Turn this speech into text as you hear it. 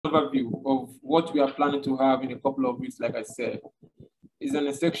overview of what we are planning to have in a couple of weeks, like I said. Is an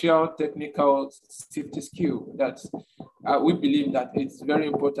essential technical safety skill that we believe that it's very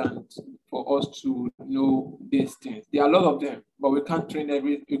important for us to know these things. There are a lot of them, but we can't bring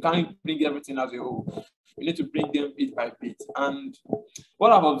everything as a whole. We need to bring them bit by bit. And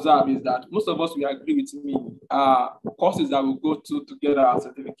what I've observed is that most of us will agree with me, courses that we go to get our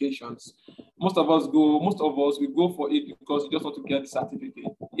certifications. Most of us we go for it because we just want to get the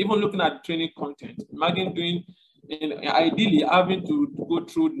certificate. Even looking at training content, imagine ideally having to go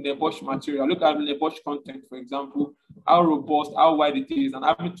through the NEBOSH material. Look at the NEBOSH content, for example, how robust, how wide it is, and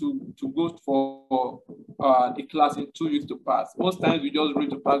having to go for the class in 2 weeks to pass. Most times we just read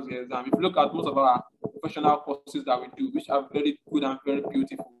to pass the exam. If you look at most of our professional courses that we do, which are very good and very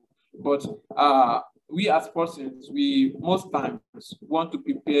beautiful, but we as persons, we most times want to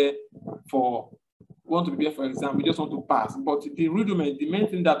prepare for exam, we just want to pass. But the rudiment, the main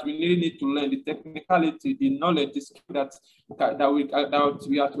thing that we really need to learn, the technicality, the knowledge, the skill that we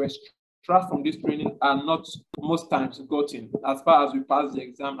have to extract from this training are not most times gotten as far as we pass the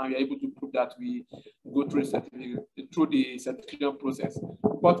exam and we are able to prove that we go through the certification process.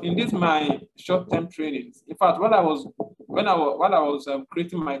 But in this my short-term trainings, in fact, while I was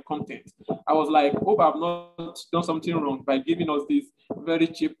creating my content, I was like, hope I've not done something wrong by giving us this very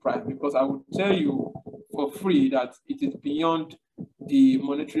cheap price, because I would tell you for free that it is beyond the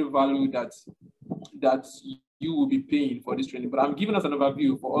monetary value that you will be paying for this training. But I'm giving us an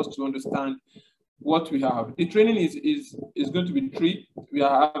overview for us to understand what we have. The training is going to be 3. We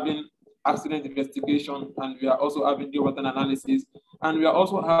are having accident investigation, and we are also having geopattern analysis, and we are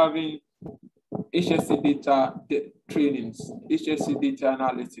also having HSC data trainings, HSC data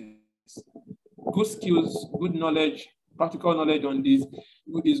analysis. Good skills, good knowledge, practical knowledge on this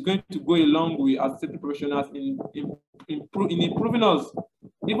is going to go a long way as safety professionals in improving us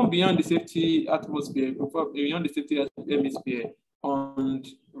even beyond the safety atmosphere, beyond the safety hemisphere, on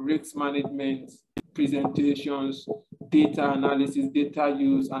risk management, presentations, data analysis, data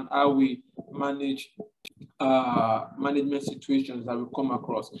use, and how we manage management situations that we come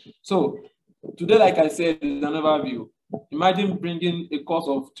across. So today, like I said, is an overview. Imagine bringing a course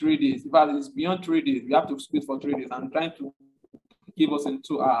of 3 days. In fact, it's beyond 3 days. We have to split for 3 days. I'm trying to give us in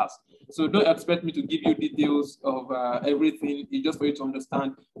 2 hours. So don't expect me to give you details of everything. It's just for you to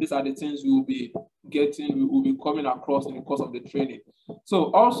understand these are the things we will be getting, we will be coming across in the course of the training.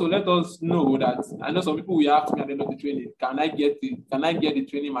 So also let us know that, I know some people will ask me at the end of the training, can I get the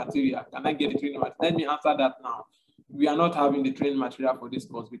training material? Can I get the training material? Let me answer that now. We are not having the training material for this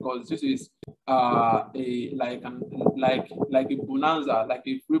course because this is like a bonanza, like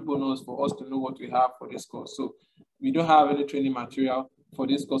a free bonus for us to know what we have for this course. So we don't have any training material for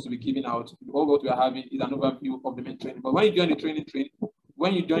this course to be given out. All what we are having is an overview of the main training. But when you join the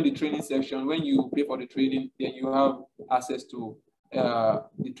training section, when you pay for the training, then you have access to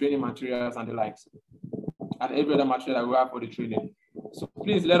the training materials and the likes, and every other material that we have for the training. So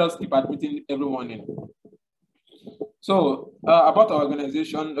please let us keep admitting everyone in. So about our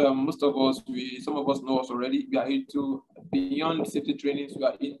organization, some of us know us already. We are into beyond safety trainings. We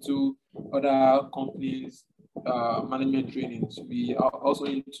are into other companies, management trainings. We are also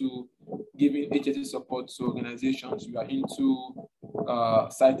into giving HSC support to organizations. We are into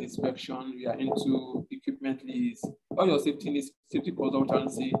site inspection. We are into equipment lease, all your safety needs, safety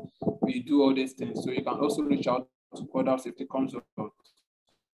consultancy. We do all these things. So you can also reach out to other safety consultants.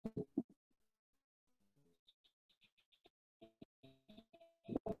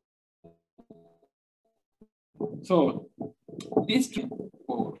 So this training,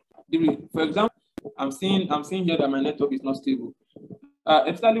 for example, I'm seeing here that my network is not stable.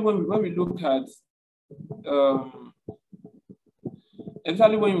 Especially when we look at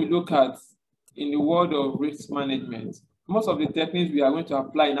in the world of risk management, most of the techniques we are going to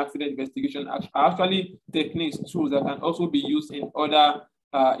apply in accident investigation are actually techniques, tools that can also be used in other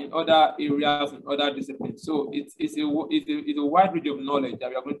areas and other disciplines. So it's a wide range of knowledge that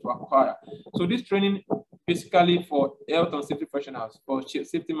we are going to acquire. So this training basically for health and safety professionals, for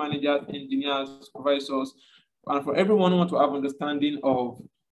safety managers, engineers, supervisors, and for everyone who wants to have understanding of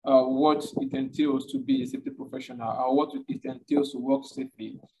what it entails to be a safety professional, or what it entails to work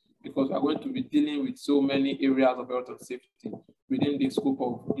safely, because we are going to be dealing with so many areas of health and safety within the scope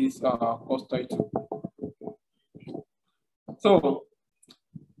of this course title. So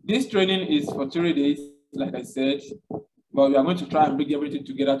this training is for 3 days, like I said, but we are going to try and bring everything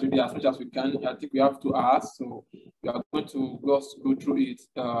together today as much as we can. I think we have 2 hours, so we are going to just go through it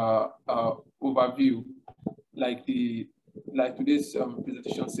overview, like today's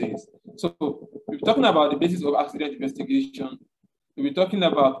presentation says. So we're talking about the basis of accident investigation, We'll be talking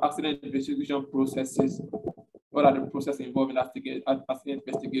about accident investigation processes. What are the processes involved in accident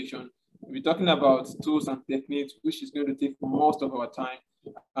investigation? We'll be talking about tools and techniques, which is going to take most of our time.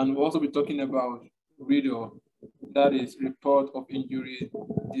 And we'll also be talking about RIDDLE, that is report of injury,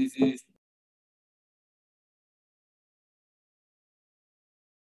 disease.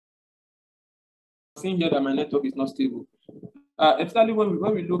 Seeing here that my network is not stable. Especially when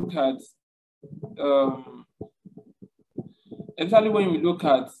we look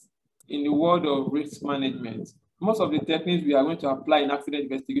at in the world of risk management, most of the techniques we are going to apply in accident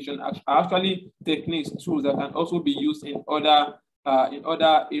investigation are actually techniques, tools that can also be used in other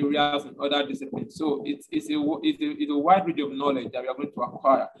areas and other disciplines. So it's a wide range of knowledge that we are going to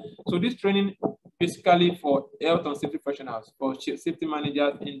acquire. So this training basically for health and safety professionals, for safety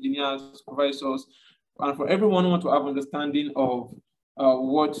managers, engineers, supervisors, and for everyone who wants to have understanding of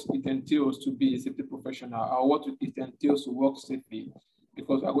what it entails to be a safety professional, or what it entails to work safely,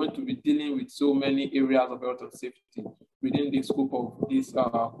 because we're going to be dealing with so many areas of health and safety within the scope of this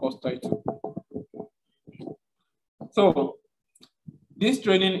course title. So this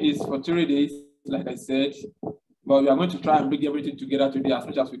training is for 3 days, like I said, but we are going to try and bring everything together today as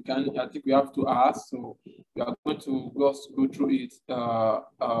much as we can. I think we have 2 hours, so we are going to just go through it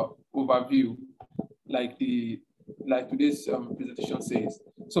overview, like today's presentation says.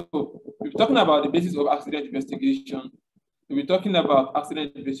 So we'll be talking about the basis of accident investigation. We'll be talking about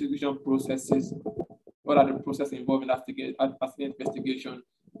accident investigation processes. What are the processes involved in accident investigation?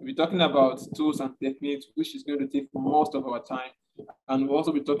 We'll be talking about tools and techniques, which is going to take most of our time. And we'll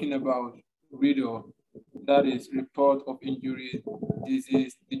also be talking about RIDDLE, that is report of injury,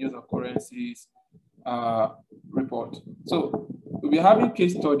 disease, dangerous occurrences, report. So we'll be having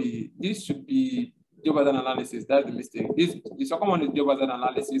case study. This should be job hazard analysis. That's the mistake. The second one is job hazard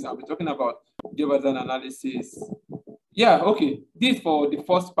analysis. I'll be talking about job hazard analysis. Yeah, okay. This for the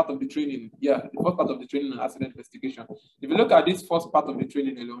first part of the training. Yeah, the first part of the training on accident investigation. If you look at this first part of the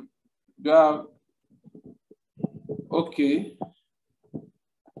training alone, you have, okay.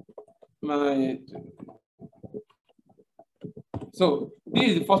 So this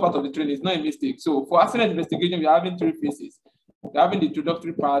is the first part of the training. It's not a mistake. So for accident investigation, we are having 3 phases. We're having the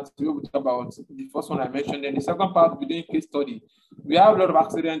introductory part to be able to talk about the first one I mentioned. Then the second part, we're doing case study. We have a lot of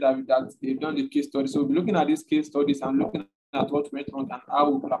accidents that they've done the case study. So we're looking at these case studies and looking at what went wrong and how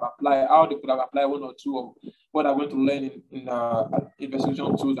we could have applied, how they could have applied 1 or 2 of what I'm going to learn in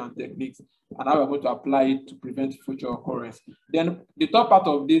investigation tools and techniques, and how we're going to apply it to prevent future occurrence. Then the third part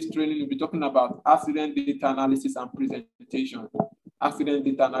of this training, we'll be talking about accident data analysis and presentation. Accident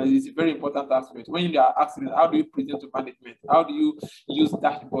data analysis is a very important aspect. When there are accidents, how do you present to management? How do you use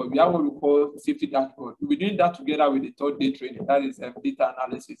dashboard? We have what we call safety dashboard. We'll be doing that together with the 3rd day training, that is data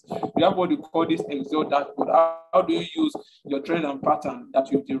analysis. We have what we call this Excel dashboard. How do you use your trend and pattern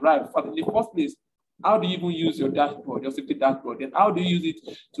that you derive? But in the first place, how do you even use your dashboard, your safety dashboard? Then how do you use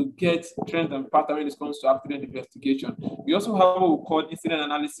it to get trends and patterns when it comes to accident investigation? We also have what we call incident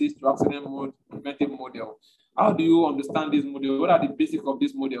analysis to accident mode, preventive model. How do you understand this model? What are the basics of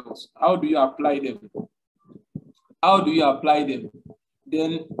these models? How do you apply them?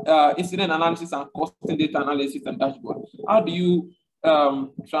 Then incident analysis and costing data analysis and dashboard. How do you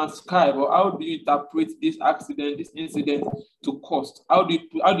transcribe, or how do you interpret this accident, this incident to cost? How do you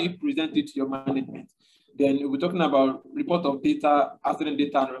present it to your management? Then we're talking about report of data, accident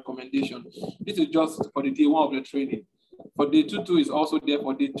data, and recommendation. This is just for the day 1 of the training. For day 2 is also there.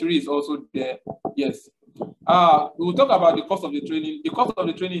 For day 3 is also there. Yes. We'll talk about the cost of the training. The cost of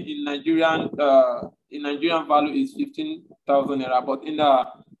the training in Nigerian value is 15,000 naira, but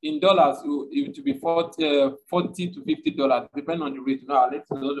in dollars it will be $40 to $50, depending on the rate. Now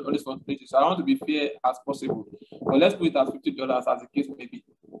let's always concentrate. So I want to be fair as possible, but let's put it as $50 as the case may be.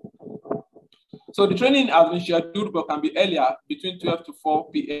 So the training has been scheduled, but can be earlier, between 12 to 4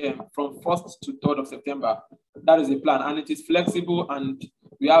 p.m. from 1st to 3rd of September. That is the plan, and it is flexible, and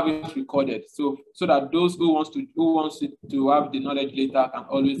we have it recorded, so that those who wants to have the knowledge later can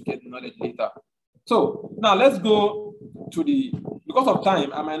always get the knowledge later. So now let's go to because of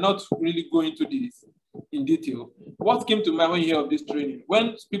time, I might not really go into this in detail. What came to mind when you hear of this training?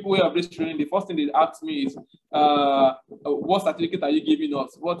 When people hear of this training, the first thing they ask me is, what certificate are you giving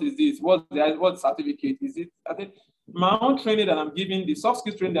us? What is this? What certificate is it? I think my own training that I'm giving, the soft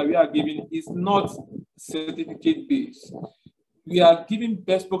skills training that we are giving, is not certificate based. We are giving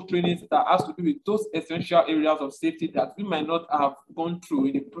bespoke trainings that has to do with those essential areas of safety that we might not have gone through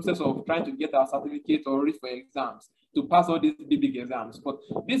in the process of trying to get our certificate or read for exams to pass all these big exams. But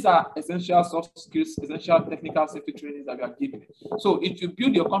these are essential soft skills, essential technical safety trainings that we are giving. So if you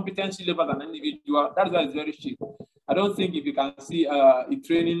build your competency level as an individual, that's why it's very cheap. I don't think if you can see a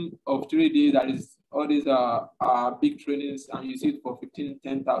training of 3 days that is all these big trainings and you see it for 15,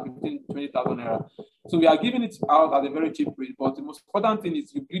 10,000, 15, 20,000 naira. So we are giving it out at a very cheap rate, but the most important thing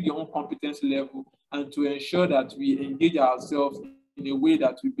is you build your own competence level and to ensure that we engage ourselves in a way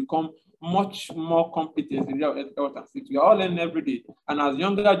that we become much more competent in real health and safety. We are all learning every day. And as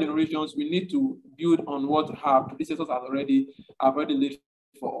younger generations, we need to build on what our predecessors have already laid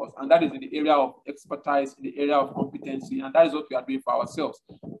for us. And that is in the area of expertise, in the area of competency. And that is what we are doing for ourselves.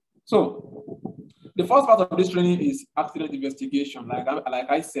 So the first part of this training is accident investigation,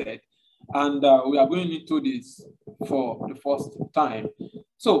 like I said. And we are going into this for the first time.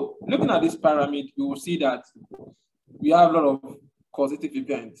 So looking at this pyramid, we will see that we have a lot of causative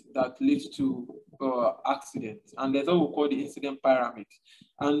events that lead to accidents. And there's what we call the incident pyramid.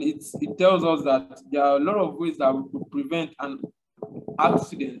 And it tells us that there are a lot of ways that we could prevent an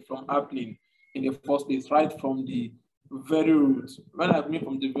accident from happening in the first place, right from the very root. When I mean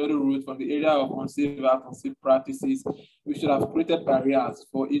from the very root, from the area of unsafe practices, we should have created barriers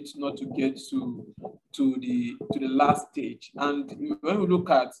for it not to get to the last stage. And when we look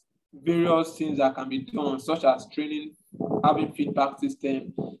at various things that can be done, such as training, having feedback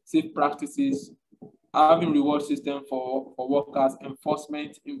system, safe practices, having reward system for workers,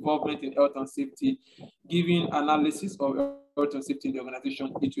 enforcement, involvement in health and safety, giving analysis of health and safety in the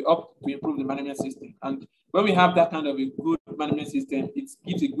organization, it will help to improve the management system. And when we have that kind of a good management system, it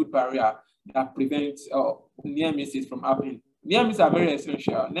gives a good barrier that prevents near misses from happening. Near misses are very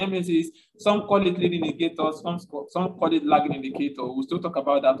essential. Near misses, some call it leading indicators, some call it lagging indicator. We'll still talk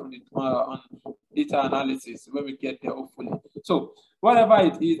about that on data analysis when we get there, hopefully. So whatever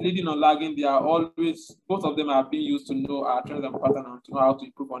it is, leading or lagging, they are always, both of them are being used to know our trends and patterns and to know how to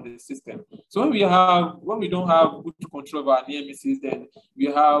improve on the system. So when we don't have good control of our near misses, then we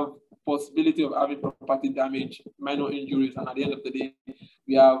have possibility of having property damage, minor injuries, and at the end of the day,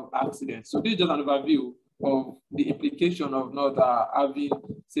 we have accidents. So this is just an overview of the implication of not having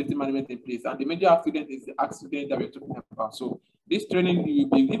safety management in place. And the major accident is the accident that we're talking about. So this training will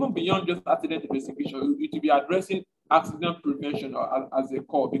be even beyond just accident investigation. It will be addressing accident prevention as a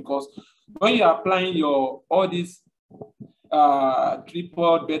core, because when you're applying all these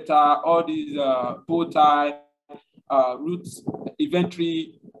tripod, beta, all these bow tie, roots,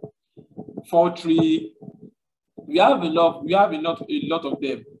 inventory, fault tree, we have a lot of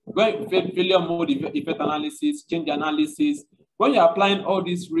them. When failure mode, effect analysis, change analysis, when you're applying all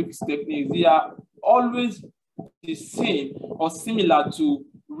these risk techniques, they are always the same or similar to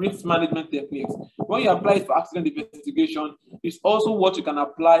risk management techniques. When you apply it for accident investigation, it's also what you can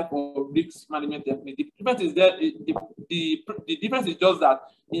apply for risk management technique. The difference is that the difference is just that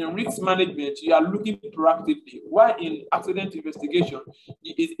in risk management, you are looking proactively, while in accident investigation,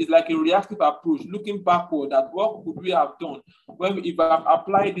 it's like a reactive approach, looking backward at what could we have done if I have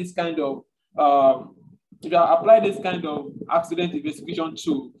applied this kind of accident investigation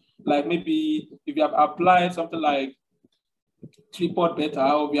tool, like maybe if you have applied something like tripod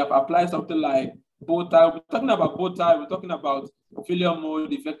beta, or we have applied something like bow tie. We're talking about bow tie, we're talking about failure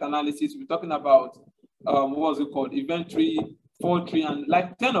mode, effect analysis, we're talking about what's it called, inventory, fault tree, and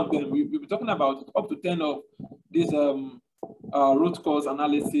like 10 of them. We'll be talking about up to 10 of these root cause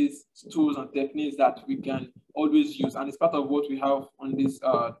analysis tools and techniques that we can always use, and it's part of what we have on this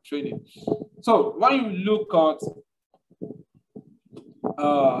training. So when you look at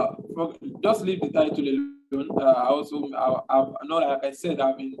just leave the title alone. I know, like I said,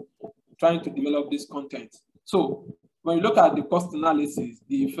 I've been trying to develop this content. So when you look at the cost analysis,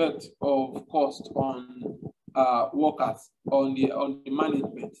 the effect of cost on workers, on the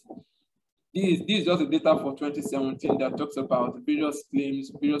management, this is just the data for 2017 that talks about various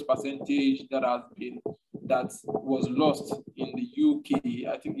claims, various percentage that was lost in the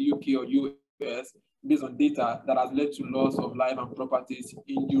UK, I think the UK or US, based on data that has led to loss of life and properties,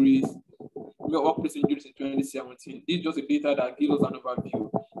 injuries, workplace injuries in 2017. This is just a data that gives us an overview.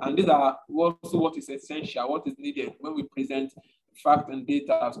 And these are also what is essential, what is needed when we present fact and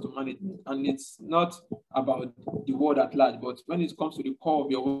data as to management. And it's not about the world at large, but when it comes to the core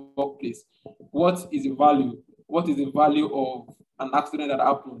of your workplace, what is the value? What is the value of an accident that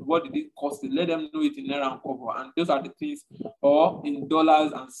happened? What did it cost? Let them know it in naira and cover. And those are the things, or in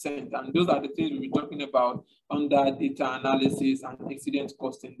dollars and cents. And those are the things we'll be talking about under data analysis and incident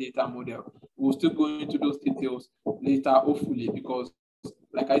costing data model. We'll still go into those details later, hopefully, because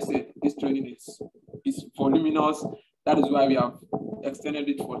like I said, this training is voluminous. That is why we have extended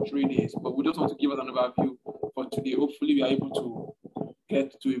it for 3 days. But we just want to give us an overview for today. Hopefully, we are able to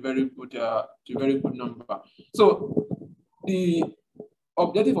get to a very good number. So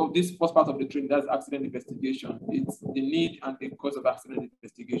objective of this first part of the training, that's accident investigation. It's the need and the cause of accident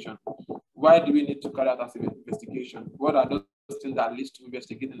investigation. Why do we need to carry out accident investigation? What are those things that leads to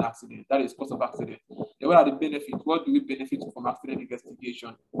investigating an accident? That is cause of accident. Then what are the benefits? What do we benefit from accident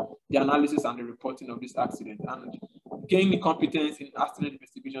investigation? The analysis and the reporting of this accident, and gaining competence in accident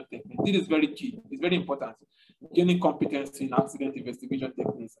investigation techniques. This is very key. It's very important. Gaining competence in accident investigation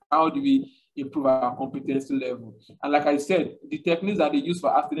techniques. How do we improve our competency level? And like I said, the techniques that they use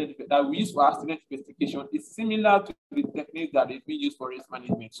for accident investigation is similar to the techniques that they've been used for risk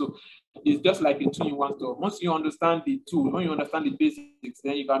management. So it's just like a two-in-one store. Once you understand the tool, when you understand the basics,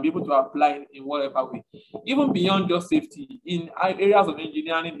 then you can be able to apply in whatever way. Even beyond just safety, in areas of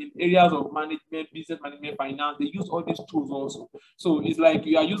engineering, in areas of management, business management, finance, they use all these tools also. So it's like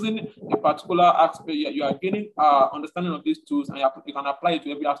you are using a particular aspect, you are gaining understanding of these tools, and you can apply it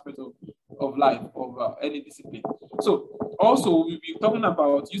to every aspect of life, of any discipline. So also we'll be talking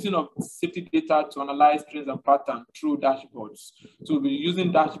about using of safety data to analyze trends and patterns through dashboards. So we'll be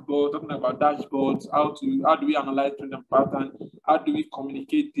using dashboards, talking about dashboards, how do we analyze trends and patterns, how do we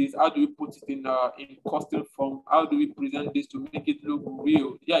communicate this, how do we put it in custom form, how do we present this to make it look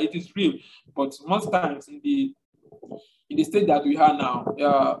real? Yeah, it is real, but most times in the state that we are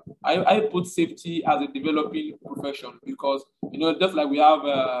now, I put safety as a developing profession, because just like we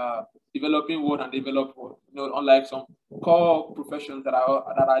have developing world and developed world, unlike some core professions that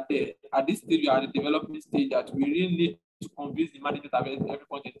are there. At this stage, we are at the developing stage that we really need to convince the management at every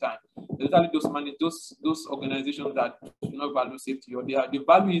point in time. Especially those organizations that do not value safety, or they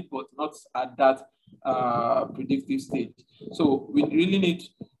value it, but not at that predictive stage. So we really need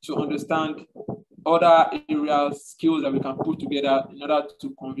to understand other areas, skills that we can put together in order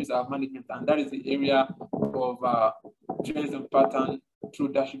to convince our management, and that is the area of trends and patterns through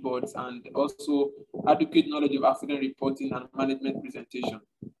dashboards, and also adequate knowledge of accident reporting and management presentation.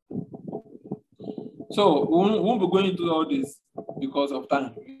 So we won't be going into all this because of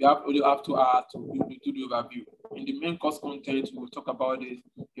time. We only have 2 hours to do the overview. In the main course content, we will talk about this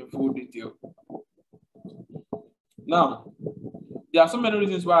in full detail. Now, there are so many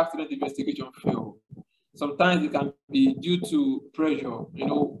reasons why accident investigation fail. Sometimes it can be due to pressure.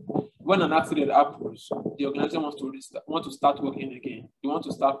 When an accident happens, the organization want to start working again. They want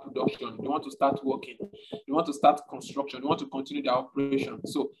to start production. They want to start working. They want to start construction. They want to continue their operation.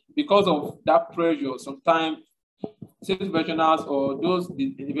 So because of that pressure, sometimes safety professionals or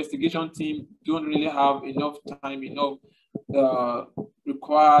the investigation team don't really have enough time, enough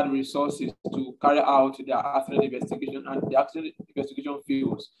required resources to carry out their accident investigation, and the accident investigation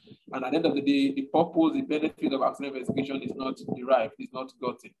fails. And at the end of the day, the purpose, the benefit of accident investigation is not derived, is not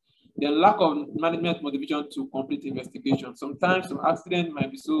gotten. The lack of management motivation to complete investigation. Sometimes some accident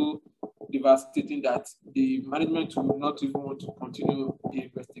might be so devastating that the management will not even want to continue the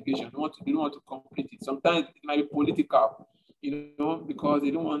investigation. They don't want to complete it. Sometimes it might be political, because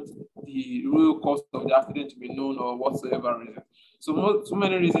they don't want the real cause of the accident to be known, or whatsoever reason. So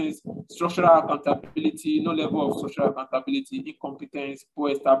many reasons: structural accountability, no level of social accountability, incompetence,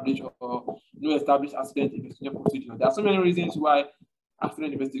 poor established or no established accident investigation procedure. There are so many reasons why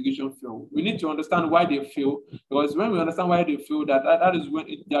accident investigation fail. We need to understand why they fail, because when we understand why they fail, that is when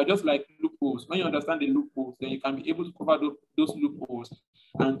they are just like loopholes. When you understand the loopholes, then you can be able to cover those loopholes,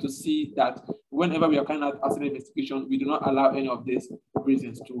 and to see that whenever we are carrying out accident investigation, we do not allow any of these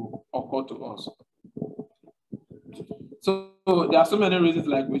reasons to occur to us. So there are so many reasons,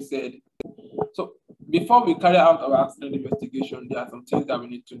 like we said. So before we carry out our accident investigation, there are some things that we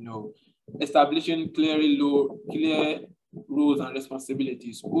need to know. Establishing clear rules and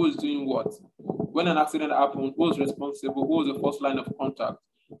responsibilities. Who is doing what? When an accident happens, who is responsible? Who is the first line of contact?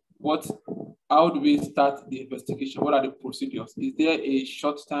 How do we start the investigation? What are the procedures? Is there a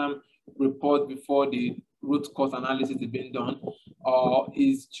short-term report before the root cause analysis is being done? Or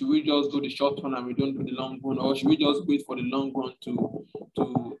should we just do the short one and we don't do the long one? Or should we just wait for the long one to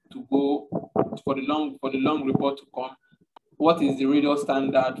go for the long report to come? What is the radio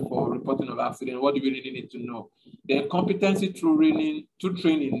standard for reporting of accident? What do we really need to know? Then competency through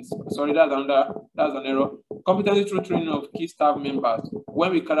trainings. Sorry, that's an error. Competency through training of key staff members.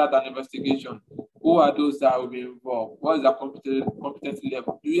 When we carry out an investigation, who are those that will be involved? What is their competency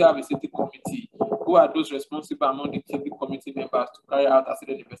level? Do we have a safety committee? Who are those responsible among the safety committee members to carry out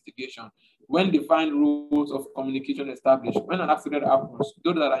accident investigation? When defined rules of communication established, when an accident happens,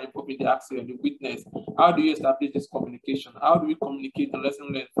 those that are involved in the accident, the witness, how do you establish this communication? How do we communicate the lesson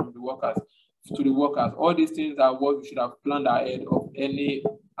learned from the workers to the workers? All these things are what we should have planned ahead of any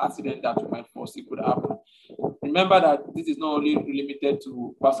accident that we might foresee could happen. Remember that this is not only limited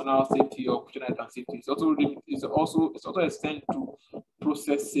to personal safety or occupational health and safety. It's also extended to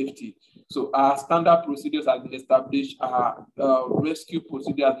process safety. So our standard procedures have been established, our rescue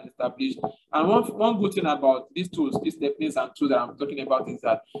procedure has been established. And one good thing about these tools, these techniques and tools that I'm talking about is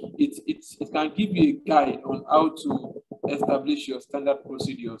that it can give you a guide on how to establish your standard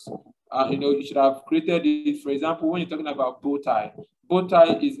procedures. You know, you should have created it. For example, when you're talking about bow tie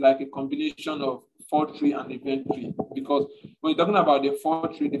is like a combination of fault tree and event tree, because when you're talking about the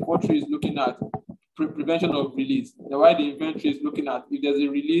fault tree is looking at prevention of release. Now, while the inventory is looking at if there's a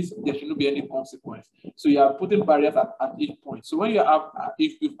release, there shouldn't be any consequence. So you are putting barriers at each point. So when you have,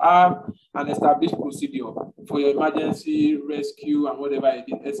 if you have an established procedure for your emergency rescue and whatever it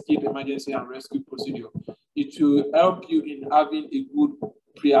is, escape, emergency and rescue procedure, it will help you in having a good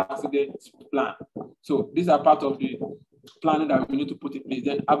pre-accident plan. So these are part of the planning that we need to put in place.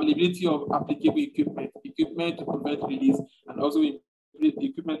 Then availability of applicable equipment to prevent release, and also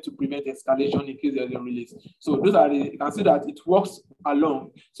equipment to prevent escalation in case there's a release. So those are you can see that it works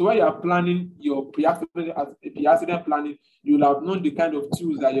along. So when you are planning your pre-accident planning, you'll have known the kind of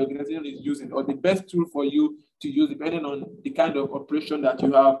tools that your organization is using, or the best tool for you to use depending on the kind of operation that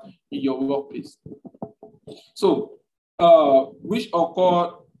you have in your workplace. So which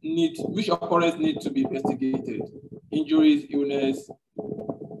occurrence need to be investigated? Injuries, illness,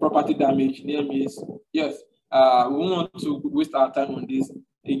 property damage, near miss. Yes. We won't want to waste our time on this.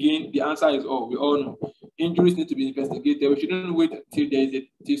 Again, the answer is all. We all know injuries need to be investigated. We shouldn't wait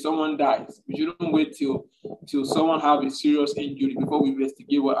till someone dies. We shouldn't wait till someone have a serious injury before we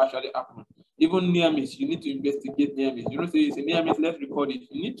investigate what actually happened. Even near miss, you need to investigate near miss. You don't say it's a near miss, let's record it.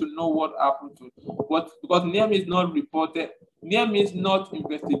 You need to know what happened to because near miss not reported, near miss not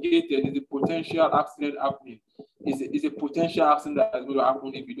investigated is a potential accident happening. Is a potential accident that is going to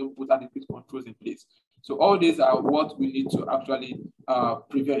happen if you don't put adequate controls in place. So all these are what we need to actually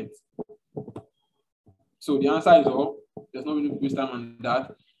prevent. So the answer is all. There's no really waste time on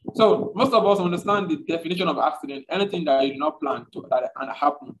that. So most of us understand the definition of accident. Anything that you did not plan to and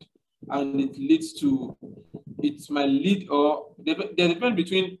happened, and it leads to, it might lead, or there's a difference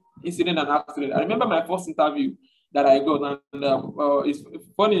between incident and accident. I remember my first interview that I got, and it's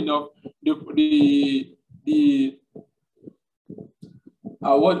funny enough,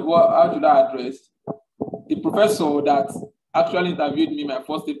 how should I address? The professor that actually interviewed me, my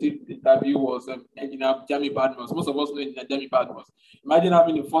first safety interview was Engineer Jamie Badmus. Most of us know Engineer Jamie Badmus. Imagine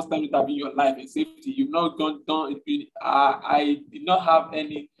having the first time interview in your life in safety. You've not gone down. I did not have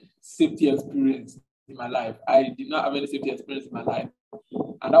any safety experience in my life. I did not have any safety experience in my life.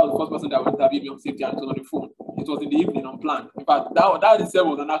 And that was the first person that would interview me on safety, and it was on the phone. It was in the evening, unplanned. In fact, that itself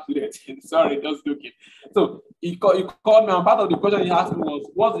was an accident. Sorry, just joking. So he called me, and part of the question he asked me was,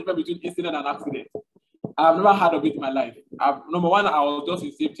 what's the difference between incident and accident? I've never heard of it in my life. Number one, I was just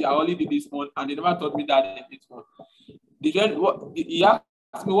in safety. I only did this one, and they never taught me that in this one. He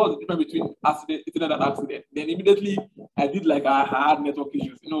asked me what's the difference between incident and accident. Then immediately I did like I had network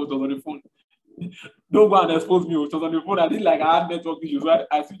issues. You know, it was on the phone. Don't go and expose me. It was on the phone. I did like I had network issues. Right?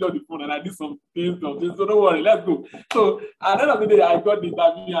 I switched on the phone and I did some things. So don't worry, let's go. So at the end of the day, I got the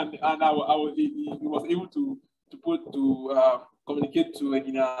interview, and he was able to communicate to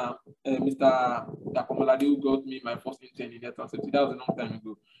Mr. Dakomolade, who got me my first intern in health and safety. That was a long time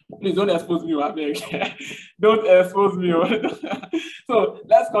ago. Please don't expose me, don't expose me. So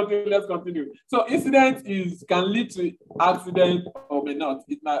let's continue. So incident can lead to accident or may not.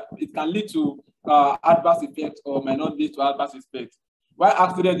 It can lead to adverse effects or may not lead to adverse effects. While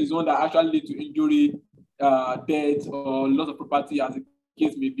accident is one that actually leads to injury, death, or loss of property, as the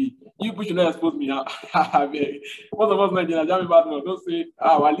case may be. You should not expose me now. Most of us Nigerians, don't say,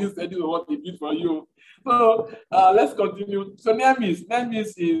 at least this is what they did for you. So let's continue. So near miss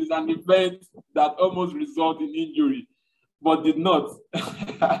is an event that almost resulted in injury, but did not.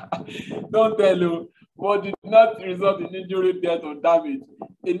 Don't tell you, but did not result in injury, death, or damage.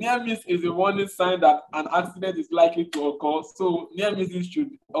 A near miss is a warning sign that an accident is likely to occur. So near misses should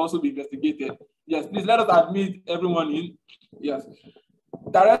also be investigated. Yes, please let us admit everyone in. Yes.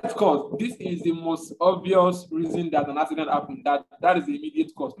 Direct cause. This is the most obvious reason that an accident happened. That is the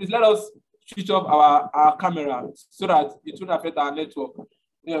immediate cause. Please let us switch off our camera so that it won't affect our network.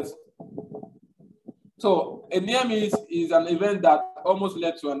 Yes. So a near miss is an event that almost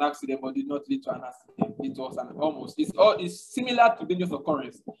led to an accident but did not lead to an accident. It was an almost. It's similar to dangerous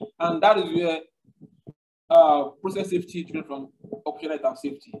occurrence, and that is where process safety training from occupational health and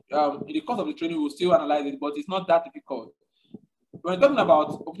safety. In the course of the training, we'll still analyze it, but it's not that difficult. When we're talking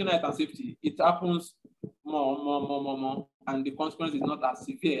about occupational health and safety, it happens more, and the consequence is not as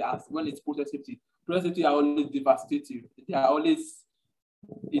severe as when it's process safety. Process safety are always devastating. They are always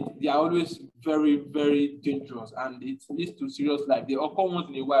they are always very, very dangerous, and it leads to serious life. They occur once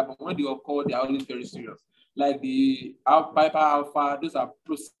in a while, but when they occur, they are always very serious. Like the Piper Alpha, those are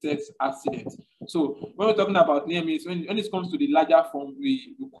process accidents. So when we're talking about near miss, when it comes to the larger form,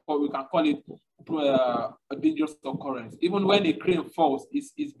 we can call it a dangerous occurrence. Even when a crane falls,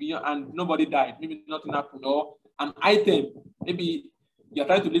 it's beyond and nobody died, maybe nothing happened, or an item, maybe you're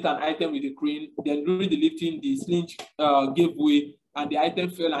trying to lift an item with a crane, then during the lifting, the sling gave way, and the item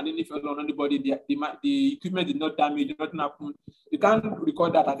fell, and then it fell on anybody. The equipment did not damage, nothing happened. You can't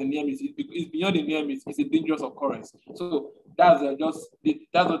record that as a near miss. It's beyond the near miss. It's a dangerous occurrence. So that's what the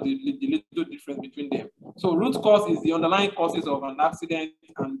little difference between them. So root cause is the underlying causes of an accident,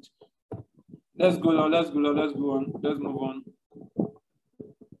 and let's move on.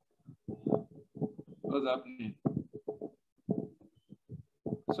 What's happening?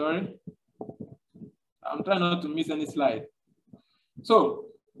 Sorry, I'm trying not to miss any slide. So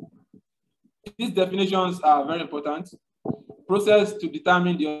these definitions are very important. Process to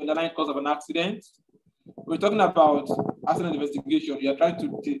determine the underlying cause of an accident. We're talking about accident investigation. You are trying to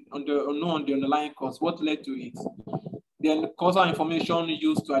know on the underlying cause, what led to it. Then causal information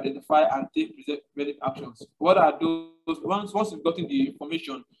used to identify and take preventive actions. What are those? Once you've gotten the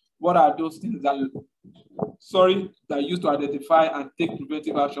information, what are those things that are used to identify and take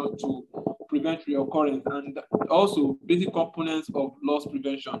preventive action to prevent reoccurrence, and also basic components of loss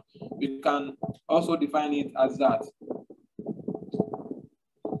prevention? We can also define it as that.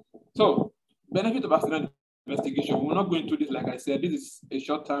 So, benefit of accident investigation. We're not going through this, like I said. This is a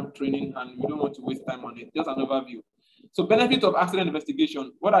short-term training, and we don't want to waste time on it. Just an overview. So, benefit of accident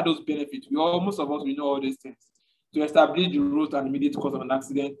investigation. What are those benefits? Most of us know all these things. To establish the root and immediate cause of an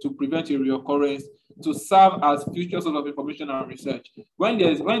accident, to prevent a reoccurrence, to serve as future source of information and research.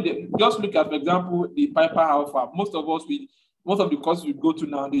 Just look at, for example, the Piper Alpha. Most of the courses we go to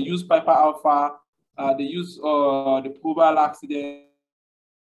now, they use Piper Alpha. They use the Proval accident.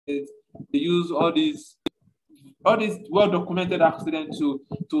 They use all these well-documented accidents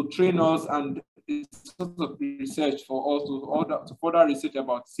to train us, and it's sort of research for us to further research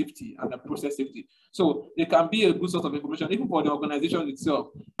about safety and the process safety. So they can be a good source of information even for the organization itself.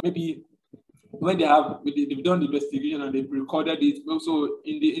 Maybe when they've done the investigation and they've recorded it. Also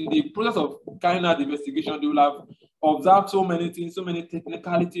in the process of carrying out the investigation, they will have observed so many things, so many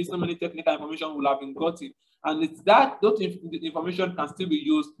technicalities, so many technical information will have been gotten. And it's that information can still be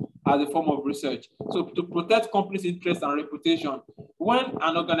used as a form of research. So to protect companies' interest and reputation, when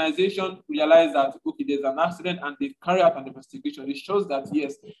an organization realizes that, okay, there's an accident and they carry out an investigation, it shows that,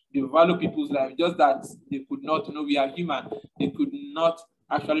 yes, they value people's lives, just that they could not, we are human, they could not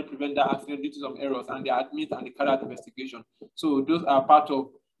actually prevent that accident due to some errors, and they admit and they carry out investigation. So those are part of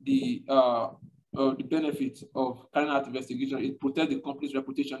the benefit of carrying out investigation. It protects the company's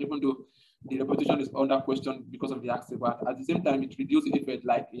reputation, even though the reputation is under question because of the accident. But at the same time, it reduces the effect.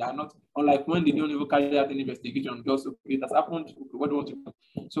 Like you are not, unlike when they don't even carry out any investigation, just okay, it has happened. What do you want to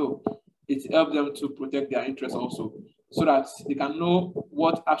do? So it helps them to protect their interests also, so that they can know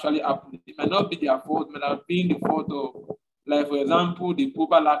what actually happened. It might not be their fault, it might have been the fault of, like for example, the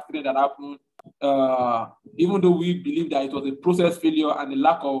Proval accident that happened. Even though we believe that it was a process failure and the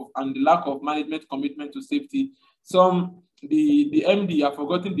lack of management commitment to safety, the MD, I've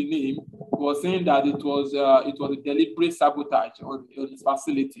forgotten the name, was saying that it was a deliberate sabotage on his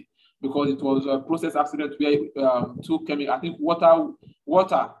facility, because it was a process accident where two chemicals, I think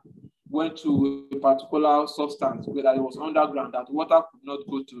water went to a particular substance where it was underground that water could not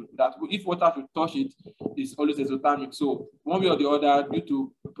go to. That if water should touch it, it's always exothermic. So one way or the other, due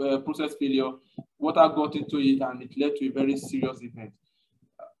to process failure, water got into it and it led to a very serious event.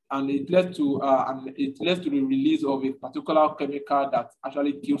 And it led to the release of a particular chemical that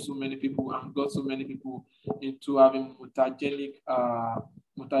actually killed so many people and got so many people into having mutagenic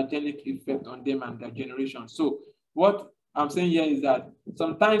effect on them and their generation. So what I'm saying here is that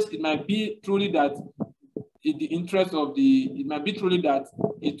sometimes it might be truly that it might be truly that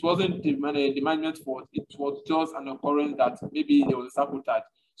it wasn't the management fault. It was just an occurrence that maybe there was a sabotage.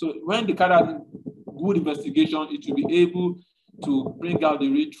 So when they carry out good investigation, it will be able to bring out the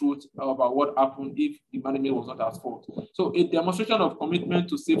real truth about what happened if the management was not at fault. So a demonstration of commitment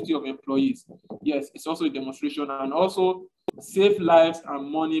to safety of employees. Yes, it's also a demonstration, and also save lives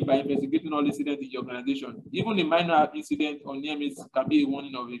and money by investigating all incidents in the organization. Even a minor incident or near miss can be a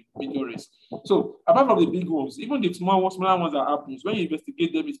warning of a major risk. So apart from the big ones, even the smaller ones that happens, when you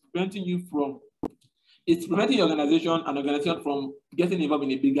investigate them, it's preventing your organization from getting involved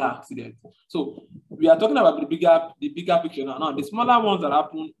in a bigger accident. So we are talking about the bigger picture now. The smaller ones that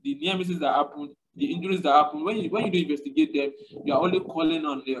happen, the near misses that happen, the injuries that happen when you do investigate them, you are only calling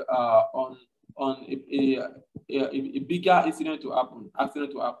on the a bigger accident to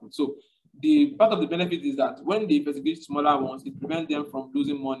happen. So the part of the benefit is that when they investigate smaller ones, it prevents them from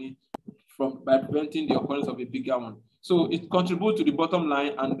losing money by preventing the occurrence of a bigger one. So it contributes to the bottom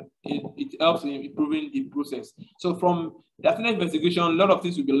line, and it helps in improving the process. So from the accident investigation, a lot of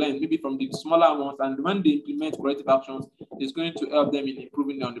things will be learned, maybe from the smaller ones, and when they implement corrective actions, it's going to help them in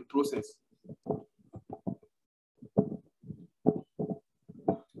improving on the process.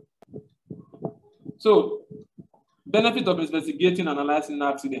 So, benefit of investigating and analyzing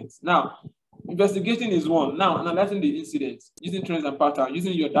accidents. Now, investigating is one. Now, analyzing the incidents, using trends and patterns,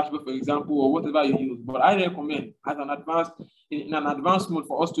 using your dashboard, for example, or whatever you use. But I recommend in an advanced mode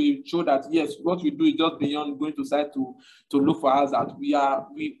for us to show that, yes, what we do is just beyond going to site to look for hazard. We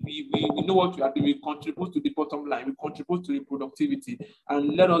know what we are doing. We contribute to the bottom line. We contribute to the productivity.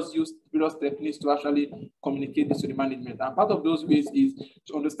 And let us use various techniques to actually communicate this to the management. And part of those ways is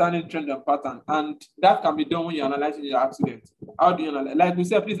to understanding trend and pattern. And that can be done when you're analyzing your accident. How do you analyze? Like we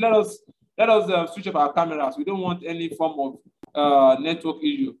said, please let us switch up our cameras. We don't want any form of network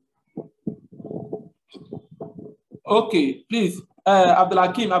issue. Okay, please,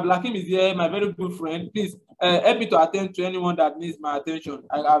 Abdulhakim is here, my very good friend. Please help me to attend to anyone that needs my attention.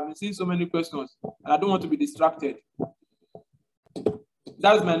 I've been seeing so many questions, and I don't want to be distracted.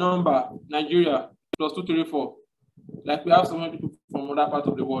 That's my number, Nigeria, +234. Like we have so many people from other parts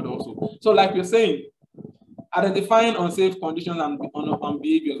of the world also. So like you're saying, identifying unsafe conditions and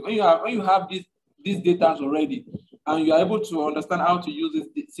behaviors. When you have these data already, and you are able to understand how to use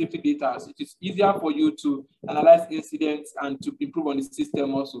this safety data, it is easier for you to analyze incidents and to improve on the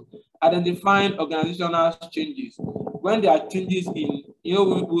system also. Identifying organizational changes. When there are changes in,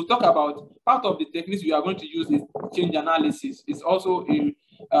 we'll talk about part of the techniques we are going to use is change analysis. It's also an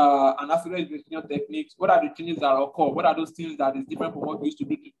accident investigation techniques. What are the changes that occur? What are those things that is different from what we used to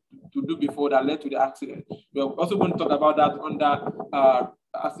do before that led to the accident? We're also going to talk about that under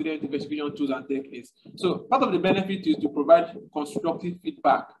accident investigation tools and techniques. So part of the benefit is to provide constructive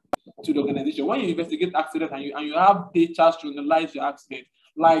feedback to the organization. When you investigate accident and you have data to analyze your accident,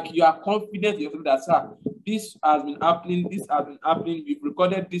 like you are confident in yourself that, sir, this has been happening, we've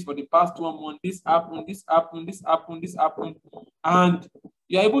recorded this for the past 1 month, this happened, and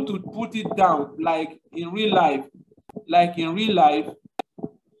you're able to put it down like in real life,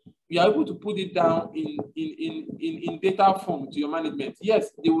 you are able to put it down in data form to your management.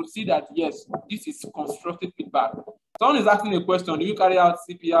 Yes, they will see that, yes, this is constructive feedback. Someone is asking a question, do you carry out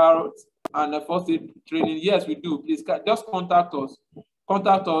CPR and first aid training? Yes, we do. Please just contact us.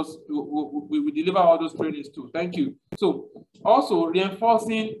 We will deliver all those trainings too. Thank you. So also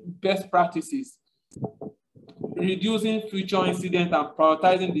reinforcing best practices, reducing future incidents, and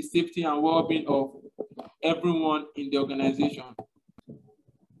prioritizing the safety and well-being of everyone in the organization.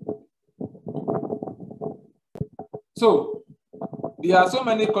 So there are so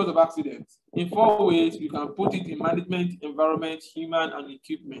many causes of accidents. In 4 ways, you can put it in management, environment, human, and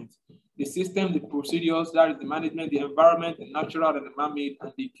equipment. The system, the procedures, that is the management, the environment, the natural and the man-made,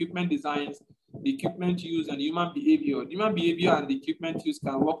 and the equipment designs, the equipment use, and human behavior. The human behavior and the equipment use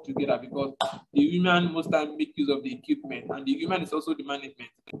can work together because the human most time make use of the equipment, and the human is also the management.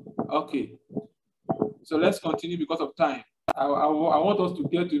 Okay, so let's continue because of time. I want us to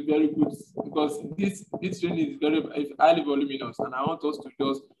get to very good, because this training is highly voluminous, and I want us to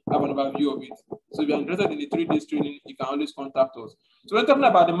just have an overview of it. So if you're interested in the 3 days training, you can always contact us. So we're talking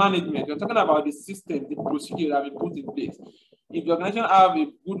about the management, we're talking about the system, the procedure that we put in place. If the organization have a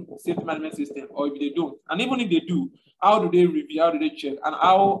good safety management system, or if they don't, and even if they do, how do they review, how do they check, and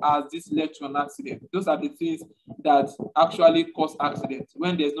how has this led to an accident? Those are the things that actually cause accidents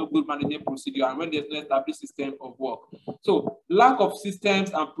when there's no good management procedure and when there's no established system of work. So lack of systems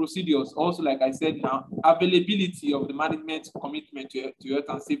and procedures, also like I said now, availability of the management commitment to health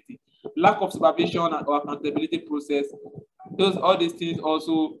and safety, lack of supervision or accountability process, all these things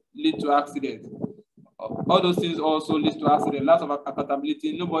also lead to accidents. All those things also lead to accident. Lack of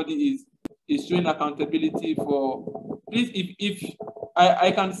accountability. Nobody is showing accountability for. Please, if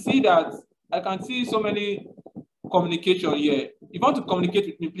I can see that, I can see so many communication here. If you want to communicate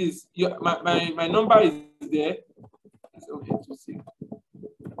with me, please, my number is there. It's okay to see.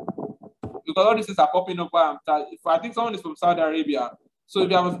 Because all these things are popping up. I think someone is from Saudi Arabia. So if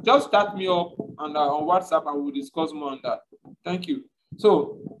you have, just chat me up on WhatsApp and we'll discuss more on that. Thank you.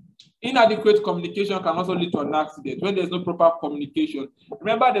 So Inadequate communication can also lead to an accident when there's no proper communication.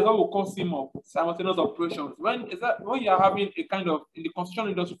 Remember, there's what we call SIMOP, simultaneous operations. When you are having a kind of, in the construction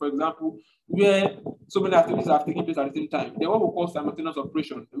industry, for example, where so many activities are taking place at the same time, there's what we call simultaneous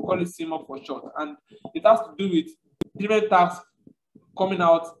operation. We call it SIMOP for short, and it has to do with different tasks coming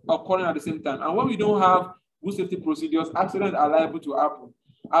out, occurring at the same time. And when we don't have good safety procedures, accidents are liable to happen.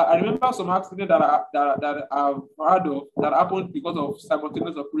 I remember some accidents that I've heard of that happened because of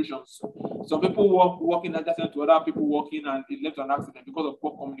simultaneous operations. Some people walking adjacent to other people walking, and it led to an accident because of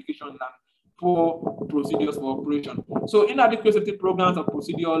poor communication and poor procedures for operation. So inadequate safety programs and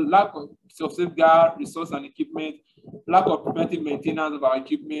procedure, lack of safeguard, resource and equipment, lack of preventive maintenance of our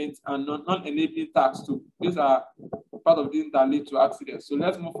equipment, and non-enabling tasks too. These are part of things that lead to accidents. So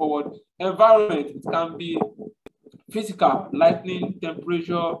let's move forward. Environment, it can be physical, lightning,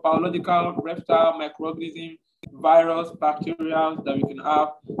 temperature, biological, reptile, microorganism, virus, bacteria that we can have.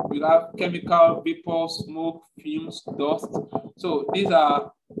 We have chemical, vapor, smoke, fumes, dust. So these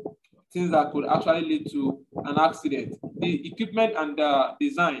are things that could actually lead to an accident. The equipment and the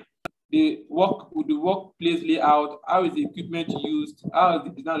design, the workplace layout, how is the equipment used, how is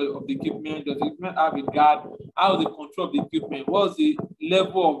the design of the equipment, does the equipment have a guard, how is the control of the equipment, what's the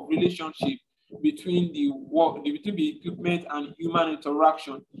level of relationship between the equipment and human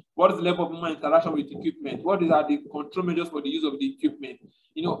interaction, what is the level of human interaction with the equipment, what are the control measures for the use of the equipment.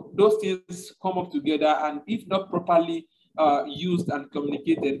 You know, those things come up together, and if not properly used and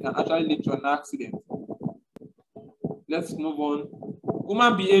communicated, can actually lead to an accident. Let's move on.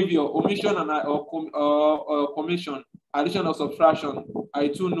 Human behavior, omission or commission, addition or subtraction, I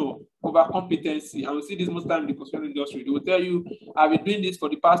too know, overcompetency, and we see this most time in the construction industry. They will tell you, I've been doing this for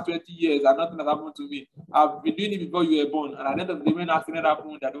the past 20 years and nothing has happened to me. I've been doing it before you were born, and at the end of the day, when accident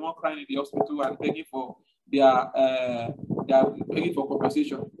happened, they're the one crying in the hospital and begging for begging for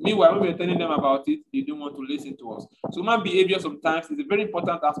compensation. Meanwhile, when we're telling them about it, they don't want to listen to us. So human behavior sometimes is a very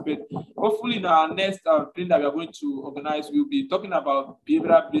important aspect. Hopefully in our next thing that we are going to organize, we'll be talking about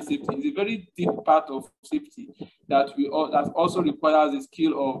behavioral-based safety. It's a very deep part of safety that also requires the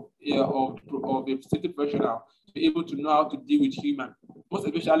skill of a safety professional to be able to know how to deal with human, most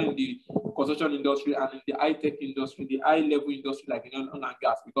especially in the construction industry and in the high-tech industry, the high-level industry like in oil and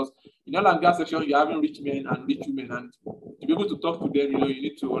gas. Because in oil and gas section, you're having rich men and rich women, and to be able to talk to them, you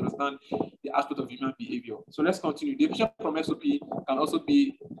need to understand the aspect of human behavior. So let's continue. Deviation from SOP can also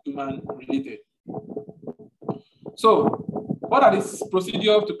be human-related. So, what are the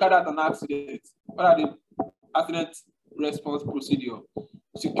procedures to carry out an accident? What are the accident response procedure?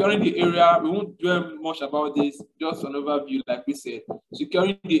 Securing the area, we won't dwell much about this, just an overview, like we said.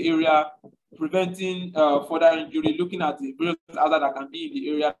 Securing the area, preventing further injury, looking at the various hazards that can be in the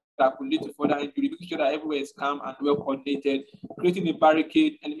area that could lead to further injury, making sure that everywhere is calm and well coordinated, creating a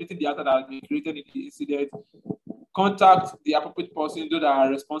barricade, eliminating the hazard that has been created in the incident, contact the appropriate person, those that are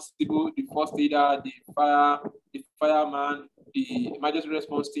responsible, the first aider, the fireman, the emergency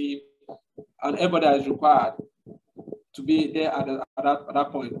response team, and everybody that is required to be there at that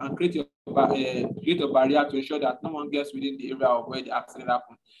point, and create a barrier to ensure that no one gets within the area of where the accident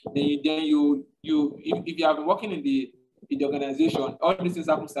happened. Then you if you have been working in the organization, all these things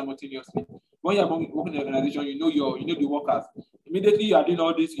happen simultaneously. When you are working in the organization, you know the workers. Immediately you are doing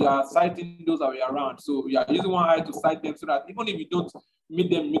all this, you are citing those that are around. So you are using one eye to cite them so that even if you don't meet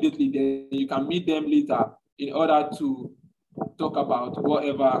them immediately, then you can meet them later in order to talk about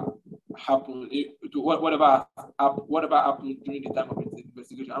whatever happened, whatever happened during the time of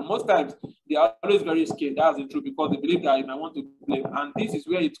investigation. And most times they are always very scared. That's the truth, because they believe that you might want to blame. And this is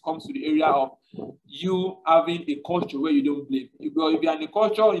where it comes to the area of you having a culture where you don't blame. If you are in a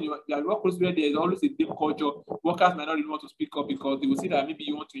culture, in your workplace where there is always a blame culture, workers might not really want to speak up because they will see that maybe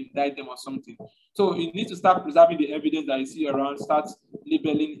you want to indict them or something. So you need to start preserving the evidence that you see around, start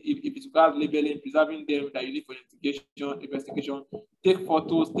labeling, if it requires labeling, preserving them that you need for investigation, take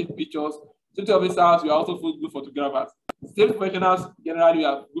photos, take pictures. Safety officers, we are also good photographers. Safety professionals, generally, we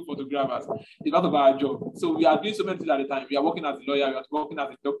are good photographers. It's part of our job. So we are doing so many things at the time. We are working as a lawyer, we are working as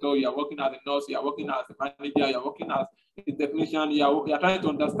a doctor, you are working as a nurse, you are working as a manager, you are working as a technician, you are trying to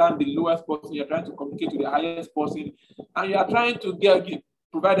understand the lowest person, you are trying to communicate to the highest person, and you are trying to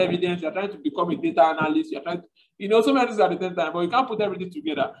provide evidence, you are trying to become a data analyst, you are trying to, so many things at the same time, but you can't put everything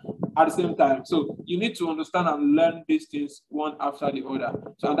together at the same time. So you need to understand and learn these things one after the other.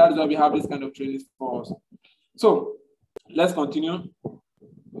 So, and that is why we have this kind of training for us. So let's continue.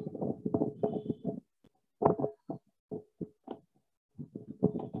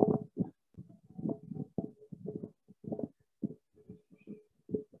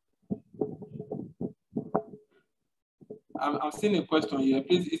 I'm I'm seeing a question here.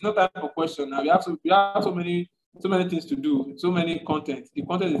 Please, it's not time for question now. We have so many things to do, so many content. The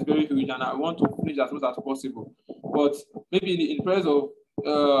content is very huge, and I want to finish as much as possible. But maybe in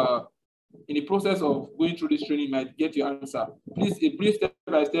the process of going through this training, you might get your answer. Please, a brief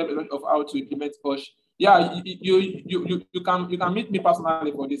step-by-step of how to implement OSH. Yeah, you can meet me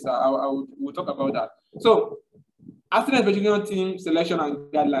personally for this. We'll talk about that. So, accident investigation team selection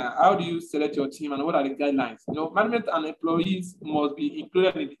and guidelines. How do you select your team, and what are the guidelines? You know, management and employees must be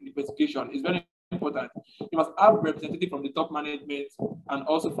included in the investigation. It's very important. You must have representative from the top management and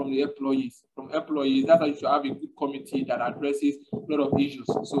also from the employees. From employees, that's why you should have a good committee that addresses a lot of issues.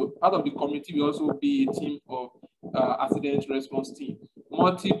 So part of the committee will also be a team of accident response team.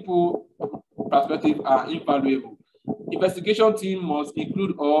 Multiple perspectives are invaluable. Investigation team must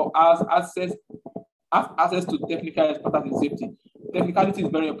include or have access to technical expertise in safety. Technicality is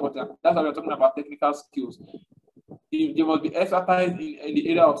very important. That's why we're talking about technical skills. There must be expertise in the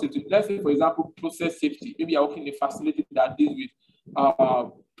area of safety. Let's say, for example, process safety. Maybe you're working in a facility that deals with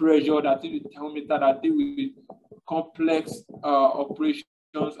pressure, that deals with thermometer, that deals with complex operations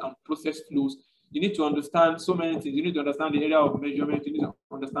and process flows. You need to understand so many things. You need to understand the area of measurement. You need to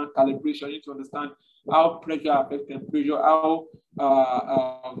understand calibration. You need to understand how pressure affects temperature, how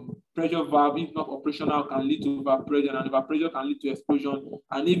pressure valve, if not operational, can lead to evaporation, and evaporation can lead to explosion.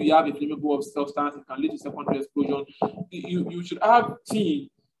 And if you have a flammable substance, it can lead to secondary explosion. You should have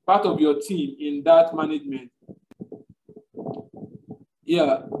part of your team in that management.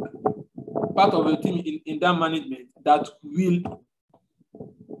 Yeah, part of your team in that management that will.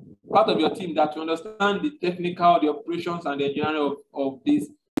 Part of your team that will understand the technical, the operations, and the engineering of the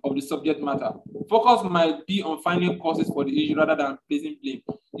subject matter. Focus might be on finding causes for the issue rather than placing blame.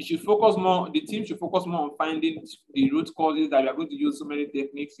 The team should focus more on finding the root causes, that we are going to use so many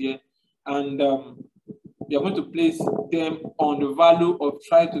techniques here, and we are going to place them on the value of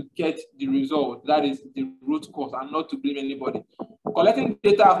trying to get the result, that is the root cause, and not to blame anybody. Collecting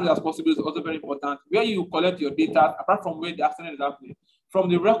data as much as possible is also very important. Where you collect your data, apart from where the accident is happening, from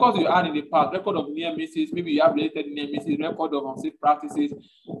the records you had in the past, record of near misses, maybe you have related near misses, record of unsafe practices.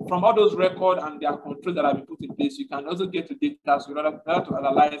 From all those records and their controls that have been put in place, you can also get to data so in order to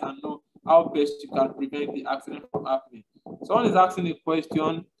analyze and know how best you can prevent the accident from happening. Someone is asking a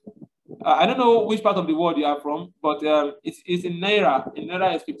question. I don't know which part of the world you are from, but it's in Naira. In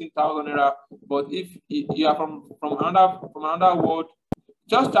Naira, it's 15,000 Naira. But if you are from another world,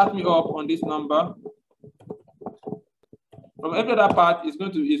 just chat me up on this number. From every other part, it's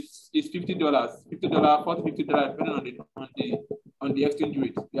going to is $50, $40, $50, depending on the exchange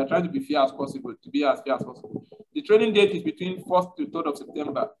rate. We are trying to be fair as possible, The training date is between 1st to 3rd of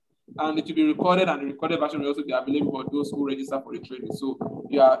September, and it will be recorded, and the recorded version will also be available for those who register for the training. So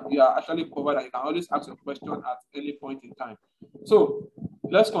you are actually covered, and you can always ask your question at any point in time. So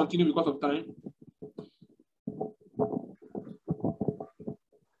let's continue because of time.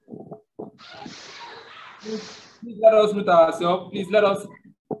 Please let us mute ourselves. Please let us,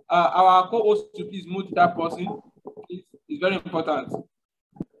 our co-host to please mute that person. Please, it's very important.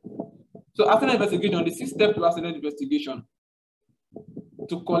 So accident investigation, the 6th step to accident investigation: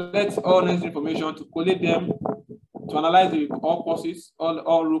 to collect all necessary information, to collate them, to analyze all causes,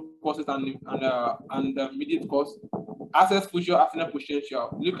 all root causes and immediate cause, assess future accident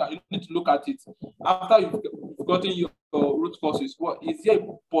potential. You need to look at it. After you've gotten your root causes, what is there a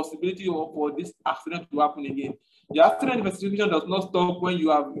possibility for this accident to happen again? The accident investigation does not stop when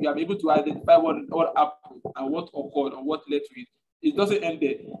you are able to identify what happened and what occurred and what led to it. It doesn't end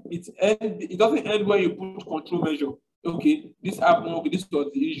there. It doesn't end when you put control measure. Okay, this happened. Okay, this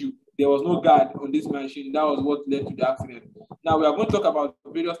was the issue. There was no guard on this machine. That was what led to the accident. Now we are going to talk about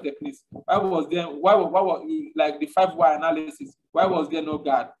various techniques. Why was like the 5 why analysis? Why was there no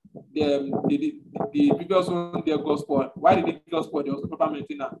guard? The previous one there got spoiled. Why did it get spoiled? There was no proper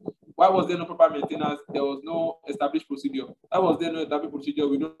maintenance. Why was there no proper maintenance? There was no established procedure. Why was there no established procedure?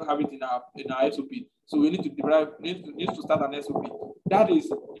 We don't have it in our SOP. So we need to start an SOP. That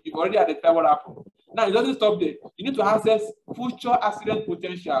is, you've already identified what happened. Now it doesn't stop there. You need to assess future accident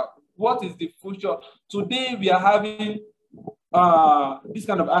potential. What is the future? Today we are having this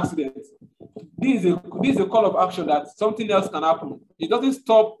kind of accidents. This is a call of action that something else can happen. It doesn't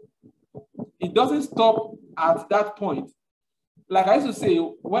stop at that point. Like I used to say,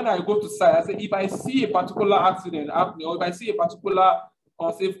 when I go to site, I say, if I see a particular accident happening, or if I see a particular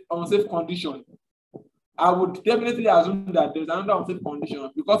unsafe condition, I would definitely assume that there's another unsafe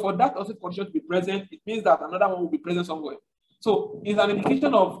condition, because for that unsafe condition to be present, it means that another one will be present somewhere. So it's an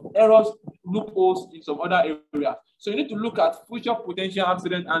indication of errors, loopholes in some other areas. So you need to look at future potential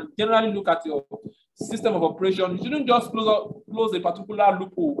accident and generally look at your system of operation. You shouldn't just close a particular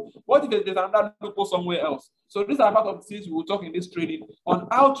loophole. What if there's another loophole somewhere else? So these are part of the things we will talk in this training on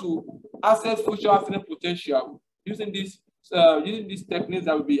how to assess future accident potential using these techniques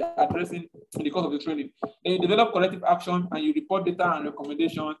that we'll be addressing in the course of the training. Then you develop corrective action and you report data and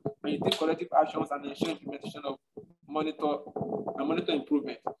recommendations, and you take corrective actions and ensure implementation of monitor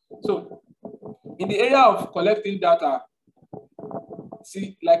improvement. So in the area of collecting data,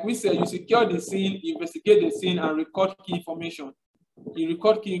 see, like we said, you secure the scene, you investigate the scene, and record key information. You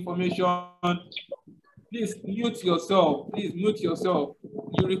record key information. Please mute yourself. Please mute yourself.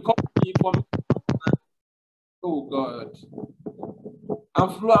 You record key information. Oh God,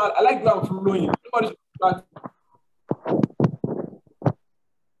 I like that I'm flowing. Everybody should start.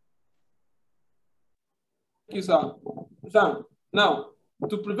 Thank you, sir. Sam, now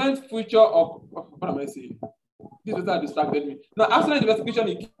to prevent future of what am I saying? This was that distracted me. Now, accident investigation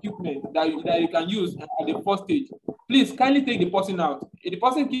equipment that you can use at the first stage, please kindly take the person out. If the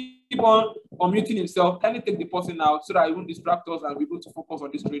person keep on unmuting himself, kindly take the person out so that it won't distract us and be able to focus on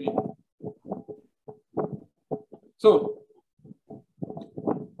this training. So,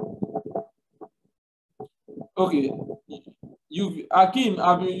 okay, Akim,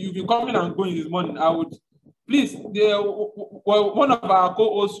 you've been coming and going this morning. I would please, one of our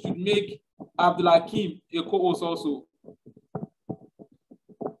co-hosts should make Abdulhakim a co-host also.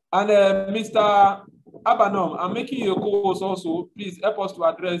 And Mr. Abanom, I'm making you a co-host also. Please help us to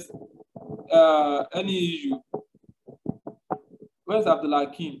address any issue. Where's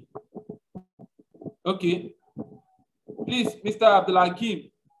Abdulhakim? Okay. Please, Mr.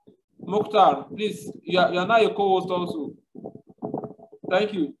 Abdulhakim, Mukhtar, please, you are now a co-host also.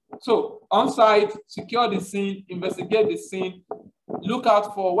 Thank you. So, on-site, secure the scene, investigate the scene, look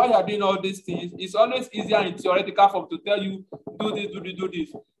out for why you are doing all these things. It's always easier in theoretical form to tell you, do this, do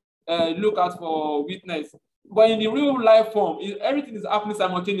this. Look out for witness. But in the real life form, everything is happening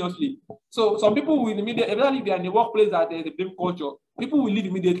simultaneously. So some people will immediately, especially if they are in a workplace that there's a blame culture, people will leave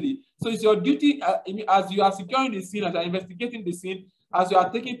immediately. So it's your duty as you are securing the scene, as you are investigating the scene, as you are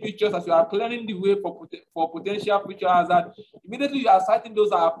taking pictures, as you are clearing the way for potential future hazard, immediately you are citing those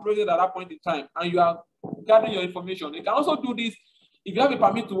that are present at that point in time, and you are gathering your information. You can also do this if you have a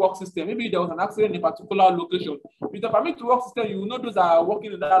permit to work system. Maybe there was an accident in a particular location. With the permit to work system, you will know those that are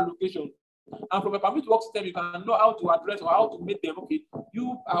working in that location. And from a permit to work system, you can know how to address or how to make them, okay,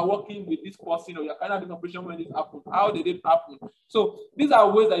 you are working with this person or you're kind of in operation when this happened. How did it happen? So these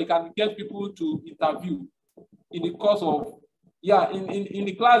are ways that you can get people to interview in the course of, in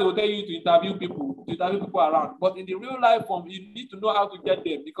the class, they will tell you to interview people around. But in the real life form, you need to know how to get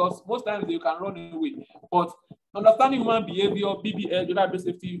them because most times they can run away. But understanding human behavior, BBS, database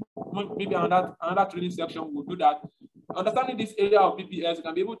safety, maybe another training section will do that. Understanding this area of BBS, you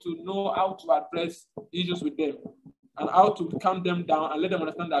can be able to know how to address issues with them and how to calm them down and let them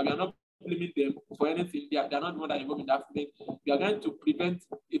understand that we are not blaming them for anything. They are not the one that are involved in that accident. We are going to prevent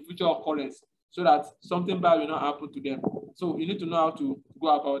a future occurrence so that something bad will not happen to them. So you need to know how to go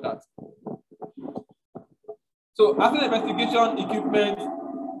about that. So accident investigation equipment,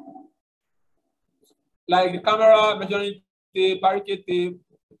 like the camera, measuring tape, barricade tape,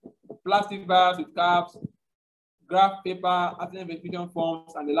 plastic bags with caps, graph paper, accident investigation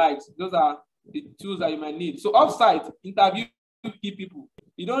forms, and the likes. Those are the tools that you might need. So offsite, interview key people.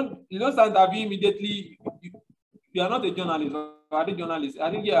 You don't start interviewing immediately. You are not a journalist or are a journalist.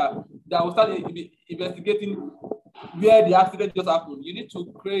 I think that will start investigating where the accident just happened. You need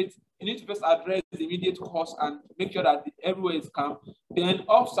to first address the immediate cause and make sure that everywhere is calm. Then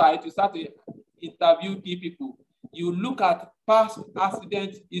offsite, you start to interview key people. You look at past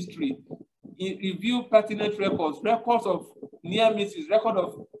accident history. Review pertinent records of near misses, record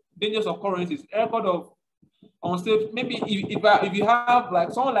of dangerous occurrences, record of unsafe. Maybe if you have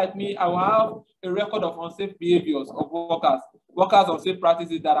like someone like me, I will have a record of unsafe behaviors of workers unsafe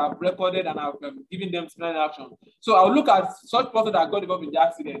practices that I've recorded and I've given them disciplinary action. So I'll look at such person that got involved in the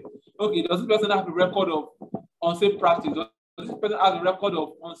accident. Okay, does this person have a record of unsafe practice? Does this person have a record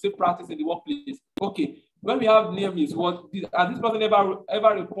of unsafe practice in the workplace? Okay. When we have near miss, has this person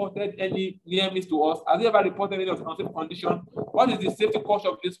ever reported any near miss to us? Has he ever reported any unsafe condition? What is the safety culture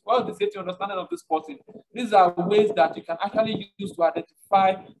of this? What is the safety understanding of this person? These are ways that you can actually use to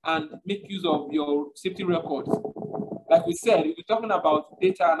identify and make use of your safety records. Like we said, we're talking about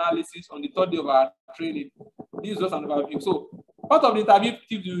data analysis on the third day of our training. This is just an overview. So part of the interview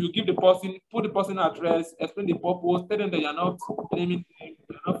tips you give the person, put the person address, explain the purpose, tell them that you're not naming them,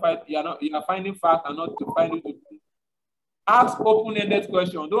 you are finding facts and not to find it. Ask open-ended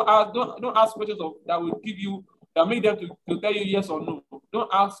questions. Don't ask questions that will make them to tell you yes or no. Don't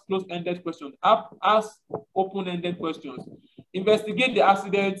ask close-ended questions. Ask open-ended questions. Investigate the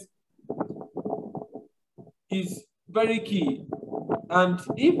accident is very key. And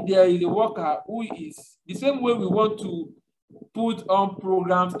if there is a worker who is the same way we want to put on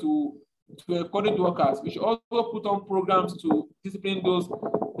programs to encourage workers, we should also put on programs to discipline those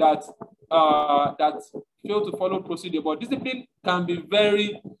that fail to follow procedure. But discipline can be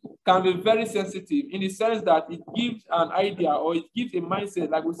very sensitive in the sense that it gives an idea or it gives a mindset.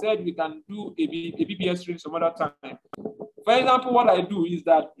 Like we said, we can do a BBS training some other time. For example, what I do is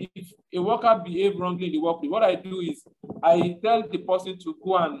that if a worker behaves wrongly in the workplace, what I do is I tell the person to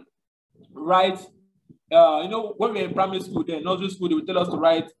go and write. When we're in primary school, then nursery school, they will tell us to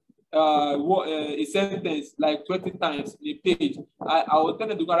write a sentence like 20 times in a page. I will tell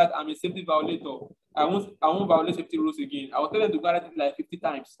them to go write, I'm a safety violator. I won't violate safety rules again. I will tell them to go write it like 50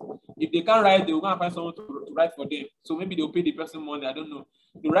 times. If they can't write, they will go and find someone to write for them. So maybe they'll pay the person money, I don't know.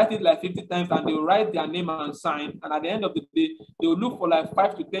 They write it like 50 times and they'll write their name and sign. And at the end of the day, they'll look for like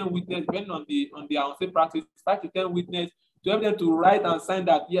 5 to 10 witnesses, depending on their unsafe practice, 5 to 10 witnesses to help them to write and sign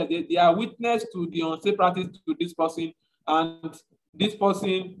that, yes, they are witness to the unsafe practice to this person, and this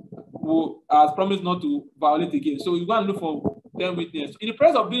person has promised not to violate again. So you go and look for 10 witnesses. In the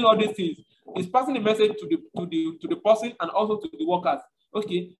process of doing all these things, it's passing the message to the person and also to the workers.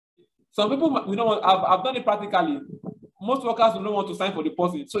 Okay, some people we don't want. I've done it practically. Most workers will not want to sign for the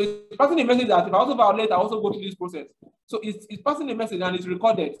person. So it's passing the message that if I also violate, I also go through this process. So it's passing the message and it's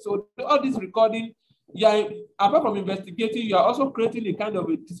recorded. So all this recording, yeah, apart from investigating, you are also creating a kind of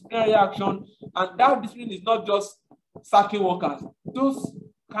a disciplinary action, and that discipline is not just sacking workers. Those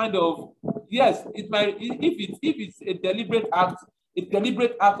kind of, yes, it might, if it's a deliberate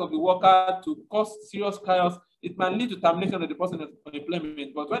act of the worker to cause serious chaos, it might lead to termination of the person of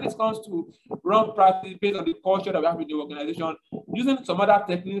employment. But when it comes to wrong practice based on the culture that we have in the organization, using some other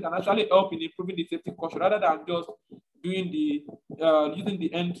techniques can actually help in improving the safety culture rather than just doing using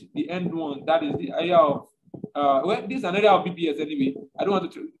the end one. That is the area of well, this is an area of BBS anyway. I don't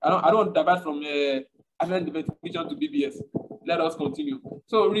want to divert from accident investigation to BBS. Let us continue.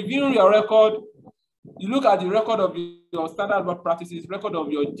 So reviewing your record, you look at the record of your standard work practices, record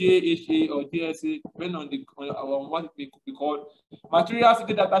of your JHA or JSA, depending on what it may be called. Material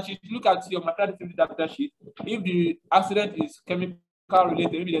safety data sheet. Look at your material safety data sheet. If the accident is chemical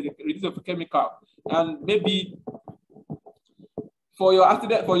related, maybe there's a release of a chemical, and maybe for your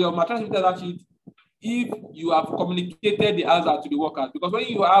material safety data sheet, if you have communicated the hazard to the workers, because when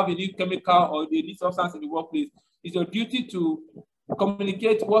you have a new chemical or a new substance in the workplace, it's your duty to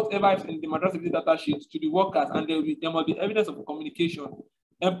communicate whatever is in the material safety data sheet to the workers, and there must be evidence of communication.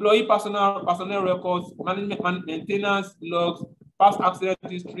 Employee personnel records, management maintenance logs, past accident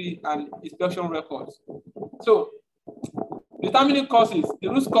history, and inspection records. So, determining causes. The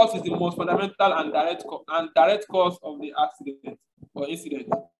root cause is the most fundamental and direct cause of the accident or incident.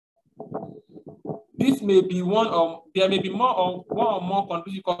 This may be there may be one or more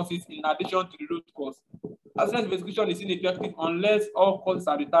contributing causes in addition to the root cause. Accident investigation is ineffective unless all causes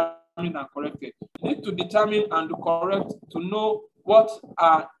are determined and corrected. You need to determine and to correct to know what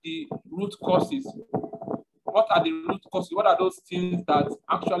are the root causes. What are the root causes? What are those things that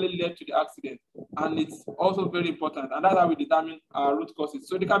actually led to the accident? And it's also very important. And that's how we determine our root causes.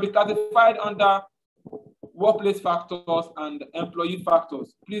 So they can be classified under workplace factors and employee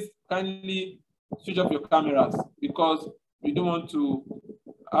factors. Please kindly switch off your cameras because we don't want to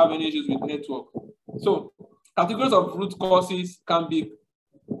have any issues with network. So categories of root causes can be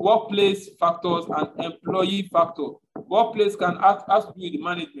workplace factors and employee factor. Workplace has to do with the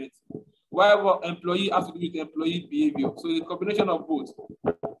management, while employee has to do with employee behavior. So it's a combination of both.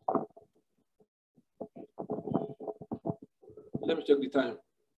 Let me check the time.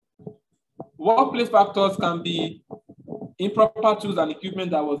 Workplace factors can be improper tools and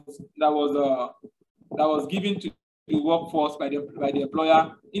equipment that was given to the workforce by the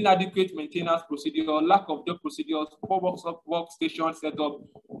employer, inadequate maintenance procedure, lack of job procedures, poor workstation setup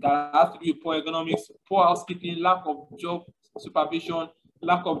that has to do with poor ergonomics, poor housekeeping, lack of job supervision,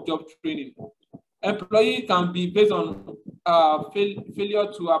 lack of job training. Employee can be based on failure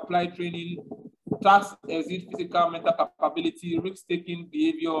to apply training, task exceed physical, mental capability, risk-taking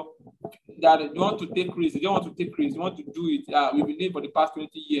behavior, that you want to take risks, you don't want to take risks, you want to do it. We've been doing for the past 20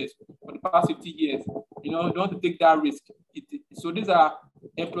 years, for the past 50 years, you don't want to take that risk. So these are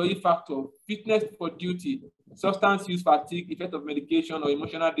employee factors: fitness for duty, substance use fatigue, effect of medication, or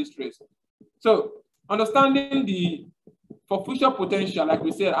emotional distress. So understanding for future potential, like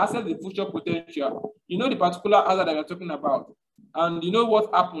we said, assess the future potential. You know the particular hazard that we're talking about, and you know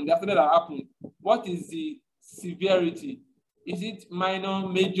what happened, the accident that happened. What is the severity? Is it minor,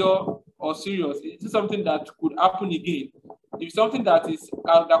 major, or serious? Is it something that could happen again? If it's something that is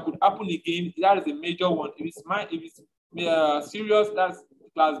that could happen again, that is a major one. If it's serious, that's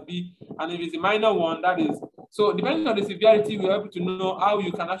class B, and if it's a minor one, that is. So depending on the severity, we're able to know how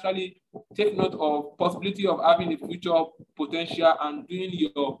you can actually take note of possibility of having a future potential and doing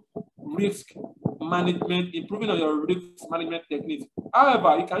your risk management, improving on your risk management techniques.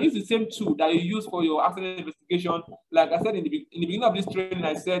 However, you can use the same tool that you use for your accident investigation. Like I said in the beginning of this training,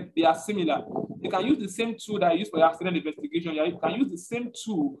 I said they are similar. You can use the same tool that you use for your accident investigation. You can use the same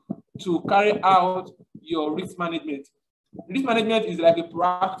tool to carry out your risk management. Risk management is like a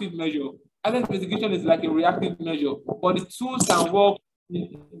proactive measure. Accident investigation is like a reactive measure. But the tools can work.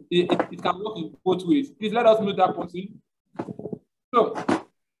 It can work in both ways. Please let us know that person. So,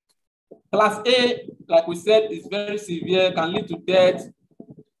 class A, like we said, is very severe, can lead to death,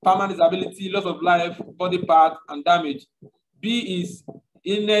 permanent disability, loss of life, body part, and damage. B is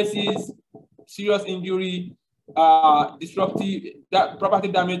illnesses, serious injury, destructive, property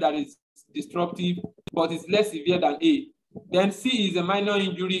damage that is destructive, but it's less severe than A. Then C is a minor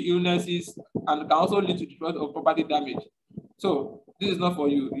injury, illnesses, and can also lead to destruction of property damage. So this is not for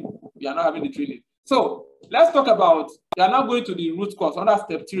you. We are not having the training. So let's talk about, we are now going to the root cause, under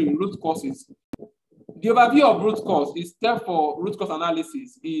step 3, root causes. The overview of root cause is step for root cause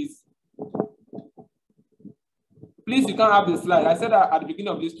analysis is, please, you can't have the slide. I said that at the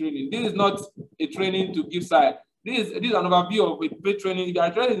beginning of this training. This is not a training to give side. This is an overview of a paid training. If you are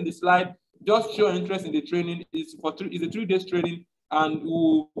interested in the slide, just show interest in the training. It's a 3 days training, and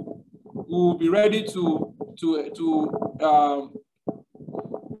we'll be ready to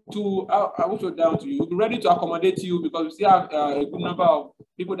I will show down to you. We'll be ready to accommodate you because we still have a good number of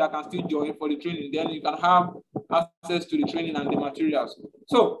people that can still join for the training. Then you can have access to the training and the materials.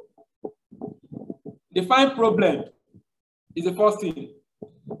 So, define problem is the first thing.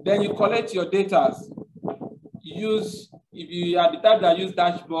 Then you collect your data. Use, if you are the type that use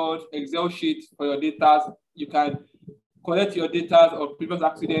dashboard, Excel sheet for your data, you can collect your data of previous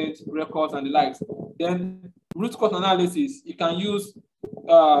accidents, records, and the likes. Then root cause analysis, you can use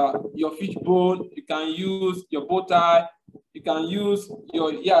your fishbone, you can use your bow tie, you can use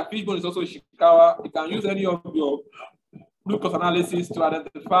your, fishbone is also ishikawa. You can use any of your root cause analysis to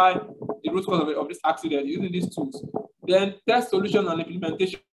identify the root cause of this accident using these tools. Then test, solution, and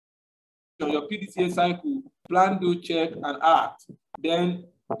implementation, your PDCA cycle, plan, do, check, and act. Then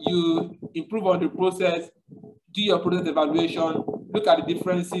you improve on the process, do your process evaluation, look at the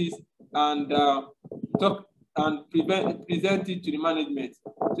differences, and talk and present it to the management.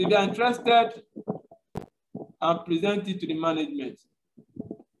 So if you are interested, and present it to the management.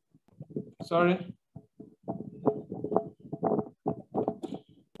 Sorry.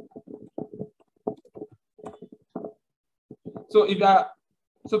 So if you are,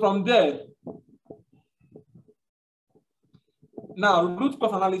 so from there, now root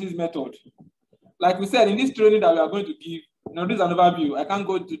cause analysis method. Like we said in this training that we are going to give, this is an overview. I can't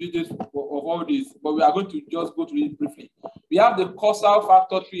go to details of all this, but we are going to just go through it briefly. We have the causal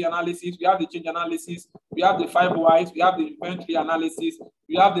factor tree analysis, we have the change analysis, we have the 5 whys, we have the inventory analysis,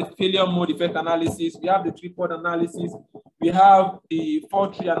 we have the failure mode effect analysis, we have the tripod analysis, we have the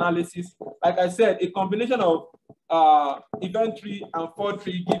 4 tree analysis. Like I said, a combination of inventory and 4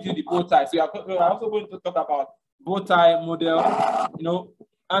 tree gives you the bow tie. So we are also going to talk about bow tie model,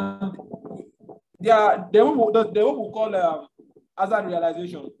 and they what we call hazard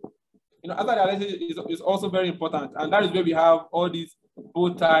realization. Hazard realization is also very important, and that is where we have all these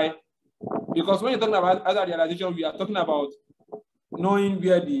bow tie. Because when you're talking about hazard realization, we are talking about knowing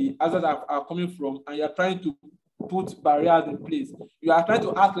where the hazards are coming from, and you're trying to put barriers in place. You are trying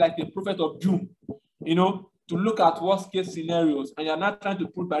to act like a prophet of doom, to look at worst case scenarios, and you're not trying to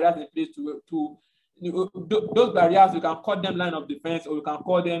put barriers in place to those barriers. You can call them line of defense, or you can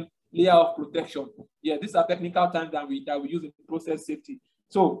call them layer of protection. Yeah, these are technical terms that we use in process safety.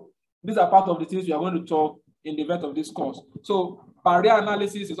 So these are part of the things we are going to talk in the event of this course. So barrier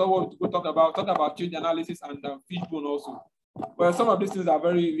analysis is all what we talk about change analysis and fishbone also. But some of these things we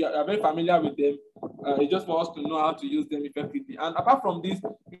are very familiar with them. It's just for us to know how to use them effectively. And apart from this,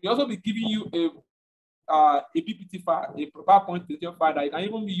 we'll also be giving you a PPT file, a PowerPoint presentation file that can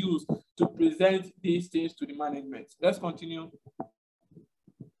even be used to present these things to the management. Let's continue.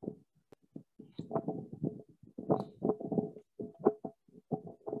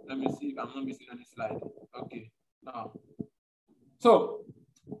 Let me see if I'm not missing any slide. Okay, now. So,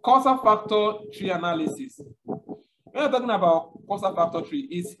 causal factor tree analysis. When you're talking about causal factor tree,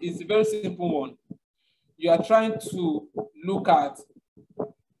 it's a very simple one. You are trying to look at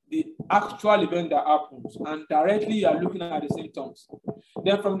the actual event that happens, and directly you are looking at the symptoms.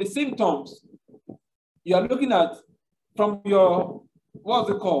 Then from the symptoms, you are looking at from your, what's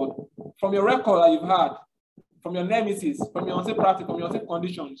it called? From your record that you've had, from your nemesis, from your unsafe practice, from your unsafe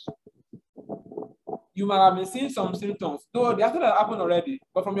conditions. You might have been seeing some symptoms, though the accident happened already,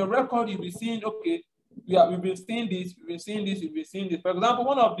 but from your record, you'll be seeing, okay, we've been seeing this, we've been seeing this, we've been seeing this. For example,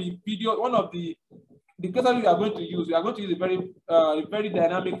 one of the case study we are going to use, a very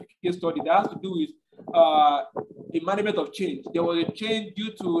dynamic case study that has to do with the management of change. There was a change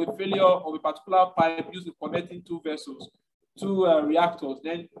due to a failure of a particular pipe used in connecting two vessels, two reactors.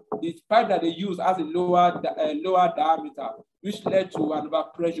 Then the pipe that they use has a lower diameter, which led to an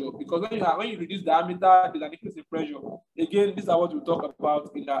overpressure. Because when you reduce diameter, there's an increase in pressure. Again, these are what we talk about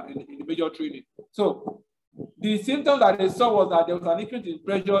in the major training. So the symptoms that they saw was that there was an increase in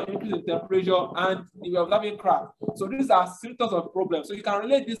pressure, increase in temperature, and they were observing crack. So these are symptoms of problems. So you can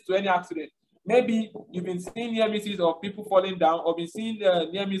relate this to any accident. Maybe you've been seeing near misses of people falling down, or been seeing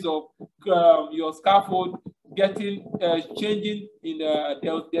near misses of your scaffold getting changing in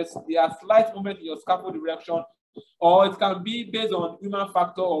there are slight movement in your scaffold direction, or it can be based on human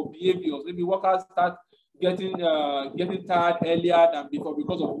factor or behaviors. Maybe workers start getting tired earlier than before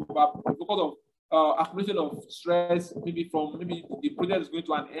because of accumulation of stress, maybe the project is going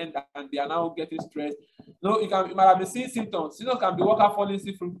to an end and they are now getting stressed. You might have been seeing symptoms. Symptoms can be worker falling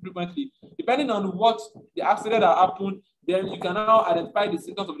sick frequently. Depending on what the accident that happened, then you can now identify the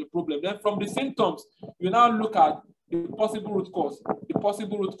symptoms of the problem. Then from the symptoms, you now look at the possible root cause. The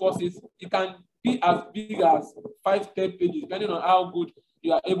possible root causes, it can be as big as 5 10 pages, depending on how good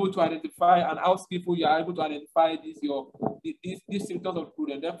you are able to identify and how skillful you are able to identify these symptoms of the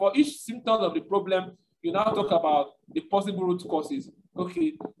problem. Then for each symptom of the problem, you now talk about the possible root causes.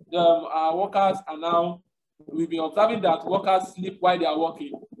 Okay, our workers are now, we've been observing that workers sleep while they are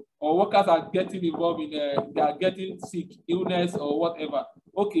working, or workers are getting involved in, they are getting sick, illness, or whatever.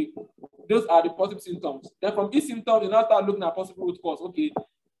 Okay, those are the possible symptoms. Then from each symptom, you now start looking at possible root cause. Okay,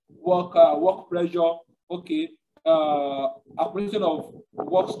 work pressure. Okay, accumulation of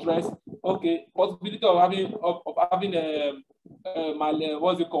work stress. Okay, possibility of having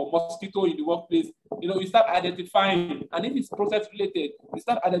what's it called, mosquito in the workplace. You start identifying, and if it's process related, you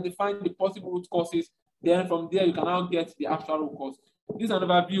start identifying the possible root causes. Then from there, you can now get the actual root cause. This is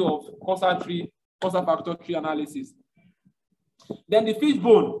another view of causal factor tree analysis. Then the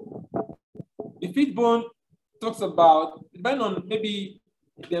fishbone. The fishbone talks about, depending on maybe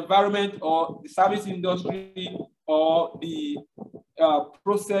the environment or the service industry or the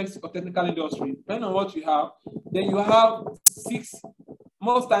process or technical industry, depending on what you have, then you have 6,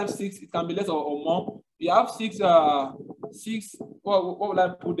 most times 6, it can be less or more. You have 6, what will I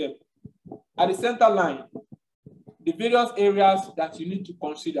put them? At the center line, the various areas that you need to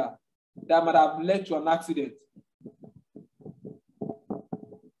consider that might have led to an accident.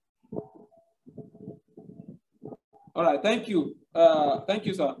 All right, thank you. Thank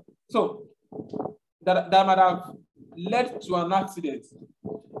you, sir. So that might have led to an accident.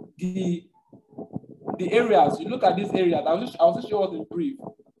 The areas, you look at these areas, I'll just show us in brief.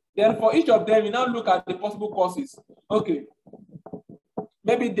 Then for each of them, you now look at the possible causes. Okay,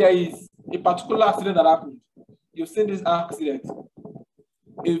 maybe there is a particular accident that happened. You've seen this accident.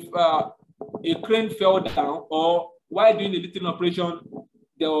 If a crane fell down, or while doing the lifting operation,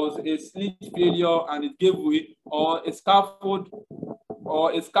 there was a sling failure and it gave way, or a scaffold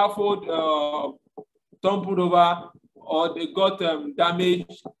tumbled over, or they got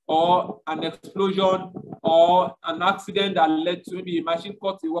damaged, or an explosion, or an accident that led to maybe a machine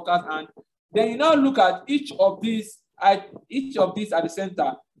caught the worker's hand. Then you now look at each of these at the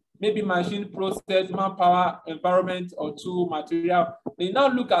center, maybe machine, process, manpower, environment, or tool, material. Then you now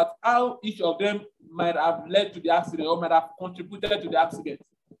look at how each of them might have led to the accident or might have contributed to the accident.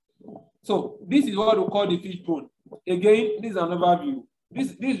 So this is what we call the fishbone. Again, this is an overview.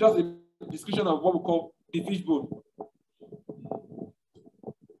 This is just a description of what we call the fishbone.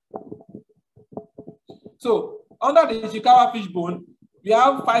 So under the ishikawa fishbone, we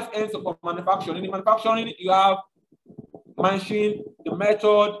have 5 ends of manufacturing. In the manufacturing, you have machine, the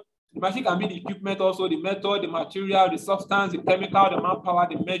method. The machine can be the equipment also, the method, the material, the substance, the chemical, the manpower,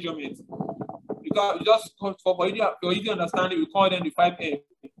 the measurement. Because just for easy understanding, we call them the 5 Ms.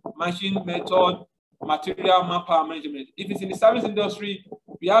 Machine, method, material, manpower, measurement. If it's in the service industry,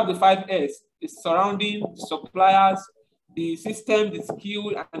 we have the 5 S, the surrounding, the suppliers, the system, the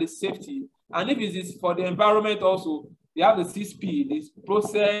skill, and the safety. And if it is for the environment also, we have the 6P, the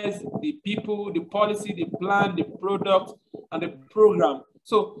process, the people, the policy, the plan, the product, and the program.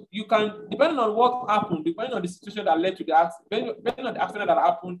 So you can, depending on what happened, depending on the situation that led to the accident, depending on the accident that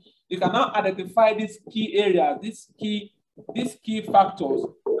happened, you can now identify these key areas, these key factors,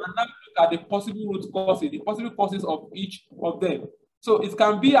 and now look at the possible root causes, the possible causes of each of them. So it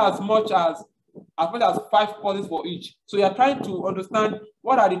can be as much as 5 causes for each. So you are trying to understand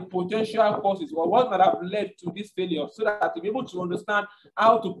what are the potential causes or what might have led to this failure, so that you'll be able to understand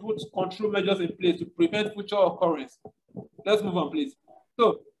how to put control measures in place to prevent future occurrence. Let's move on, please.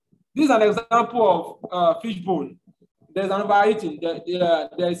 So this is an example of fishbone. There's an overeating.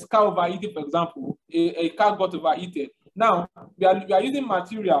 There is cow overeating, for example. A cow got overeaten. Now, we are using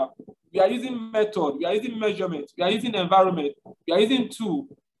material, we are using method, we are using measurement, we are using environment, we are using tool,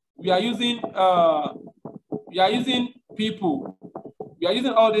 we are using people, we are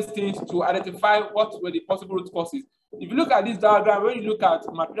using all these things to identify what were the possible root causes. If you look at this diagram, when you look at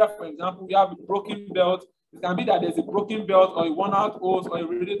material, for example, we have a broken belt. It can be that there's a broken belt or a worn-out hose or a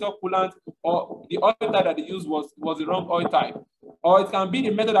radiator coolant, or the oil type that they used was the wrong oil type. Or it can be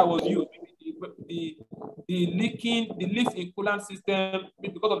the method that was used, the leaks in coolant system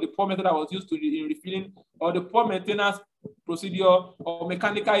because of the poor method that was used in refilling, or the poor maintenance procedure, or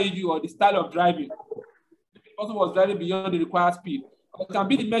mechanical issue, or the style of driving. The person was driving beyond the required speed. Or it can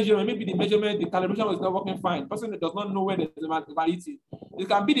be the measurement, maybe the calibration was not working fine. The person does not know where there's a variety. It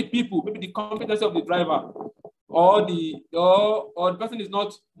can be the people, maybe the competency of the driver, or the person does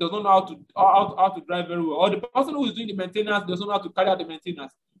not know how to drive very well, or the person who is doing the maintenance doesn't know how to carry out the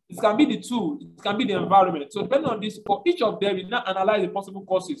maintenance. It can be the tool, it can be the environment. So depending on this, for each of them, we now analyze the possible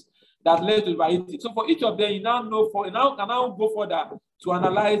causes that led to variety. So for each of them, you now can go further to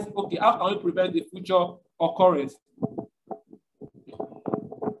analyze, okay, how can we prevent the future occurrence?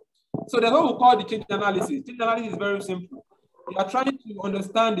 So that's what we call the change analysis. Change analysis is very simple. You are trying to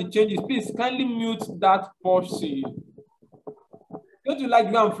understand the changes. Please kindly mute that portion. Don't you like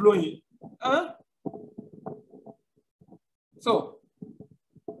the way I'm flowing? Huh? So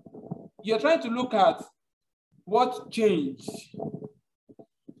you're trying to look at what changed.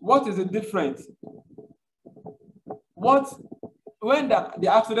 What is the difference? When the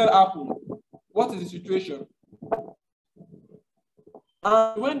accident happened, what is the situation?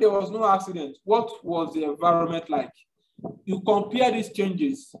 And when there was no accident, what was the environment like? You compare these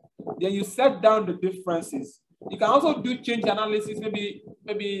changes, then you set down the differences. You can also do change analysis, maybe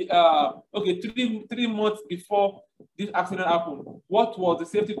okay, three months before this accident happened. What was the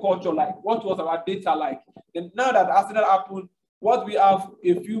safety culture like? What was our data like? Then now that the accident happened, what we have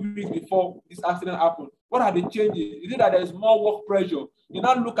a few weeks before this accident happened? What are the changes? Is it that there is more work pressure? You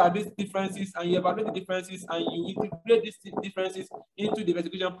now look at these differences and you evaluate the differences and you integrate these differences into the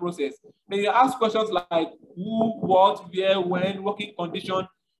investigation process. Then you ask questions like who, what, where, when, working condition,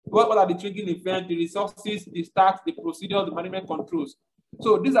 what are the triggering events, the resources, the stats, the procedures, the management controls.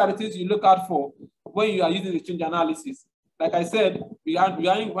 So these are the things you look out for when you are using the change analysis. Like I said, we aren't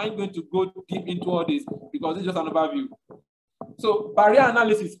going to go deep into all this because it's just an overview. So barrier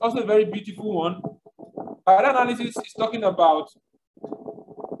analysis, also a very beautiful one. Barrier analysis is talking about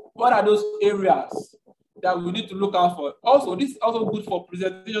what are those areas that we need to look out for. Also, this is also good for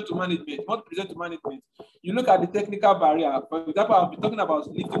presentation to management. Not present to management. You look at the technical barrier. For example, I'll be talking about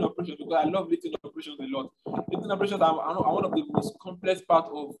lifting operations because I love lifting operations a lot. Lifting operations are one of the most complex parts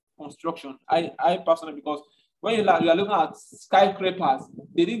of construction. I personally, because when you are looking at skyscrapers,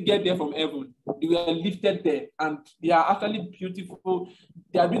 they didn't get there from heaven. They were lifted there, and they are actually beautiful.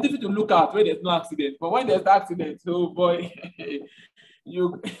 They are beautiful to look at when there's no accident. But when there's accident, oh boy,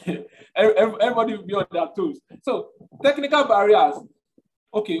 everybody will be on their toes. So technical barriers.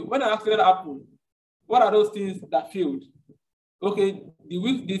 Okay, when an accident happened, what are those things that failed? Okay,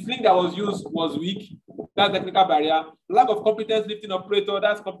 the sling that was used was weak. That's technical barrier. Lack of competence lifting operator,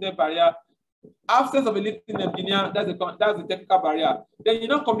 that's competence barrier. Absence of a lifting engineer, that's the technical barrier. Then you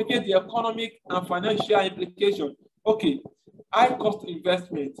now communicate the economic and financial implication. Okay, high cost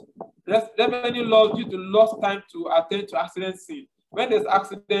investment, revenue loss due to lost time to attend to accident scene. When there's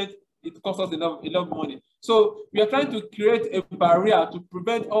accident, it costs us enough money. So we are trying to create a barrier to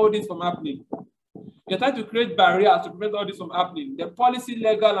prevent all this from happening. We are trying to create barriers to prevent all this from happening. The policy,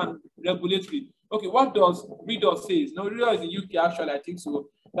 legal, and regulatory. Okay, what does RIDDOR say? No, RIDDOR is in UK actually, I think so.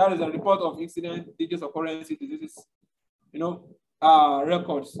 That is a report of incident, dangerous occurrences, diseases,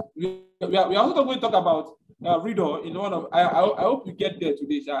 records. We are also going to talk about RIDDOR in one of. I hope we get there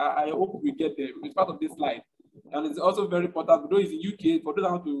today. I hope we get there. It's part of this slide, and it's also very important. Though it's in UK, for those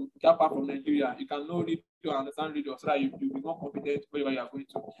who want to get apart from Nigeria, you can know RIDDOR to understand RIDDOR so that you'll be more competent wherever you are going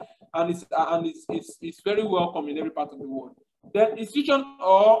to. And it's very welcome in every part of the world. Then institution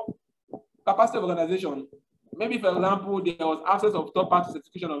or capacity of organization. Maybe, for example, there was absence of third-party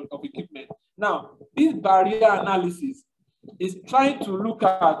certification of equipment. Now, this barrier analysis is trying to look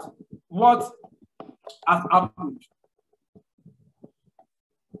at what has happened.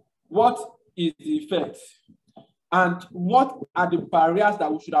 What is the effect? And what are the barriers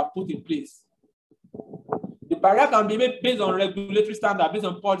that we should have put in place? The barrier can be made based on regulatory standard, based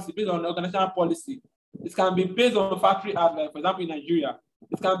on policy, based on organizational policy. It can be based on factory act, like for example in Nigeria.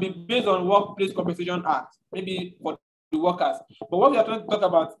 It can be based on Workplace Compensation Act, maybe for the workers. But what we are trying to talk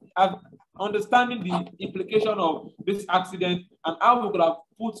about is understanding the implication of this accident and how we could have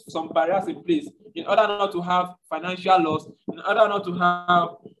put some barriers in place in order not to have financial loss, in order not to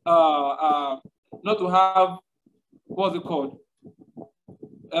have what's it called?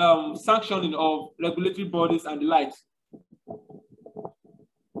 Sanctioning of regulatory bodies and the likes.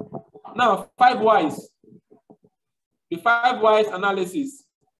 Now, 5 whys. The 5 whys analysis.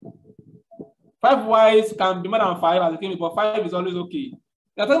 5 whys can be more than 5 as a came, but 5 is always okay.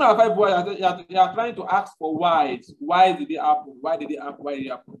 You're talking about 5 whys, you are trying to ask for whys. Why did it happen? Why did it happen? Why did it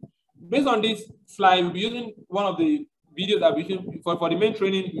happen? Based on this slide, we'll be using one of the videos that we should, for the main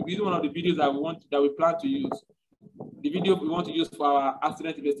training, we'll be using one of the videos that we plan to use. The video we want to use for our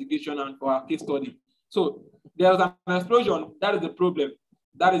accident investigation and for our case study. So there's an explosion. That is the problem.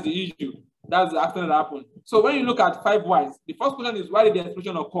 That is the issue. That's the accident that happened. So when you look at 5 whys, the first question is, why did the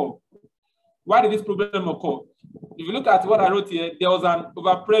explosion occur? Why did this problem occur? If you look at what I wrote here, there was an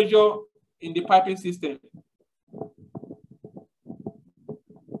overpressure in the piping system.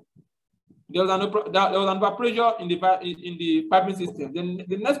 There was an overpressure in the piping system. Then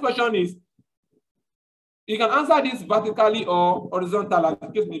the next question is, you can answer this vertically or horizontal, as the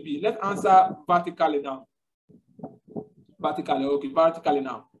case may be. Let's answer vertically now. Vertically, okay, vertically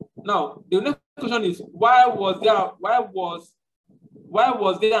now. Now, the next question is, why was there an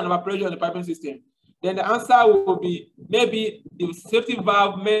overpressure in the piping system? Then the answer will be maybe the safety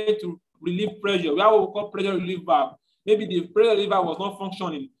valve meant to relieve pressure. We have what we call pressure relief valve. Maybe the pressure relief valve was not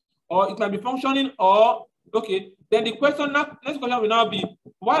functioning, or it can be functioning, or okay. Then the question next question will now be,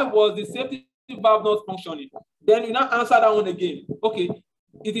 why was the safety valve not functioning? Then you now answer that one again. Okay,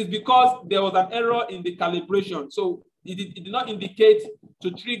 it is because there was an error in the calibration. So it did not indicate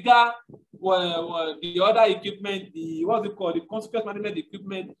to trigger the other equipment, the consequence management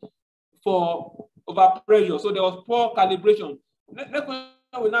equipment for overpressure. So there was poor calibration. Next question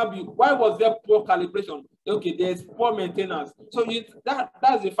will now be, why was there poor calibration? Okay, there's poor maintenance. So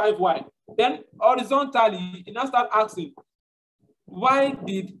that's the 5 why. Then horizontally, you now start asking, why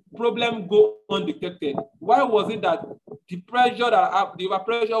did problem go undetected? Why was it that the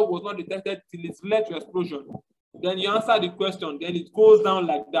overpressure was not detected till it led to explosion? Then you answer the question, then it goes down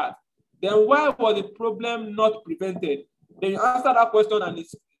like that. Then why was the problem not prevented? Then you answer that question, and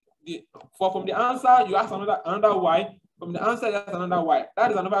from the answer, you ask another why. From the answer, you ask another why.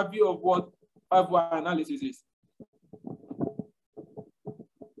 That is another view of what 5 why analysis is.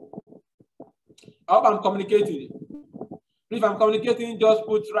 I hope I'm communicating. If I'm communicating, just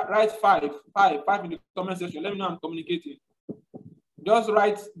write 5 in the comment section. Let me know I'm communicating. Just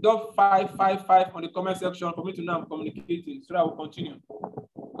write 5 on the comment section for me to know I'm communicating, so I will continue.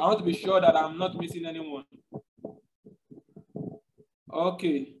 I want to be sure that I'm not missing anyone.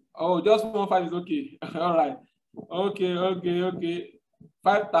 Okay. Oh, just 1 5 is okay. All right. Okay.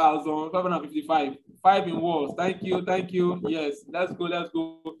 5,555. 5 in words. Thank you. Yes, let's go.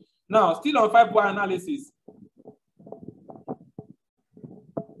 Now, still on 5 why analysis.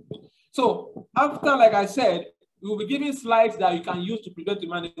 So after, like I said, we will be giving slides that you can use to prevent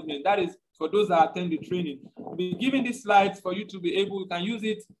management. That is for those that attend the training. We'll be giving these slides for you to be able, you can use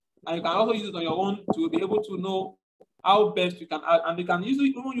it, and you can also use it on your own to be able to know how best you can, and you can even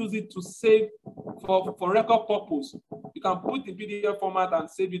use it to save for record purpose. You can put in PDF format and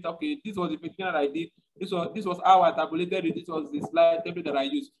save it. Okay, this was the picture that I did. This was how I tabulated it. This was the slide template that I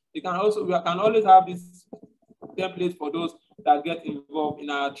used. We can always have this template for those that get involved in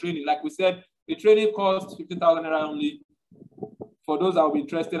our training. Like we said, the training costs 15,000 naira only for those that will be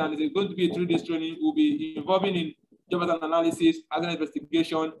interested, and it's going to be a 3-day training. We'll be involving in job analysis, accident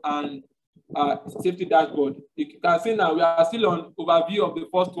investigation, and safety dashboard. You can see now we are still on overview of the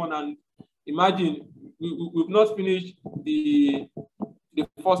first one, and imagine we've not finished the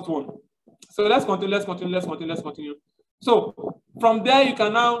first one. So let's continue. So from there, you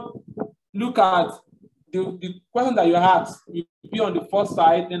can now look at the question that you asked will be on the first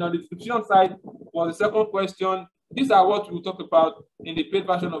side, and on the description side was the second question. These are what we'll talk about in the paid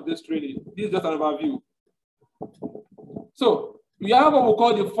version of this training. This is just an overview. So we have what we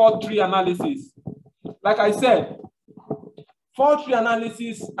call the fault tree analysis. Like I said, fault tree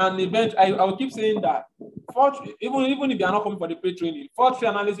analysis and event, I will keep saying that even if they are not coming for the pre-training, fault tree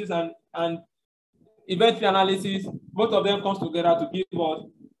analysis and event tree analysis, both of them comes together to give us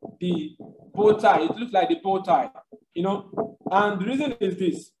the bow tie. It looks like the bow tie, you know. And the reason is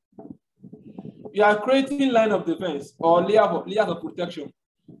this: you are creating line of defense or layers of protection.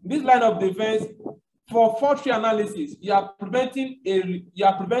 This line of defense for fault tree analysis, you are preventing a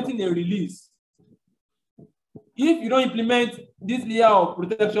release. If you don't implement this layer of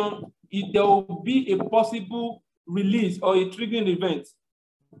protection, there will be a possible release or a triggering event.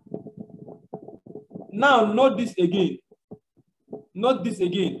 Now, note this again. Note this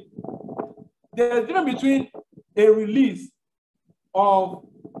again. There's a difference between a release of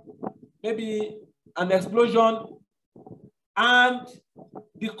maybe an explosion and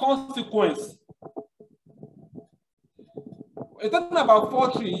the consequence. We're talking about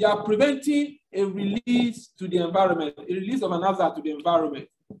fault tree. You are preventing a release to the environment, a release of an hazard to the environment,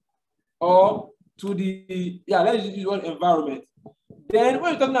 or to the, let's use the word environment. Then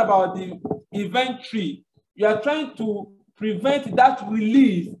when you're talking about the event tree, you are trying to prevent that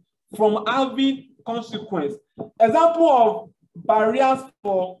release from having consequence. Example of barriers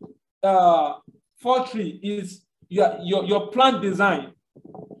for fault tree is your plant design.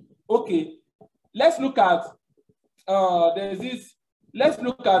 Okay, let's look at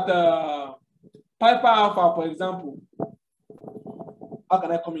Piper alpha, for example. How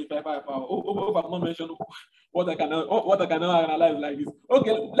can I come in Piper alpha? Oh, I've not mentioned what I can analyze like this.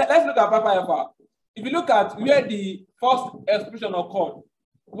 Okay, let's look at Piper alpha. If you look at where the first explosion occurred,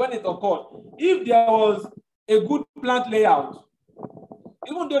 when it occurred, if there was a good plant layout,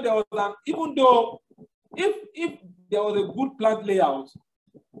 if there was a good plant layout,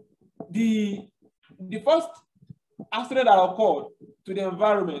 the first accident that occurred to the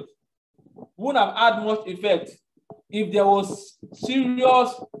environment wouldn't have had much effect if there was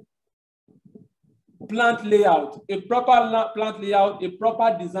serious plant layout, a proper plant layout, a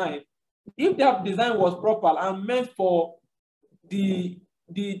proper design. If that design was proper and meant for the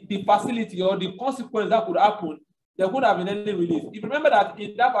facility or the consequence that could happen, there could have been any release. If you remember that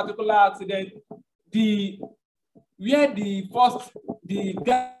in that particular accident, the gas, the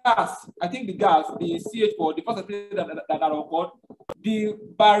CH4, the first explosion that occurred, the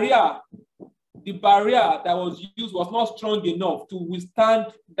barrier that was used was not strong enough to withstand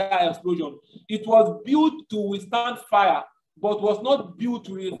that explosion. It was built to withstand fire, but was not built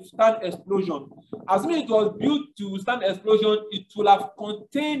to withstand explosion. Assuming it was built to withstand explosion, it would have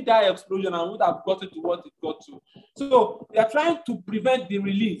contained that explosion and would have gotten to what it got to. So they are trying to prevent the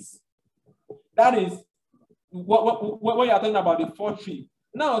release. That is what you are talking about, the fault tree.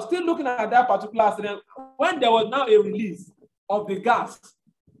 Now, still looking at that particular accident, when there was now a release of the gas,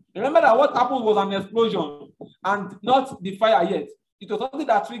 remember that what happened was an explosion and not the fire yet. It was something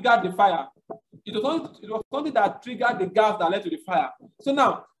that triggered the fire. It was something that triggered the gas that led to the fire. So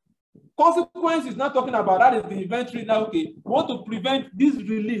now, consequence is not talking about that is the event tree. Now, okay, we want to prevent this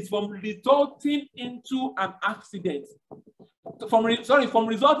release from resulting into an accident. From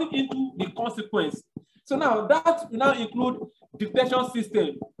resulting into the consequence. So now that will now include detection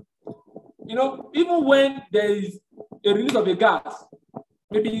system. You know, even when there is a release of a gas,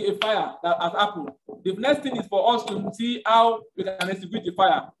 maybe a fire that has happened, the next thing is for us to see how we can extinguish the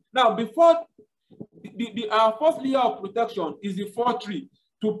fire. Now, before our first layer of protection is the fault tree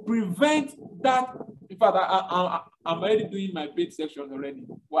to prevent that. In fact, I'm already doing my bait section already.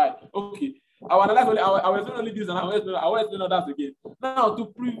 Why? Okay. I was doing only this and I was doing others again. Now, to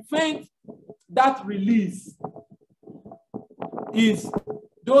prevent that release is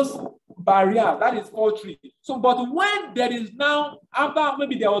those barriers, that is fault tree. So, but when there is now, after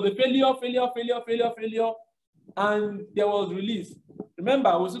maybe there was a failure, and there was release.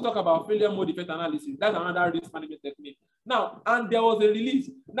 Remember, we still talk about failure mode effect analysis. That's another risk management technique. Now, and there was a release.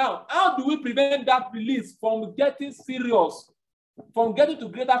 Now, how do we prevent that release from getting serious, from getting to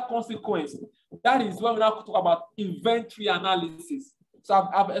greater consequence? That is when we now talk about inventory analysis. So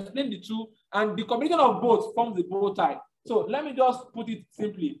I've explained the two, and the combination of both forms the bow tie. So let me just put it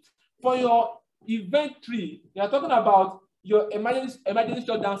simply. For your event tree, you are talking about your emergency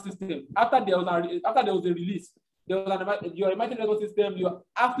shutdown system. After there was a release, there was your emergency shutdown system, your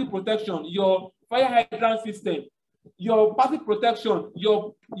active protection, your fire hydrant system, your passive protection,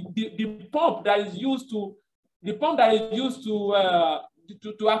 the pump that is used to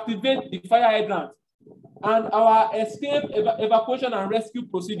activate the fire hydrant, and our escape, evacuation, and rescue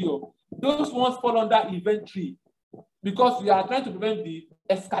procedure. Those ones fall under event tree because we are trying to prevent the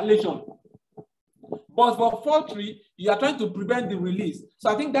escalation. But for fault tree, you are trying to prevent the release.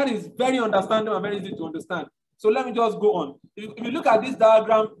 So I think that is very understandable and very easy to understand. So let me just go on. If you look at this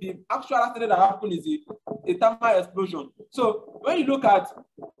diagram, the actual accident that happened is a thermal explosion. So when you look at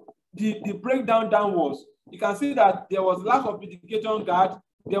the breakdown downwards, you can see that there was lack of mitigation guard,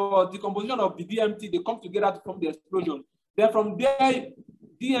 there was decomposition of the DMT, they come together to form the explosion. Then from there,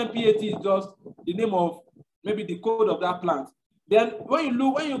 DMPAT is just the name of maybe the code of that plant. Then when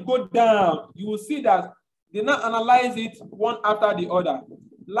you go down, you will see that they now analyze it one after the other.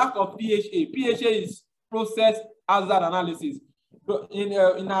 Lack of PHA. PHA is process hazard analysis. So in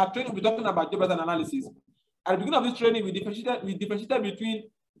our training, we're talking about job hazard analysis. At the beginning of this training, we differentiated between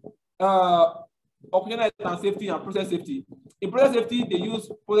operational and safety and process safety. In process safety, they use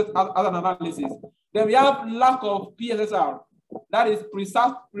process hazard analysis. Then we have lack of PSSR. That is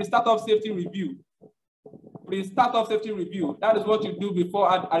pre-startup safety review. Pre-startup safety review. That is what you do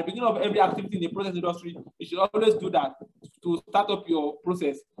before at the beginning of every activity in the process industry. You should always do that to start up your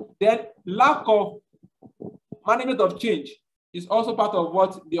process. Then lack of management of change is also part of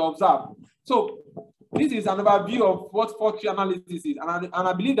what they observe. So this is an overview of what fault tree analysis is. And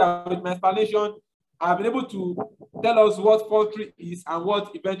I believe that with my explanation, I've been able to tell us what fault tree is and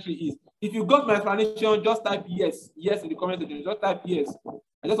what event tree is. If you got my explanation, just type yes in the comment section. Just type yes.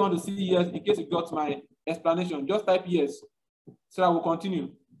 I just want to see yes in case you got my explanation. Just type yes. So I will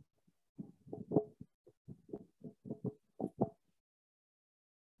continue.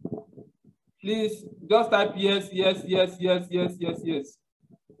 Please just type yes.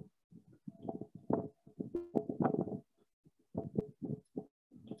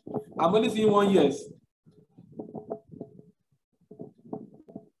 I'm only seeing one yes.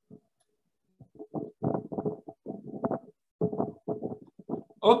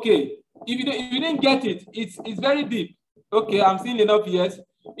 Okay, if you didn't get it, it's very deep. Okay, I'm seeing enough yes.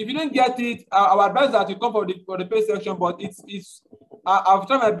 If you didn't get it, our advice is that you come for the pay section, but I've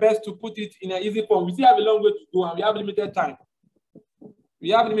tried my best to put it in an easy form. We still have a long way to go and we have limited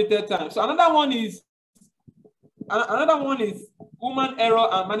time. So another one is human error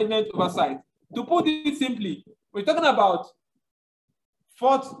and management oversight. To put it simply, we're talking about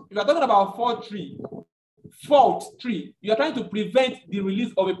fault tree. You are trying to prevent the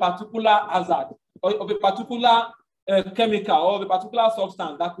release of a particular hazard or of a particular chemical or of a particular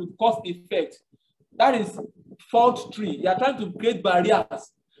substance that could cause effect. That is fault tree. You are trying to create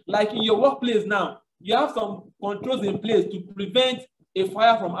barriers. Like in your workplace now, you have some controls in place to prevent a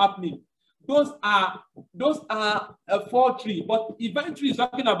fire from happening. Those are a fault tree. But event tree is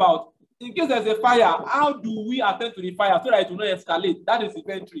talking about, in case there's a fire, how do we attend to the fire so that it will not escalate? That is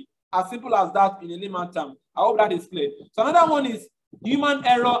event tree. As simple as that in a layman term. I hope that is clear. So another one is human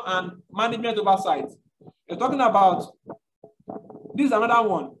error and management oversight. You're talking about, this is another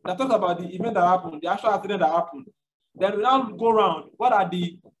one that talks about the event that happened, the actual accident that happened. Then we now go around. What are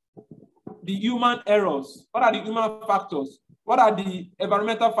the human errors? What are the human factors? What are the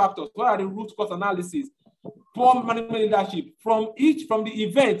environmental factors? What are the root cause analysis? Poor management leadership. From the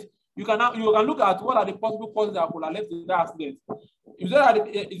event, you can look at what are the possible causes that could have led to that accident. Is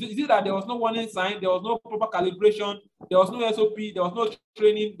it that there was no warning sign, there was no proper calibration, there was no SOP, there was no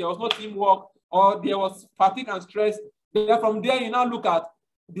training, there was no teamwork, or there was fatigue and stress? Then from there, you now look at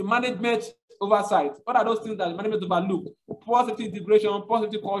the management oversight. What are those things that the management overlooked? Poor safety integration, poor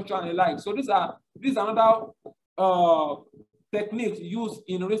safety culture, and the like. So these are another techniques used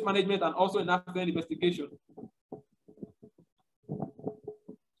in risk management and also in accident investigation.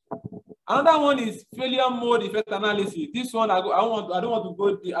 Another one is failure mode effect analysis. This one I don't want to go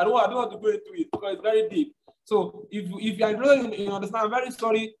into it because it's very deep. So if you are interested in understand, I'm very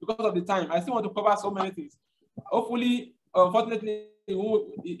sorry because of the time. I still want to cover so many things. Hopefully, unfortunately,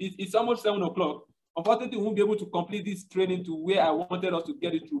 it's almost 7 o'clock. Unfortunately, we won't be able to complete this training to where I wanted us to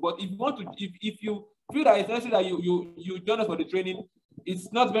get it through. But if you want to, if you feel that it's necessary that you join us for the training,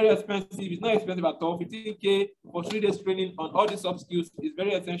 it's not very expensive. It's not expensive at all. 15K for 3 days training on all these soft skills is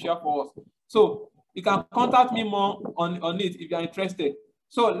very essential for us. So you can contact me more on it if you are interested.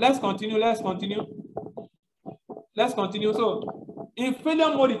 So let's continue. So in failure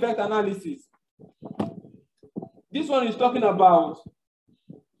mode effect analysis, this one is talking about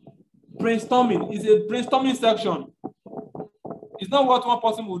brainstorming. It's a brainstorming section. It's not what one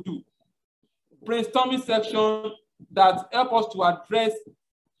person will do. Brainstorming section that help us to address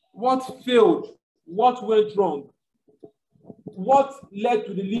what failed, what went wrong, what led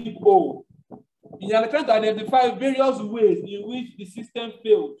to the loophole. You are trying to identify various ways in which the system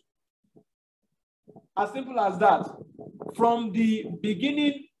failed. As simple as that. From the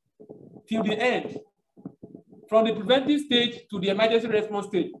beginning till the end, from the preventive stage to the emergency response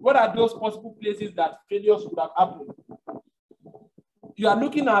stage, what are those possible places that failures could have happened? You are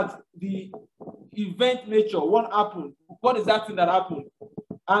looking at the event nature, what happened, what is that thing that happened?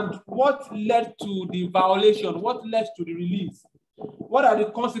 And what led to the violation? What led to the release? What are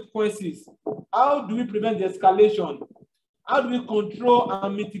the consequences? How do we prevent the escalation? How do we control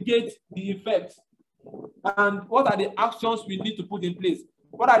and mitigate the effects? And what are the actions we need to put in place?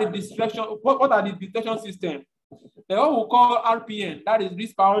 What are the distraction? What are the detection systems? What we call RPN, that is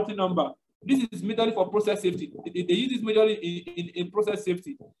risk priority number. This is majorly for process safety. They use this majorly in process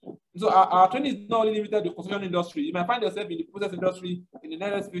safety. So our training is not only limited to the construction industry. You might find yourself in the process industry in the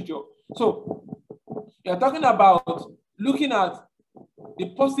nearest future. So you're talking about looking at the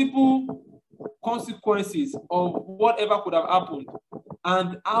possible consequences of whatever could have happened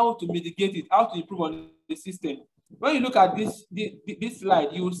and how to mitigate it, how to improve on the system. When you look at this slide,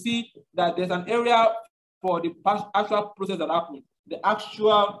 you will see that there's an area for the actual process that happened, the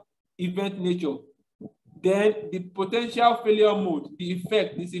actual event nature, then the potential failure mode, the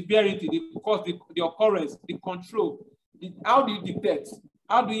effect, the severity, the cause, the occurrence, the control, how do you detect,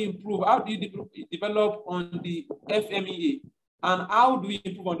 how do you improve, how do you develop on the FMEA, and how do we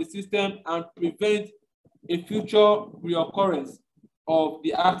improve on the system and prevent a future reoccurrence of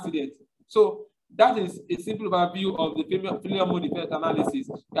the accident. So that is a simple overview of the failure mode effect analysis.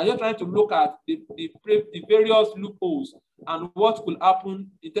 We are just trying to look at the various loopholes and what could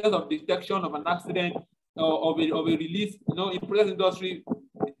happen in terms of detection of an accident of a release. You know, in process industry,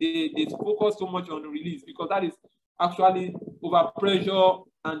 they focus so much on the release because that is actually over pressure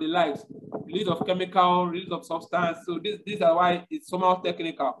and the likes, release of chemical, release of substance. So these are why it's somehow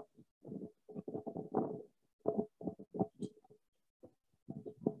technical.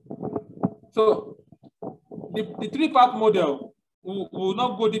 So the three-part model, we will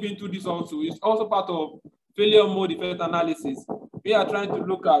not go deep into this also. It's also part of failure mode effect analysis. We are trying to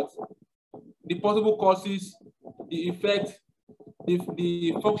look at the possible causes, the effect,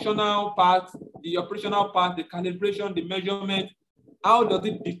 the functional part, the operational part, the calibration, the measurement. How does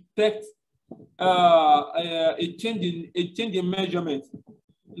it detect a change in measurement?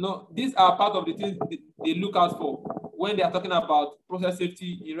 You know, these are part of the things they look out for when they are talking about process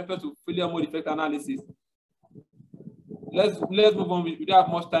safety in reference to failure mode effect analysis. Let's move on. We don't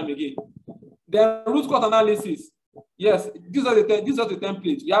have much time again. Then root cause analysis. Yes, these are the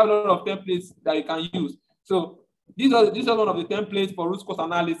templates. We have a lot of templates that you can use. So these are one of the templates for root cause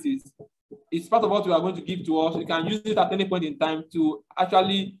analysis. It's part of what we are going to give to us. You can use it at any point in time to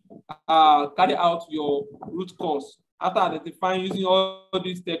actually carry out your root cause. After identifying, using all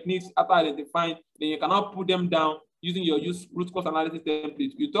these techniques, after identifying, then you cannot put them down using your root cause analysis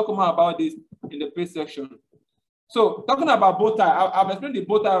template. We'll talk more about this in the page section. So talking about bow tie, I've explained the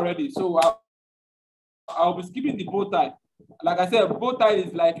bow tie already. So I'll be skipping the bow tie. Like I said, bow tie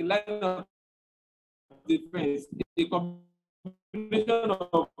is like a line of defense, a combination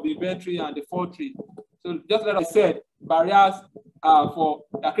of the inventory and the fall tree. So just like I said, barriers they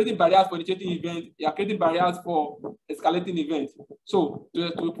are creating barriers for initiating events, they are creating barriers for escalating events. So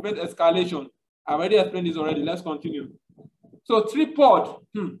to prevent escalation, I've already explained this already. Let's continue. So tripod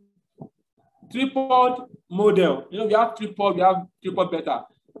model. You know, we have tripod beta.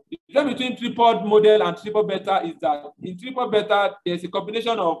 The difference between tripod model and tripod beta is that in tripod beta, there's a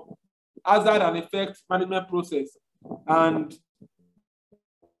combination of hazard and effect management process and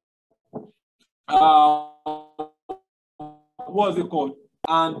what's it called?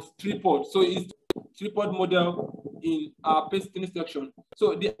 And tripod. So it's tripod model in our page section.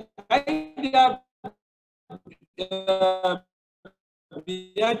 So the idea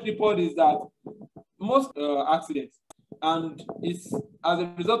behind tripod is that most accidents, and it's as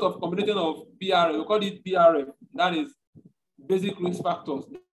a result of combination of BRF, we call it BRF, that is basic risk factors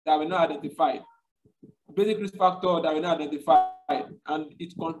that were not identified. Basic risk factor that were not identified, and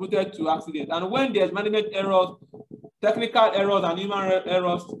it contributed to accident. And when there's management errors, technical errors and human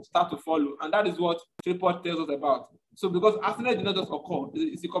errors start to follow, and that is what tripod tells us about. So because accident did not just occur,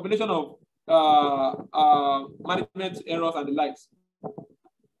 it's a combination of management errors and the likes.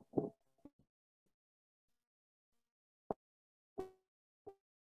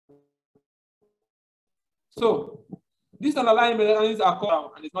 So these underlying mechanisms are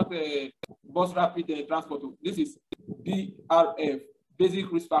called, and it's not a bus rapid transport. This is BRF,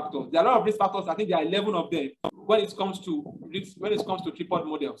 basic risk factors. There are a lot of risk factors. I think there are 11 of them when it comes to tripod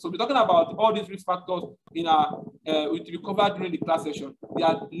model. So we're talking about all these risk factors in our which we covered during the class session. There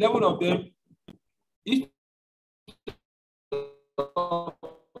are 11 of them. Each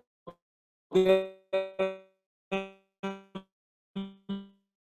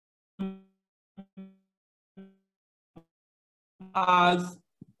has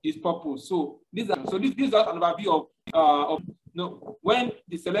its purpose. So this is an overview of you know, when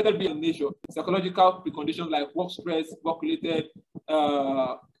the selected be in nature, psychological preconditions like work stress, work-related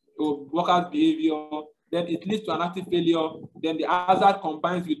workers' behavior, then it leads to an active failure, then the hazard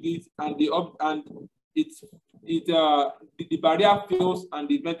combines with it, and the barrier fails and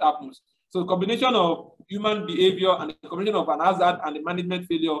the event happens. So the combination of human behavior and the combination of an hazard and the management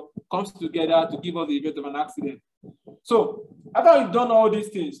failure comes together to give us the event of an accident. So after you've done all these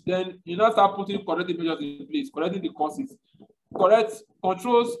things, then you now start putting corrective measures in place, correcting the causes. Correct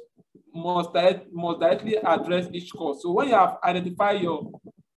controls must directly address each cause. So when you have identified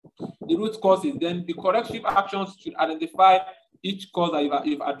the root causes, then the corrective actions should identify each cause that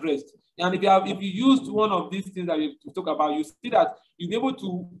you've addressed. And if you used one of these things that we talk about, you see that you'll be able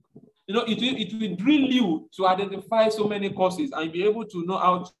to, it will drill you to identify so many causes, and you'll be able to know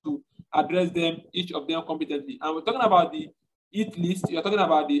how to address them, each of them competently. And we're talking about the hit list, you're talking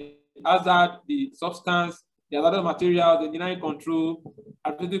about the hazard, the substance, the other materials, the engineering control,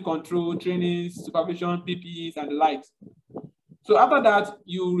 administrative control, training, supervision, PPEs, and the likes. So after that,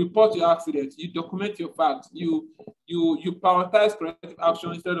 you report your accident, you document your facts, you prioritize corrective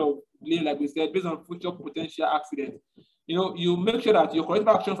action instead of blame, like we said, based on future potential accident. You make sure that your corrective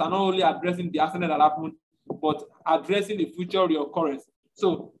actions are not only addressing the accident that happened, but addressing the future reoccurrence.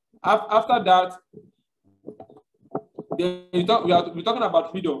 So after that, we're talking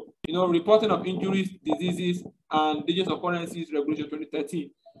about freedom, reporting of injuries, diseases, and dangerous occurrences, Regulation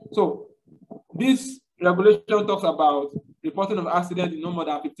 2013. So this regulation talks about reporting of accident in no more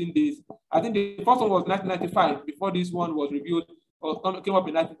than 15 days. I think the first one was 1995, before this one was reviewed or came up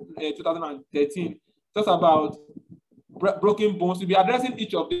in 2013. Talks about broken bones. We'll be addressing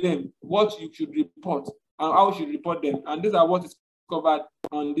each of them, what you should report and how you should report them. And these are what is covered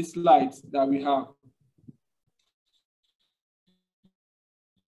on these slides that we have.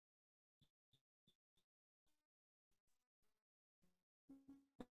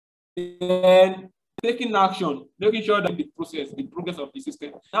 And taking action, making sure that the progress of the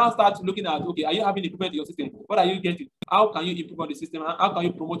system. Now start looking at, okay, are you having improvement in your system? What are you getting? How can you improve on the system? And how can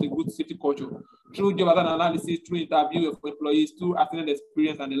you promote a good safety culture? Through job analysis, through interview of employees, through accident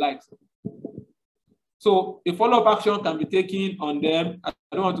experience and the likes. So a follow-up action can be taken on them. I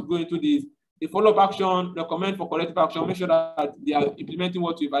don't want to go into this. A follow-up action, recommend for corrective action, make sure that they are implementing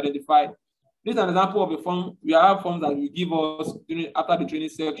what you've identified. This is an example of a form. We have forms that will give us after the training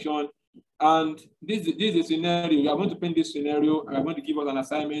section. And this is a scenario. We are going to paint this scenario, and we are going to give us an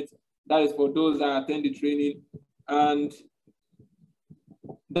assignment that is for those that attend the training. And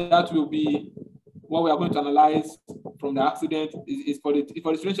that will be what we are going to analyze from the accident is for the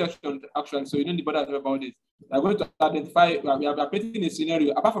training section, actually. So you don't need to bother about this. We are going to identify, we are painting a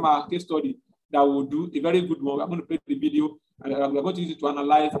scenario, apart from our case study that we'll do, a very good one. We are going to paint the video, and we are going to use it to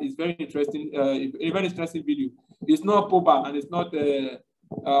analyze. It's very interesting, a very interesting video. It's not POBA, and it's not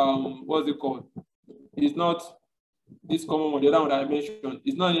what's it called? It's not this common one, the other one that I mentioned.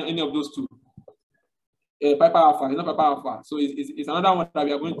 It's not any of those two. Piper Alpha, it's not Piper Alpha. So it's another one that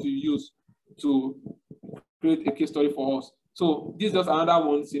we are going to use to create a case study for us. So this is just another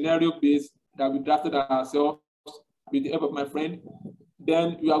one, scenario based, that we drafted ourselves with the help of my friend.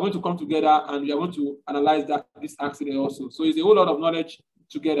 Then we are going to come together and we are going to analyze this accident also. So it's a whole lot of knowledge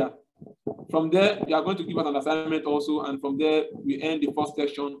together. From there, we are going to give us an assignment also, and from there, we end the first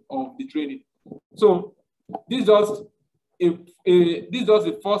section of the training. So this is just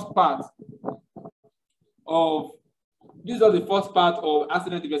the first part of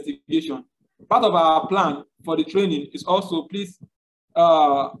accident investigation. Part of our plan for the training is also, please,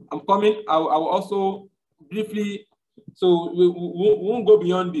 I'm coming. I will also briefly, so we won't go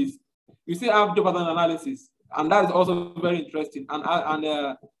beyond this. We still have job pattern analysis, and that is also very interesting,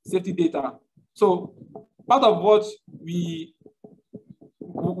 and safety data. So part of what we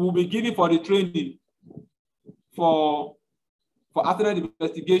will be giving for the training for accident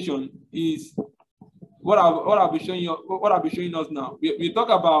investigation is what I'll be showing you. What I'll be showing us now. We talk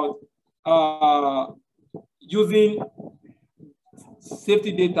about using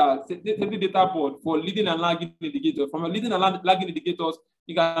safety data board for leading and lagging indicators. From a leading and lagging indicators,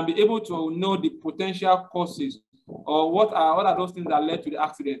 you can be able to know the potential causes or what are those things that led to the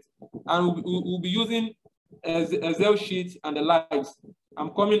accident. And we'll be using Excel sheets and the likes.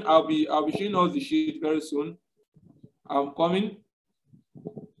 I'm coming. I'll be showing us the sheet very soon. I'm coming.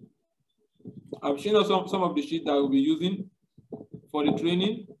 I'll be showing us some of the sheets that we'll be using for the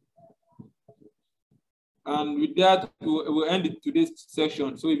training. And with that, we'll end today's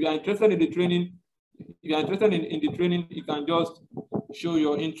section. So if you are interested in the training, you can just show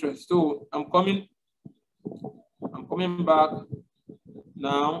your interest. So I'm coming back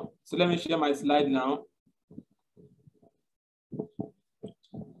now. So let me share my slide now.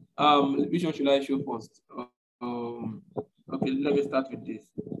 Which one should I show first? Okay. Okay, let me start with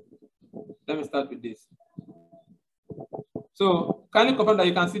this. So kindly confirm that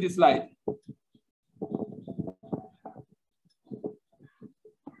you can see the slide.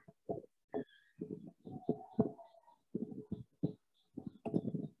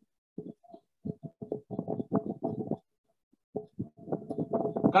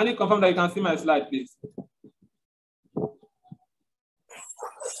 Can you confirm that you can see my slide, please?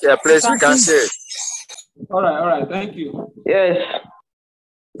 Yeah, please, we can see it. All right, thank you. Yes.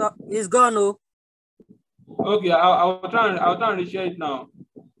 So it's gone, oh. Okay, I'll try and reshare it now.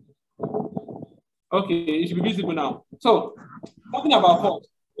 Okay, it should be visible now. So, talking about cost.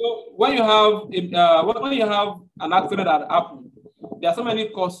 So when you have an accident that happened, there are so many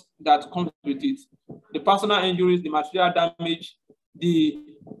costs that come with it: the personal injuries, the material damage, the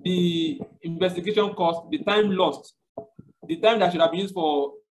investigation cost, the time lost, the time that should have been used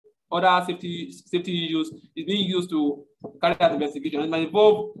for other safety issues is being used to carry out investigation. It might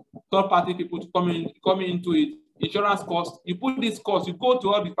involve third-party people to come into it. Insurance costs. You put this cost. You go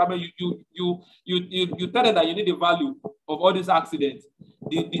to all department. You tell them that you need the value of all these accidents,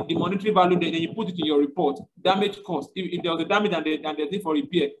 the monetary value. Then you put it in your report. Damage cost. If there was a damage and there's need for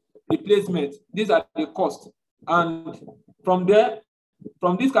repair, replacement. These are the costs. And from there,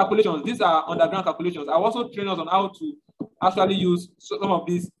 from these calculations, these are underground calculations. I also train us on how to actually use some of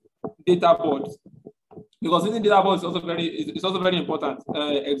these data boards, because using data boards is also very important.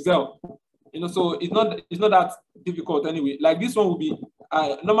 Excel, so it's not that difficult anyway. Like this one will be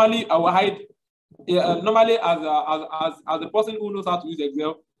normally I will hide. Normally, as a person who knows how to use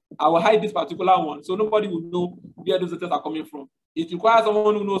Excel, I will hide this particular one, so nobody will know where those data are coming from. It requires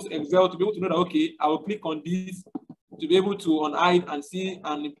someone who knows Excel to be able to know that, okay, I will click on this to be able to unhide and see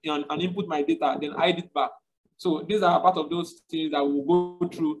and input my data, then hide it back. So these are part of those things that we'll go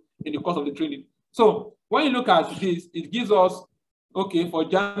through in the course of the training. So when you look at this, it gives us, okay, for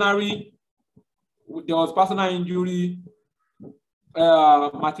January, there was personal injury,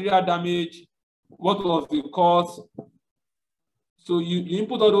 material damage, what was the cost. So you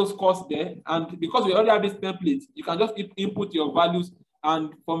input all those costs there, and because we already have this template, you can just input your values,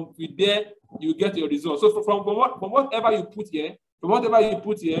 and from there you get your results. So from whatever you put here,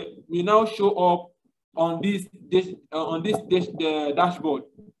 we now show up on this dashboard.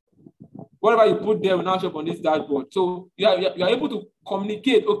 Whatever you put there will now show up on this dashboard. So you are able to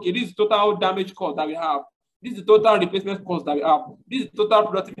communicate, okay, this is total damage cost that we have. This is the total replacement cost that we have. This is the total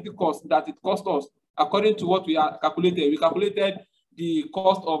productivity cost that it cost us according to what we are calculated. We calculated the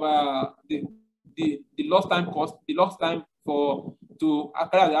cost of the lost time cost, the lost time to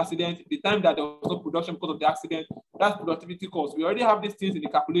carry out the accident, the time that there was no production because of the accident. That's productivity cost. We already have these things in the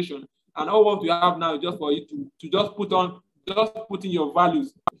calculation, and all what we have now is just for you to just put in your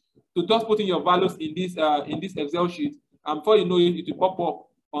values. To just put in your values in this Excel sheet, and before you know it, it will pop up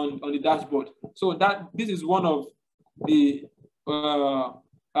on the dashboard. So this is one of the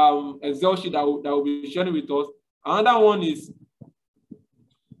Excel sheet that will be sharing with us. Another one is,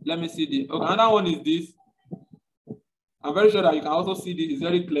 let me see another one is this. I'm very sure that you can also see this. It's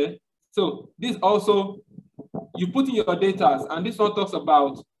very clear. So this also, you put in your data, and this one talks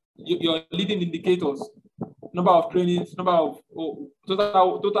about your leading indicators. Number of trainings, number of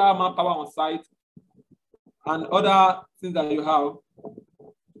total manpower on site, and other things that you have.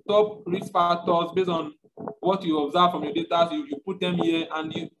 Top risk factors based on what you observe from your data, you put them here,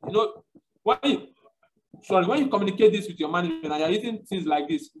 and when you communicate this with your management and you're using things like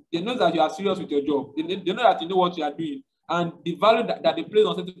this, they know that you are serious with your job. They know that you know what you are doing, and the value that they place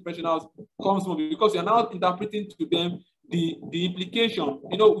on safety professionals comes from, because you're now interpreting to them the implication.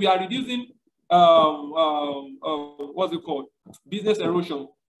 We are reducing what's it called? Business erosion.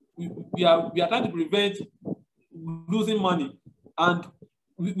 We are trying to prevent losing money, and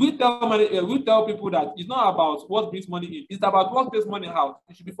we tell people that it's not about what brings money in; it's about what takes money out.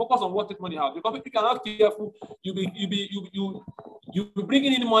 You should be focused on what takes money out, because if you cannot be careful, you be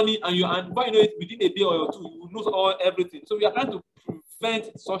bringing in money, and but within a day or two, you will lose everything. So we are trying to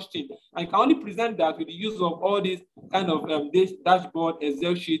prevent such thing, and you can only present that with the use of all these kind of dashboard,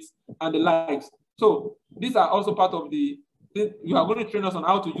 Excel sheets, and the likes. So these are also part of you are going to train us on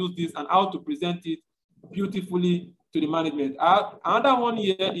how to use this and how to present it beautifully to the management. Another one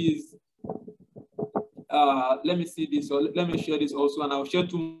here is, let me see this, or let me share this also, and I'll share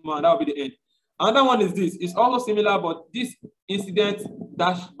two more, and that will be the end. Another one is this. It's also similar, but this incident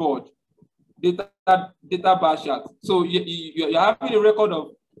dashboard, data bar chart. So you're having a record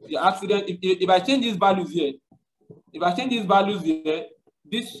of your accident. If I change these values here, these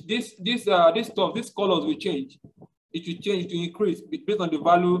colors will change. It will increase based on the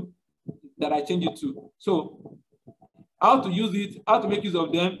value that I change it to. So how to use it, how to make use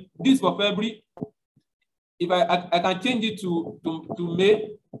of them. This for February. If I can change it to May,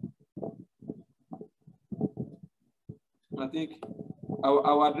 I think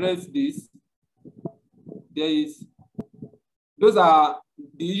I'll address this. Those are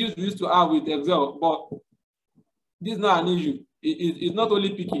the issues we used to have with Excel, but this is not an issue. It's not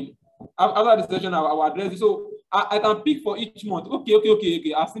only picking. After the session, I'll address it. So I can pick for each month. Okay.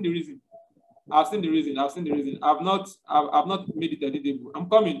 I've seen the reason. I've not made it editable. I'm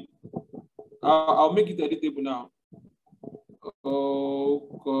coming. I'll make it editable now.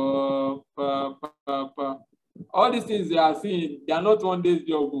 All these things they are seeing, they are not one day's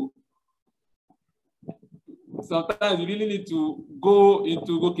job. Sometimes you really need to go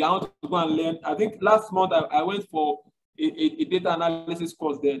into, okay, I want to go and learn. I think last month I went for a data analysis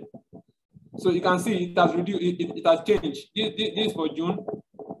course then. So you can see it has reduced, it has changed. This is for June.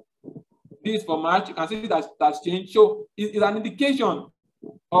 This is for March. You can see it has changed. So it's an indication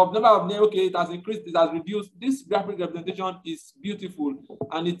of number of names. Okay, it has increased, it has reduced. This graphic representation is beautiful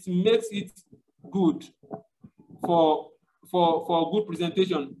and it makes it good for good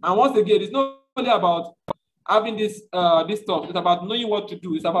presentation. And once again, it's not only about having this stuff. It's about knowing what to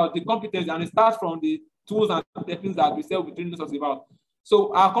do. It's about the competence, and it starts from the tools and techniques that we will be training us about.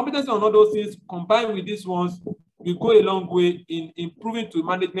 So our competence on all those things combined with these ones will go a long way in improving to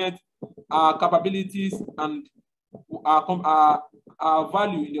management, our capabilities, and our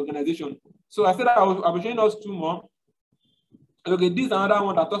value in the organization. So I said that I'll be showing us two more. Okay, this is another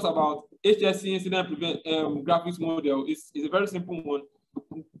one that talks about HSC incident graphics model. It's a very simple one.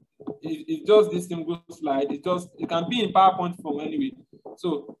 It's just this single slide. It can be in PowerPoint form anyway.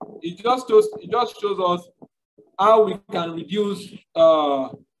 So it just shows us how we can reduce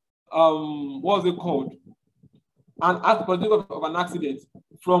what's it called? An act of an accident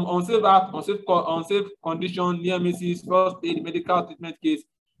from unsafe act, unsafe condition, near misses, first aid, medical treatment case.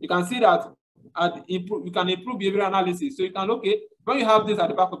 You can see that you can improve behavioral analysis. So you can when you have this at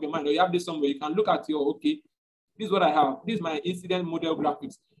the back of your mind, or you have this somewhere, you can look at your this is what I have. This is my incident model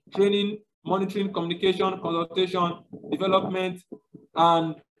graphics. Training, monitoring, communication, consultation, development,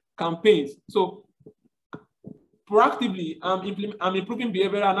 and campaigns. So proactively, I'm improving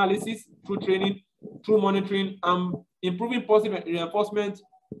behavioral analysis through training, through monitoring. I'm improving positive reinforcement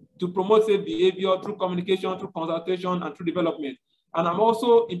to promote safe behavior through communication, through consultation, and through development. And I'm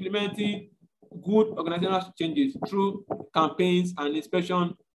also implementing good organizational changes through campaigns and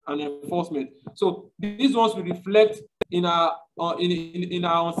inspection and enforcement. So these ones will reflect in our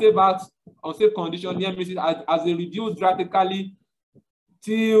unsafe condition near misses as they reduce drastically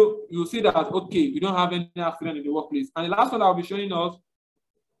till you see that we don't have any accident in the workplace. And the last one I'll be showing us,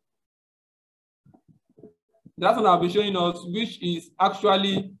 which is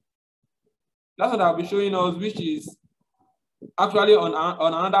actually on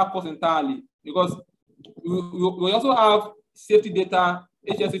another course entirely, because we also have safety data,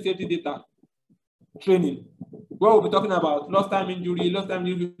 HSC safety data training, where we'll be talking about lost time injury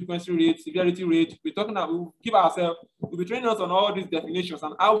frequency rate, severity rate. We'll be training us on all these definitions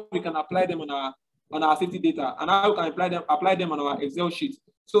and how we can apply them on our safety data, and how we can apply them on our Excel sheet.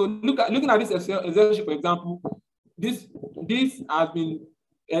 So looking at this Excel sheet, for example, this has been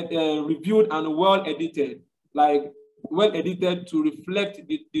reviewed and well edited to reflect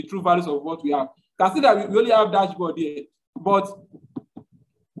the true values of what we have. You can see that we only have dashboard here, but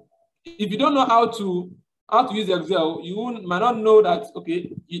if you don't know how to use Excel, you might not know that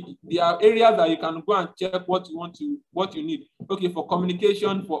there are areas that you can go and check what you need. For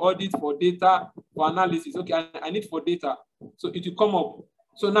communication, for audit, for data, for analysis. I need for data. So it will come up.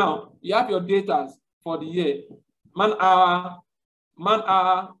 So now you have your data for the year, manpower,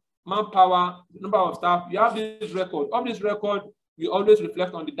 number of staff. You have this record. All this record we always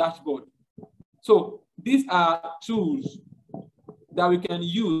reflect on the dashboard. So these are tools that we can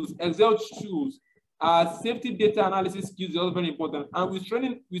use. Excel tools. Safety data analysis skills is also very important. And with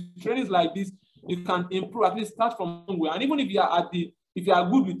trainings like this, you can improve, at least start from somewhere. And even if you are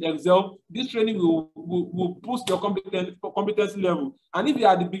good with Excel, this training will boost your competency level. And if you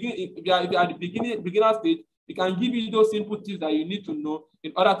are at the beginner stage, it can give you those simple tips that you need to know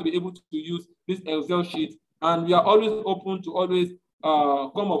in order to be able to use this Excel sheet. And we are always open to always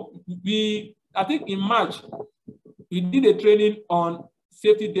come up. I think in March, we did a training on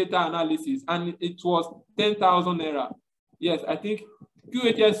safety data analysis, and it was 10,000 naira. Yes, I think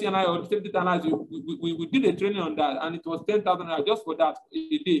QHSC and I on safety data analysis, we did a training on that, and it was 10,000 naira just for that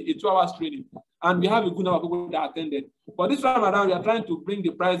a day, a 2-hour training. And we have a good number of people that attended. But this time around, we are trying to bring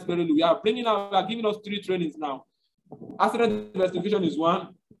the price very low. We are giving us 3 trainings now. Accident investigation is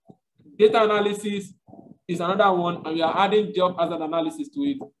one, data analysis is another one, and we are adding job hazard analysis to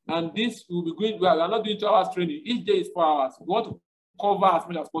it. And this will be going, we are not doing 2 hours training. Each day is 4 hours. We want to cover as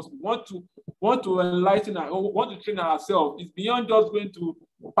much as possible. We want to enlighten, want to train ourselves. It's beyond just going to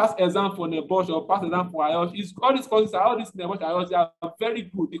pass exam for NEBOSH or pass exam for IOSH. It's all these courses, all these NEBOSH, IOSH, they are very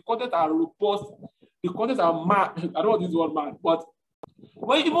good. The content are robust. The content are mad. I don't want this word mad, but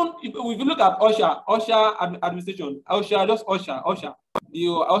when even if you look at OSHA administration, OSHA, the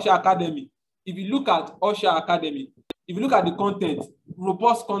OSHA Academy. If you look at OSHA Academy, if you look at the content,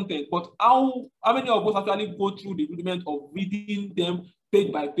 robust content, but how many of us actually go through the rudiment of reading them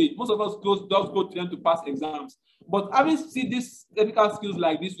page by page? Most of us just go to them to pass exams. But having seen these technical skills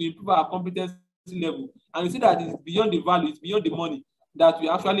like this, we improve our competency level, and you see that it's beyond the value, it's beyond the money that we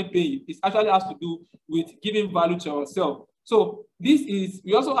actually pay. It actually has to do with giving value to ourselves. So this is,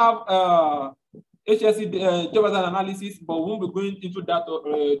 we also have HSC job hazard analysis, but we won't be going into that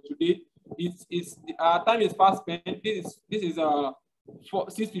today. It's our time is fast spent. This is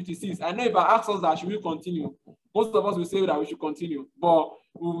 6:56. I know if I ask us that should we continue, most of us will say that we should continue, but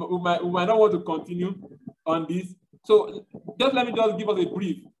we might not want to continue on this. So just let me just give us a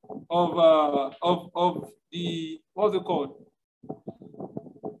brief of the, what's it called,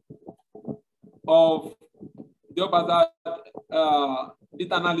 of the job hazard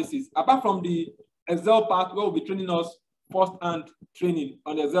data analysis. Apart from the Excel part, where will be training us first-hand training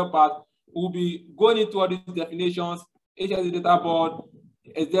on the Excel part, we'll be going into all these definitions, HSC data board,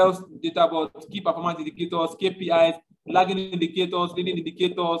 Excel data board, key performance indicators, KPIs, lagging indicators, leading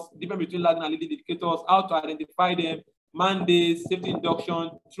indicators, difference between lagging and leading indicators, how to identify them, mandates, safety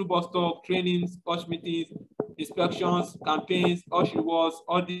induction, through bus talk, trainings, OSH meetings, inspections, campaigns, OSH rewards,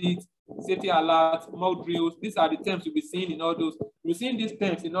 audits, safety alerts, mock drills. These are the terms you'll be seeing in all those. We're seeing these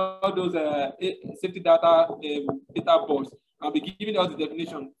terms in all those safety data boards. I'll be giving us the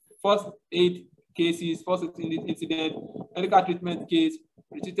definition. First aid cases, first aid incident, medical treatment case,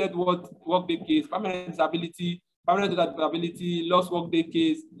 restricted workday case, permanent disability, lost workday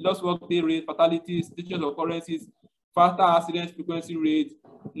case, lost workday rate, fatalities, teachers occurrences, faster accident frequency rate,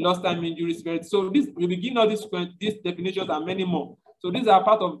 lost time injury severity. So this we'll be giving all these definitions and many more. So these are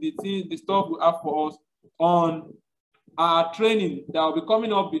part of the stuff we have for us on our training that will be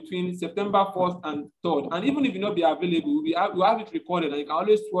coming up between September 1st and 3rd. And even if you not be available, we have it recorded, and you can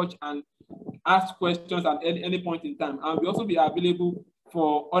always watch and ask questions at any point in time. And we also be available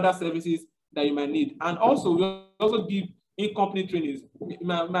for other services that you might need. And also, we also give in-company trainings. You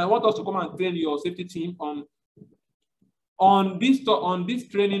might want us to come and train your safety team on this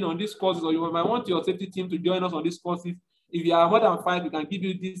training, on these courses, or you might want your safety team to join us on these courses. If you are more than 5, we can give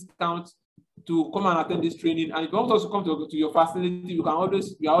you discounts to come and attend this training. And if you want us to come to your facility, we are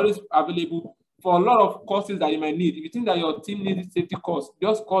always available for a lot of courses that you might need. If you think that your team needs a safety course,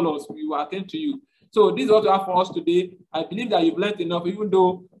 just call us, we will attend to you. So this is what we have for us today. I believe that you've learned enough, even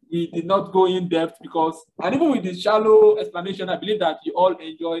though we did not go in depth, and even with the shallow explanation, I believe that you all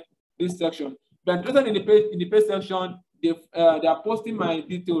enjoyed this section. If you're interested in the pay section, they are posting my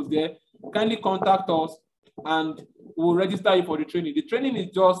details there. Kindly contact us and we'll register you for the training. The training is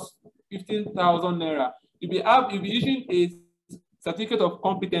just 15,000 naira. You'll be issuing a certificate of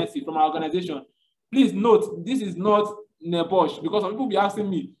competency from our organization. Please note, this is not NEBOSH, because some people be asking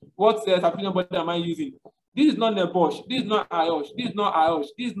me, what certification body am I using? This is not NEBOSH, this is not IOSH, this is not IOSH,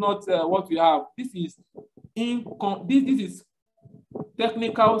 this is not what we have. This is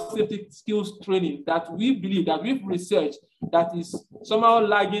technical safety skills training that we believe, that we've researched, that is somehow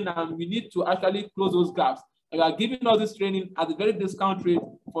lagging, and we need to actually close those gaps. And we are giving us this training at a very discount rate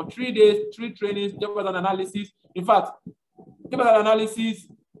for 3 days, 3 trainings, job hazard analysis. In fact, job hazard analysis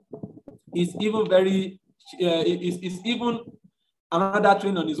is even is even another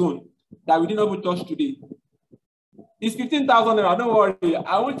training on its own that we didn't even touch today. It's 15,000 naira. Don't worry,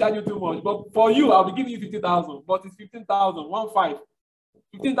 I won't charge you too much. But for you, I'll be giving you 50,000. But it's 15,000,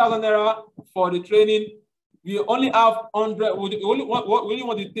 15,000 naira for the training. We only have 100. We only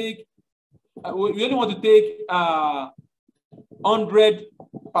want to take. We only want to take 100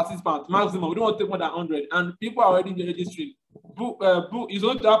 participants maximum. We don't want to take more than 100. And people are already registering. It's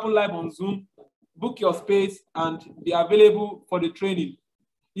going to happen live on Zoom. Book your space and be available for the training.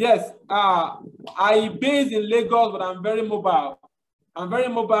 Yes, I base in Lagos, but I'm very mobile.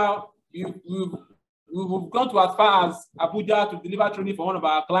 We've gone to as far as Abuja to deliver training for one of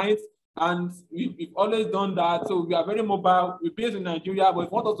our clients, and we've always done that. So we are very mobile. We're based in Nigeria, but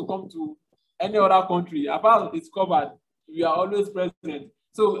if you want us to come to any other country, apart it's covered, we are always present.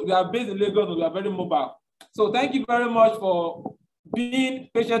 So we are based in Lagos, but we are very mobile. So thank you very much for being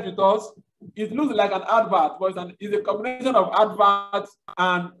patient with us. It looks like an advert, but it's a combination of advert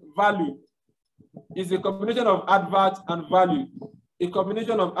and value. is a combination of advert and value. A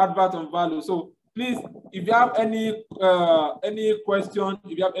combination of advert and value. So please, if you have any question,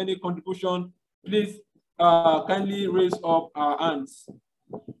 if you have any contribution, please kindly raise up our hands.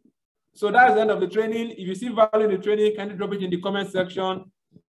 So that's the end of the training. If you see value in the training, kindly drop it in the comment section.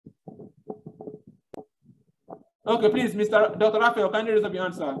 Okay, please, Dr. Raphael, kindly raise up your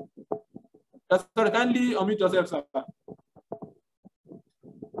hand, sir. Sorry, kindly unmute yourself, sir.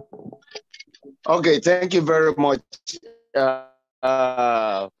 Okay, thank you very much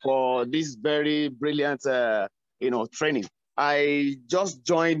for this very brilliant, training. I just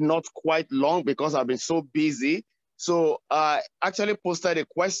joined not quite long because I've been so busy. So I actually posted a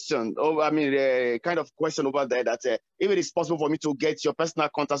question, a kind of question over there that if it is possible for me to get your personal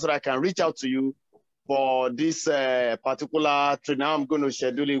contact so that I can reach out to you for this particular training. I'm going to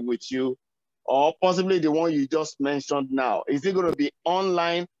schedule it with you, or possibly the one you just mentioned now. Is it going to be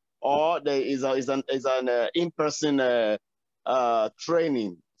online, or there is an in-person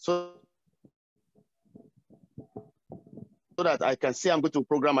training, so that I can say I'm going to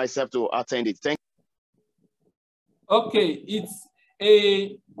program myself to attend it? Thank you. Okay, it's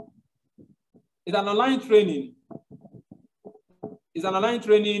an online training. It's an online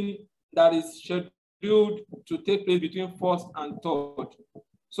training that is scheduled to take place between 1st and 3rd.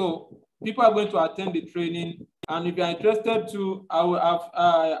 So people are going to attend the training, and if you are interested to, I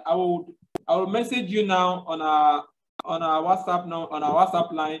will message you now on our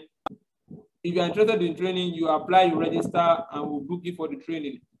WhatsApp line. If you are interested in training, you apply, you register, and we'll book you for the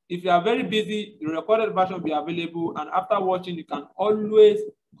training. If you are very busy, the recorded version will be available, and after watching, you can always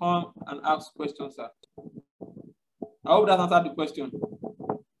come and ask questions, sir. I hope that answered the question.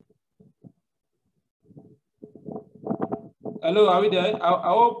 Hello, are we there?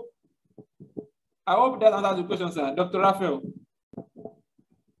 I hope that answers the question, sir. Dr. Raphael.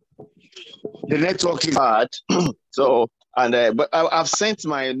 The network is bad, so but I've sent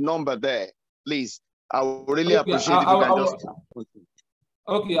my number there. Please, I would really appreciate if you can just.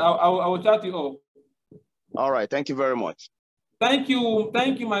 Okay, I will chat you up. All right, thank you very much. Thank you,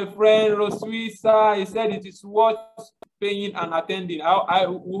 my friend Rosui, sir. He said it is worth paying and attending. I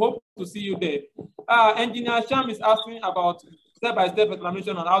hope to see you there. Engineer Sham is asking about step-by-step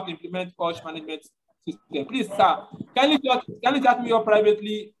explanation on how to implement cost management system. Please, sir, can you chat me up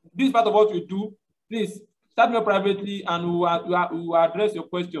privately? This is part of what we do. Please chat me up privately, and we will address your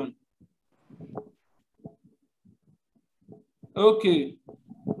question. Okay.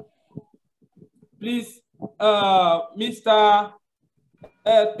 Please, Mr.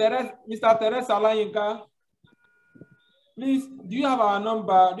 Teresa Alayinka, please, do you have our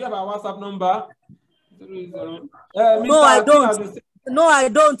number? Do you have our WhatsApp number? No, I don't. No, I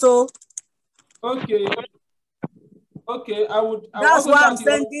don't. Oh. Okay. Okay, That's why I'm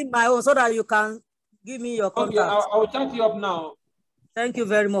sending my own so that you can give me your contact. Okay, I will chat you up now. Thank you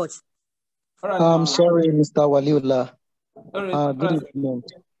very much. All right, I'm sorry, Mr. Waliullah. Good evening.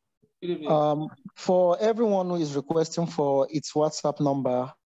 Good evening. For everyone who is requesting for its WhatsApp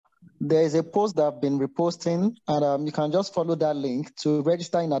number, there is a post that I've been reposting, and you can just follow that link to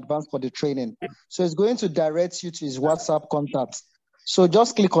register in advance for the training. So it's going to direct you to his WhatsApp contacts. So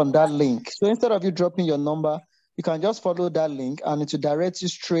just click on that link. So instead of you dropping your number, you can just follow that link, and it will direct you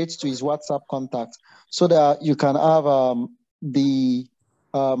straight to his WhatsApp contact so that you can have the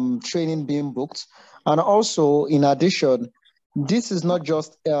training being booked. And also, in addition, this is not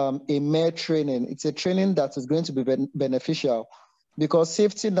just a mere training. It's a training that is going to be beneficial, because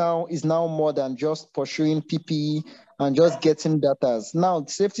safety now is more than just pursuing PPE and just getting data. Now,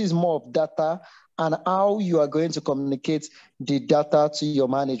 safety is more of data and how you are going to communicate the data to your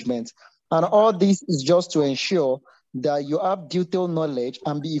management. And all this is just to ensure that you have detailed knowledge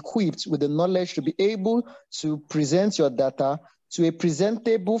and be equipped with the knowledge to be able to present your data to a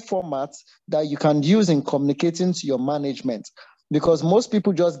presentable format that you can use in communicating to your management. Because most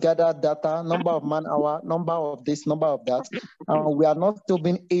people just gather data, number of man hour, number of this, number of that, and we are not still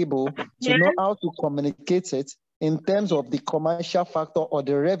being able to know how to communicate it in terms of the commercial factor or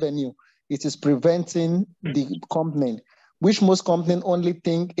the revenue it is preventing the company, which most companies only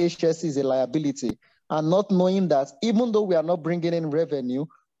think HS is a liability, and not knowing that even though we are not bringing in revenue,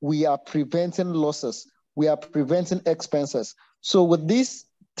 we are preventing losses, we are preventing expenses. So with this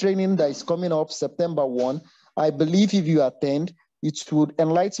training that is coming up September 1, I believe if you attend, it would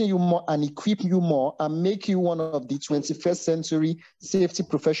enlighten you more and equip you more and make you one of the 21st century safety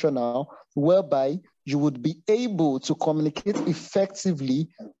professional, whereby you would be able to communicate effectively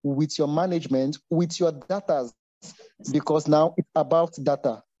with your management, with your data, because now it's about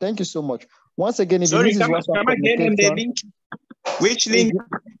data. Thank you so much. Once again, if sorry, you use come again on the link. Which link?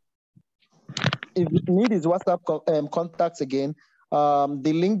 if you need his WhatsApp contacts again,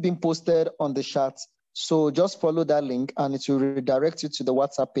 the link being posted on the chat. So just follow that link and it will redirect you to the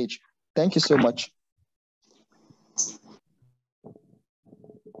WhatsApp page. Thank you so much.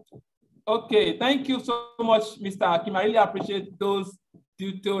 Okay, thank you so much, Mr. Hakim. I really appreciate those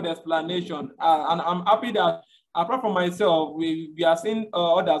detailed explanation. And I'm happy that apart from myself, we are seeing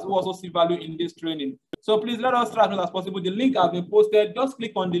others who also see value in this training. So please let us try as much as possible. The link has been posted. Just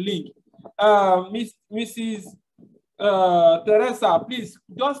click on the link. Mrs. Teresa, please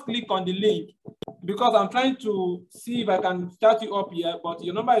just click on the link because I'm trying to see if I can start you up here, but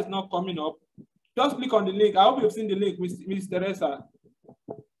your number is not coming up. Just click on the link. I hope you've seen the link, Ms. Teresa.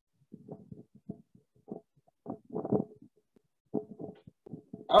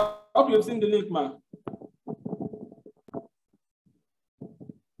 I hope you've seen the link, ma.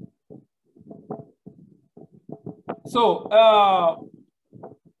 So,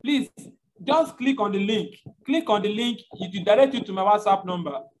 please just click on the link. Click on the link. It will direct you to my WhatsApp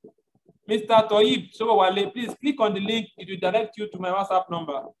number. Mr. Toyib Sobowale, please click on the link. It will direct you to my WhatsApp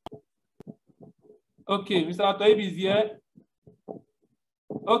number. Okay, Mr. Toyib is here.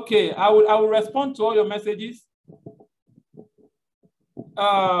 Okay, I will respond to all your messages.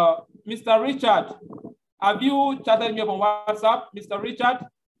 Mr. Richard, have you chatted me up on WhatsApp? Mr. Richard?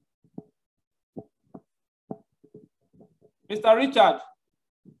 Mr. Richard?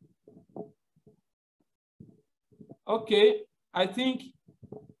 Okay, I think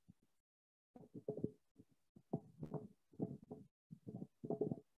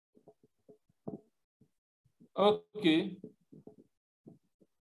okay.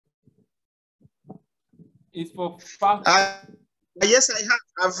 It's for fact. Yes, I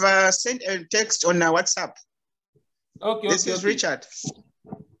have. I've sent a text on WhatsApp. Okay, this is Richard.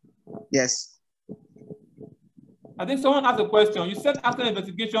 Yes. I think someone asked a question. You said after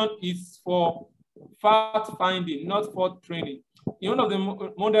investigation is for fact finding, not for training. In one of the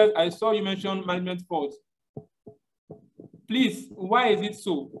models, I saw you mention management fault. Please, why is it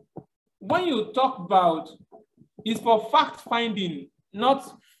so? When you talk about it's for fact finding, not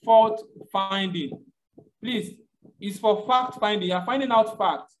fault finding. Please, it's for fact finding. You're finding out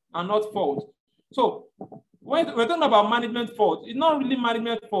facts and not fault. So when we're talking about management fault, it's not really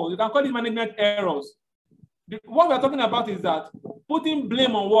management fault. You can call it management errors. What we're talking about is that putting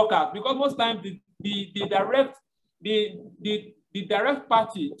blame on workers, because most times the direct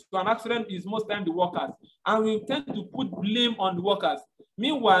party to an accident is most times the workers, and we tend to put blame on the workers.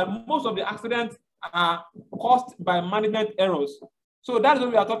 Meanwhile, most of the accidents are caused by management errors. So that's what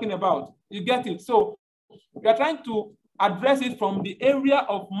we are talking about. You get it? So we are trying to address it from the area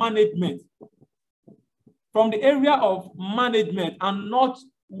of management. From the area of management and not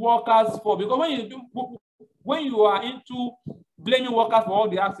workers for, because when you are into blaming workers for all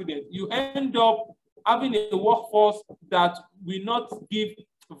the accidents, you end up having a workforce that will not give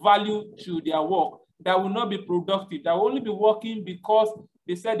value to their work, that will not be productive, that will only be working because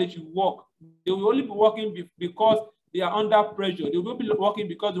they said they should work. They will only be working because they are under pressure. They will be working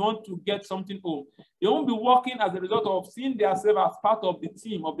because they want to get something home. They won't be working as a result of seeing themselves as part of the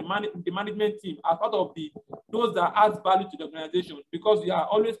team, of the management team, as part of those that add value to the organization, because you are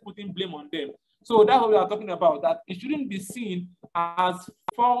always putting blame on them. So that's what we are talking about, that it shouldn't be seen as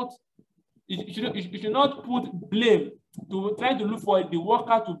fault. You should not put blame to try to look for the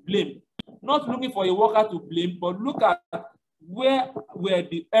worker to blame. Not looking for a worker to blame, but look at where were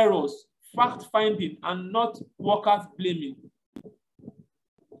the errors, fact finding, and not workers blaming.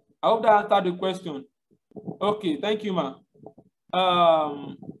 I hope that answered the question. Okay, thank you, ma.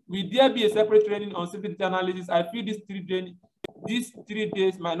 Will there be a separate training on safety analysis? I feel these 3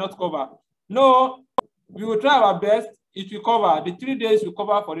 days might not cover. No, we will try our best. It will cover. The 3 days will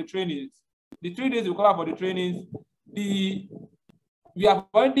cover for the trainings. The 3 days will cover for the trainings. We have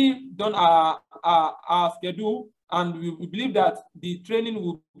already done our schedule, and we believe that the training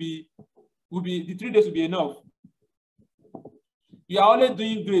will be the 3 days will be enough. You are always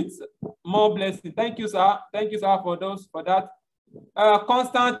doing great. More blessing. Thank you, sir. Thank you, sir, for that.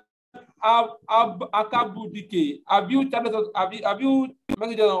 Constant Akabudike. Have you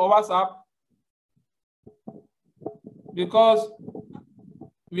messaged on WhatsApp? Because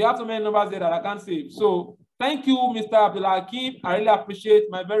we have so many numbers there that I can't save. So thank you, Mr. Abdulhakim. I really appreciate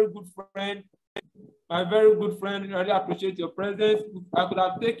my very good friend. I really appreciate your presence. I could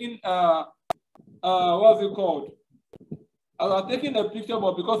have taken what's it called? I was taking a picture,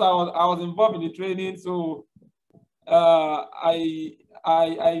 but because I was involved in the training, so I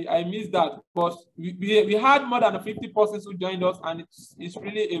missed that. But we had more than 50 persons who joined us, and it's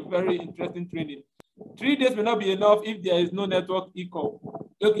really a very interesting training. 3 days may not be enough if there is no network echo.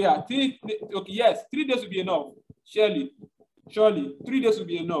 Okay, yeah, okay, yes, 3 days will be enough. Surely, 3 days will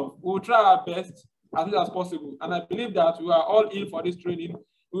be enough. We'll try our best as much as possible. And I believe that we are all in for this training.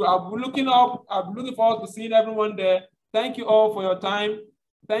 We are looking forward to seeing everyone there. Thank you all for your time.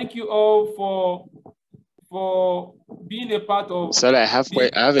 Thank you all for being a part of. Sorry, I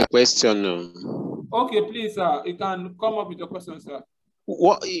have a question. Okay, please, sir. You can come up with your question, sir.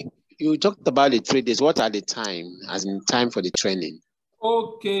 What you talked about the 3 days? What are the time? As in time for the training?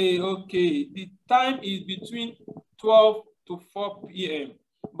 Okay. The time is between 12 to 4 p.m.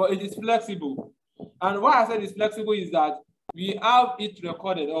 but it is flexible. And why I said it's flexible is that we have it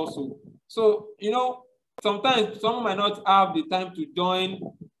recorded also. So, sometimes someone might not have the time to join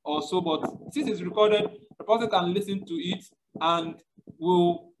or so, but since it's recorded, the person can listen to it and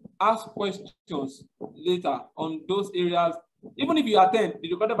will ask questions later on those areas. Even if you attend,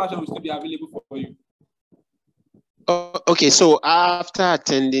 the recorded version will still be available for you. Okay, so after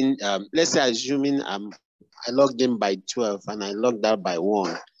attending, let's say assuming I logged in by 12 and I logged out by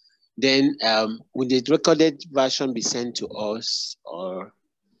 1, then will the recorded version be sent to us or?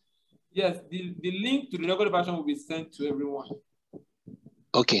 Yes, the link to the recorded version will be sent to everyone.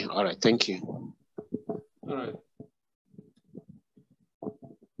 Okay, all right, thank you. All right.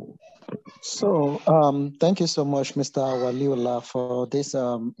 So thank you so much, Mr. Waliula, for this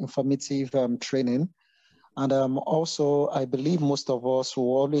informative training. And also, I believe most of us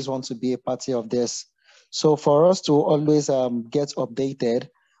will always want to be a party of this. So for us to always get updated,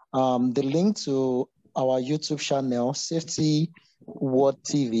 the link to our YouTube channel, Safety World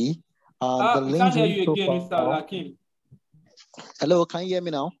TV. The We link can't hear you again, Mr. Lakim. Hello, can you hear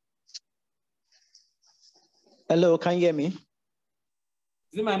me now? Hello, can you hear me?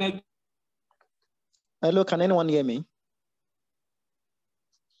 Is it my net? Hello, can anyone hear me?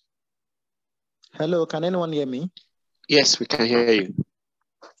 Hello, can anyone hear me? Yes, we can hear you.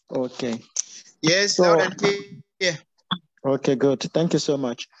 Okay. Yes, loud and clear. Okay, good. Thank you so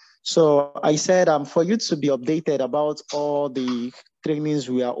much. So I said for you to be updated about all the trainings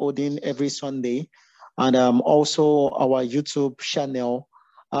we are holding every Sunday, and also our YouTube channel,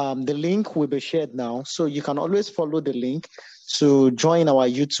 the link will be shared now. So you can always follow the link to join our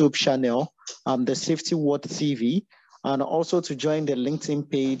YouTube channel, the Safety World TV, and also to join the LinkedIn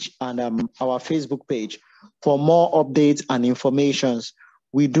page and our Facebook page for more updates and informations.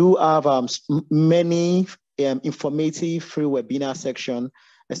 We do have many informative free webinar section,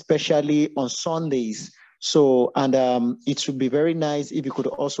 especially on Sundays. So, and it would be very nice if you could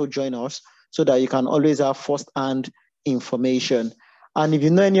also join us so that you can always have first-hand information. And if you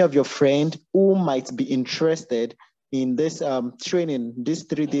know any of your friends who might be interested in this training, this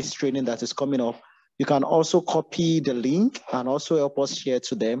 3 days training that is coming up, you can also copy the link and also help us share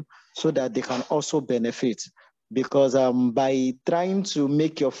to them so that they can also benefit. Because by trying to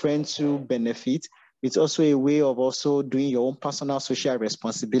make your friends to benefit, it's also a way of also doing your own personal social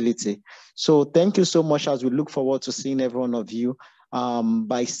responsibility. So thank you so much, as we look forward to seeing every one of you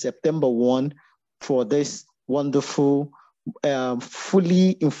by September 1 for this wonderful,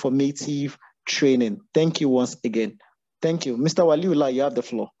 fully informative training. Thank you once again. Thank you. Mr. Waliula, you have the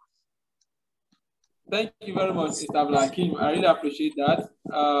floor. Thank you very much, Mr. Abdulhakeem. I really appreciate that.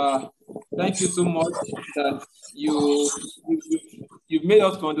 Thank you so much that you've made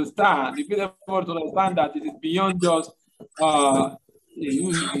us to understand. You made us to understand that it is beyond just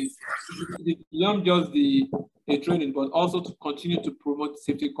beyond just the training, but also to continue to promote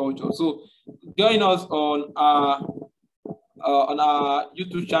safety culture. So join us on our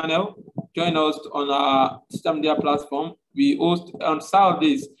YouTube channel. Join us on our social media platform. We host on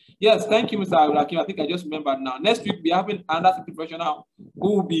Saturdays. Yes, thank you, Mr. Abdulhakeem. I think I just remembered now. Next week, we are having another safety professional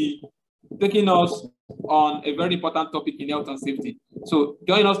who will be taking us on a very important topic in health and safety. So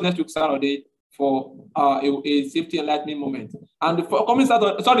join us next week, Saturday, for a safety enlightenment moment. And for coming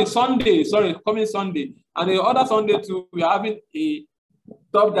coming Sunday, and the other Sunday too, we are having a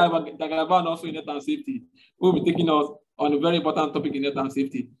top Dagaban also in health and safety, who will be taking us on a very important topic in health and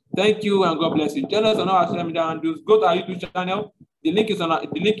safety. Thank you and God bless you. Join us on our social media handles. Go to our YouTube channel. The link is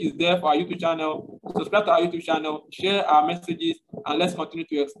there for our YouTube channel. Subscribe to our YouTube channel, share our messages, and let's continue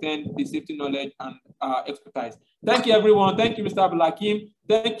to extend the safety knowledge and expertise. Thank you, everyone. Thank you, Mr. Abdulhakeem.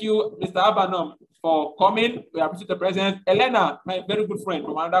 Thank you, Mr. Abanom, for coming. We appreciate the presence. Elena, my very good friend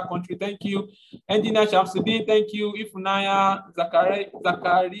from another country. Thank you. Engineer Shamsuddin, thank you. Ifunaya,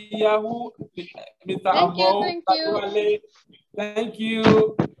 Zakariyahu, Mr. Amo, thank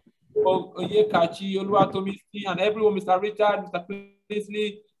you. Oyekachi, Oluwatomisin, and everyone, Mr. Richard, Mr.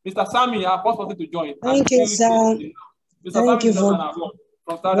 Paisley, Mr. Sammy, our first person to join. Thank you, sir. Mr. Thank you for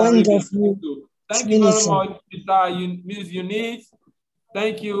from Saudi Arabia. Thank you very much, Ms. Eunice.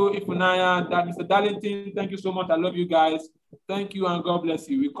 Thank you, Ifunanya, Mr. Darlington. Thank you so much. I love you guys. Thank you and God bless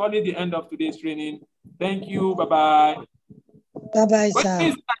you. We call it the end of today's training. Thank you. Bye-bye. Bye-bye,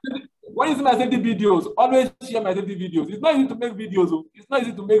 sir. When you see my safety videos, always share my safety videos. It's not easy to make videos. It's not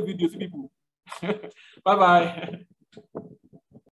easy to make videos, people. Bye-bye.